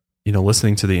 but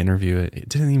listening to the interview, it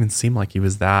didn't even seem like there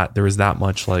was that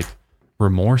much like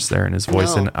remorse there in his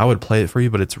voice. No. And I would play it for you,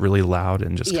 but it's really loud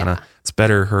and just kind of, it's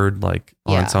better heard like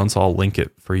on its own. So I'll link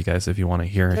it for you guys if you want to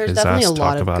hear There's his definitely ass a lot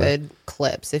talk of about good it.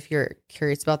 clips if you're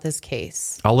curious about this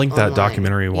case. I'll link that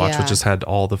documentary watch, which just had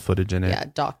all the footage in it. Yeah,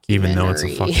 documentary. Even though it's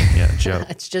a fucking joke.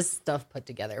 It's just stuff put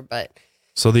together. But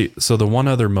so the one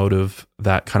other motive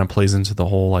that kind of plays into the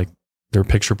whole like their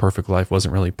picture perfect life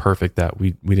wasn't really perfect that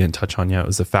we didn't touch on yet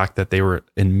was the fact that they were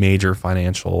in major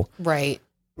financial right.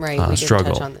 We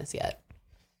struggle. didn't touch on this yet.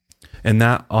 And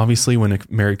that obviously when a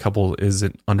married couple is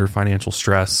under financial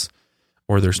stress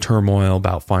or there's turmoil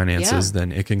about finances,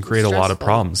 then it can create a lot of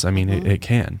problems. I mean, it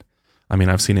can. I mean,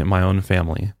 I've seen it in my own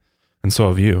family and so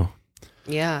have you.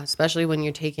 Yeah. Especially when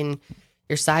you're taking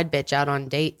your side bitch out on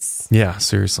dates. Yeah.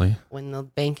 Seriously. When the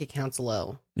bank account's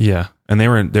low. Yeah. And they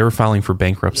were filing for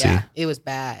bankruptcy. Yeah. It was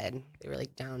bad. They were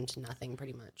like down to nothing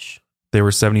pretty much. They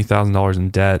were $70,000 in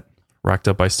debt, racked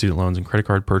up by student loans and credit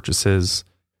card purchases.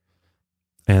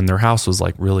 And their house was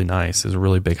like really nice. It was a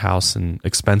really big house and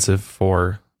expensive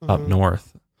for up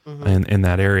north and in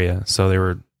that area. So they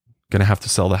were going to have to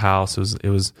sell the house. It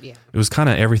was kind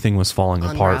of everything was falling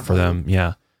apart for them.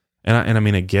 Yeah. And I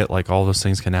mean, I get like all those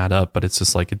things can add up, but it's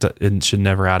just like it should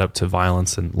never add up to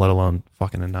violence and let alone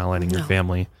fucking annihilating your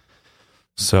family.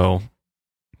 So,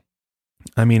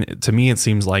 I mean, to me, it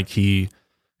seems like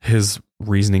his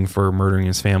reasoning for murdering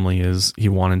his family is he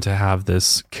wanted to have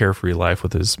this carefree life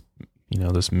with his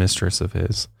this mistress of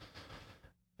his,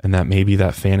 and that maybe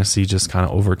that fantasy just kind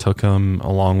of overtook him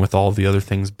along with all the other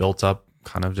things built up,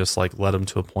 kind of just like led him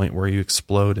to a point where you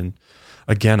explode. And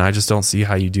again, I just don't see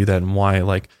how you do that and why,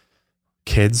 like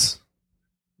kids,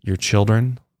 your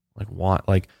children,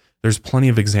 there's plenty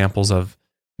of examples of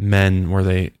men where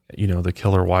they, the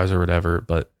killer wives or whatever,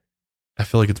 but I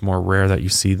feel like it's more rare that you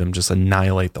see them just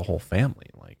annihilate the whole family.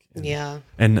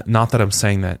 And not that I'm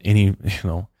saying that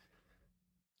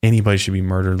anybody should be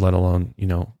murdered, let alone,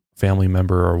 family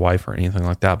member or wife or anything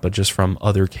like that. But just from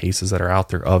other cases that are out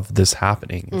there of this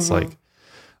happening, it's like,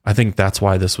 I think that's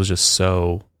why this was just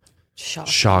so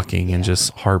shocking and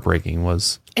just heartbreaking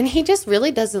and he just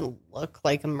really doesn't look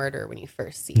like a murderer when you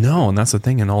first see him. No. And that's the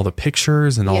thing. And all the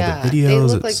pictures and all the videos, they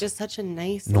look like just such a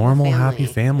nice, normal, family. Happy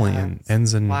family and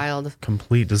ends in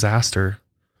complete disaster.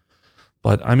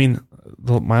 But I mean,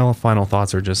 my final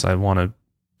thoughts are just, I want to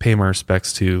pay my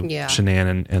respects to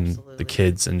Shanann and the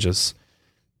kids, and just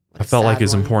I felt like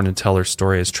it's important to tell her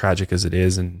story as tragic as it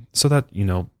is, and so that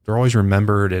they're always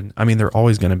remembered. And I mean, they're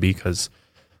always going to be because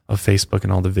of Facebook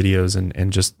and all the videos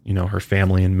and just her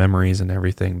family and memories and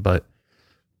everything. But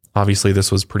obviously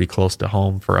this was pretty close to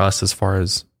home for us as far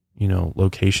as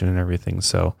location and everything,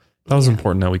 so that was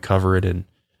important that we cover it. And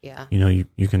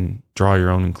you can draw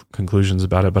your own conclusions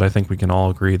about it, but I think we can all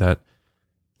agree that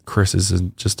Chris is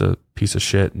just a piece of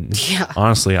shit. And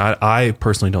honestly, I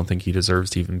personally don't think he deserves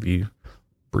to even be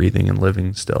breathing and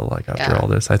living still, like after all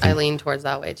this. I lean towards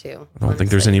that way too. I don't think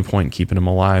there's any point in keeping him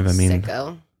alive. I mean,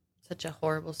 sicko. Such a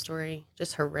horrible story,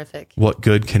 just horrific. What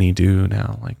good can he do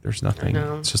now? Like there's nothing.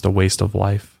 It's just a waste of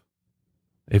life,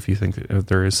 if you think that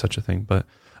there is such a thing. But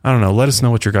I don't know. Let us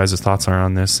know what your guys' thoughts are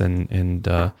on this, and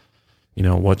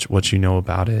what you know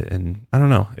about it. And I don't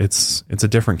know, it's a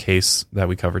different case that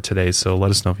we covered today, so let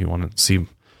us know if you want to see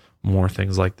more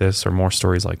things like this or more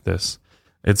stories like this.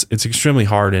 It's extremely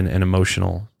hard and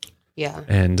emotional,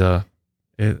 and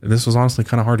this was honestly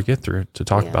kind of hard to get through, to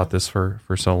talk about this for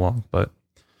so long. But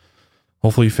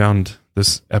hopefully you found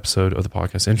this episode of the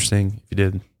podcast interesting. If you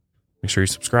did, make sure you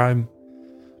subscribe.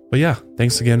 But yeah,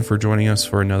 thanks again for joining us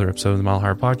for another episode of the Mile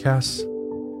Higher Podcast.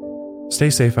 Stay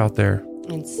safe out there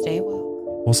and stay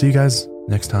woke. We'll see you guys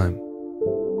next time.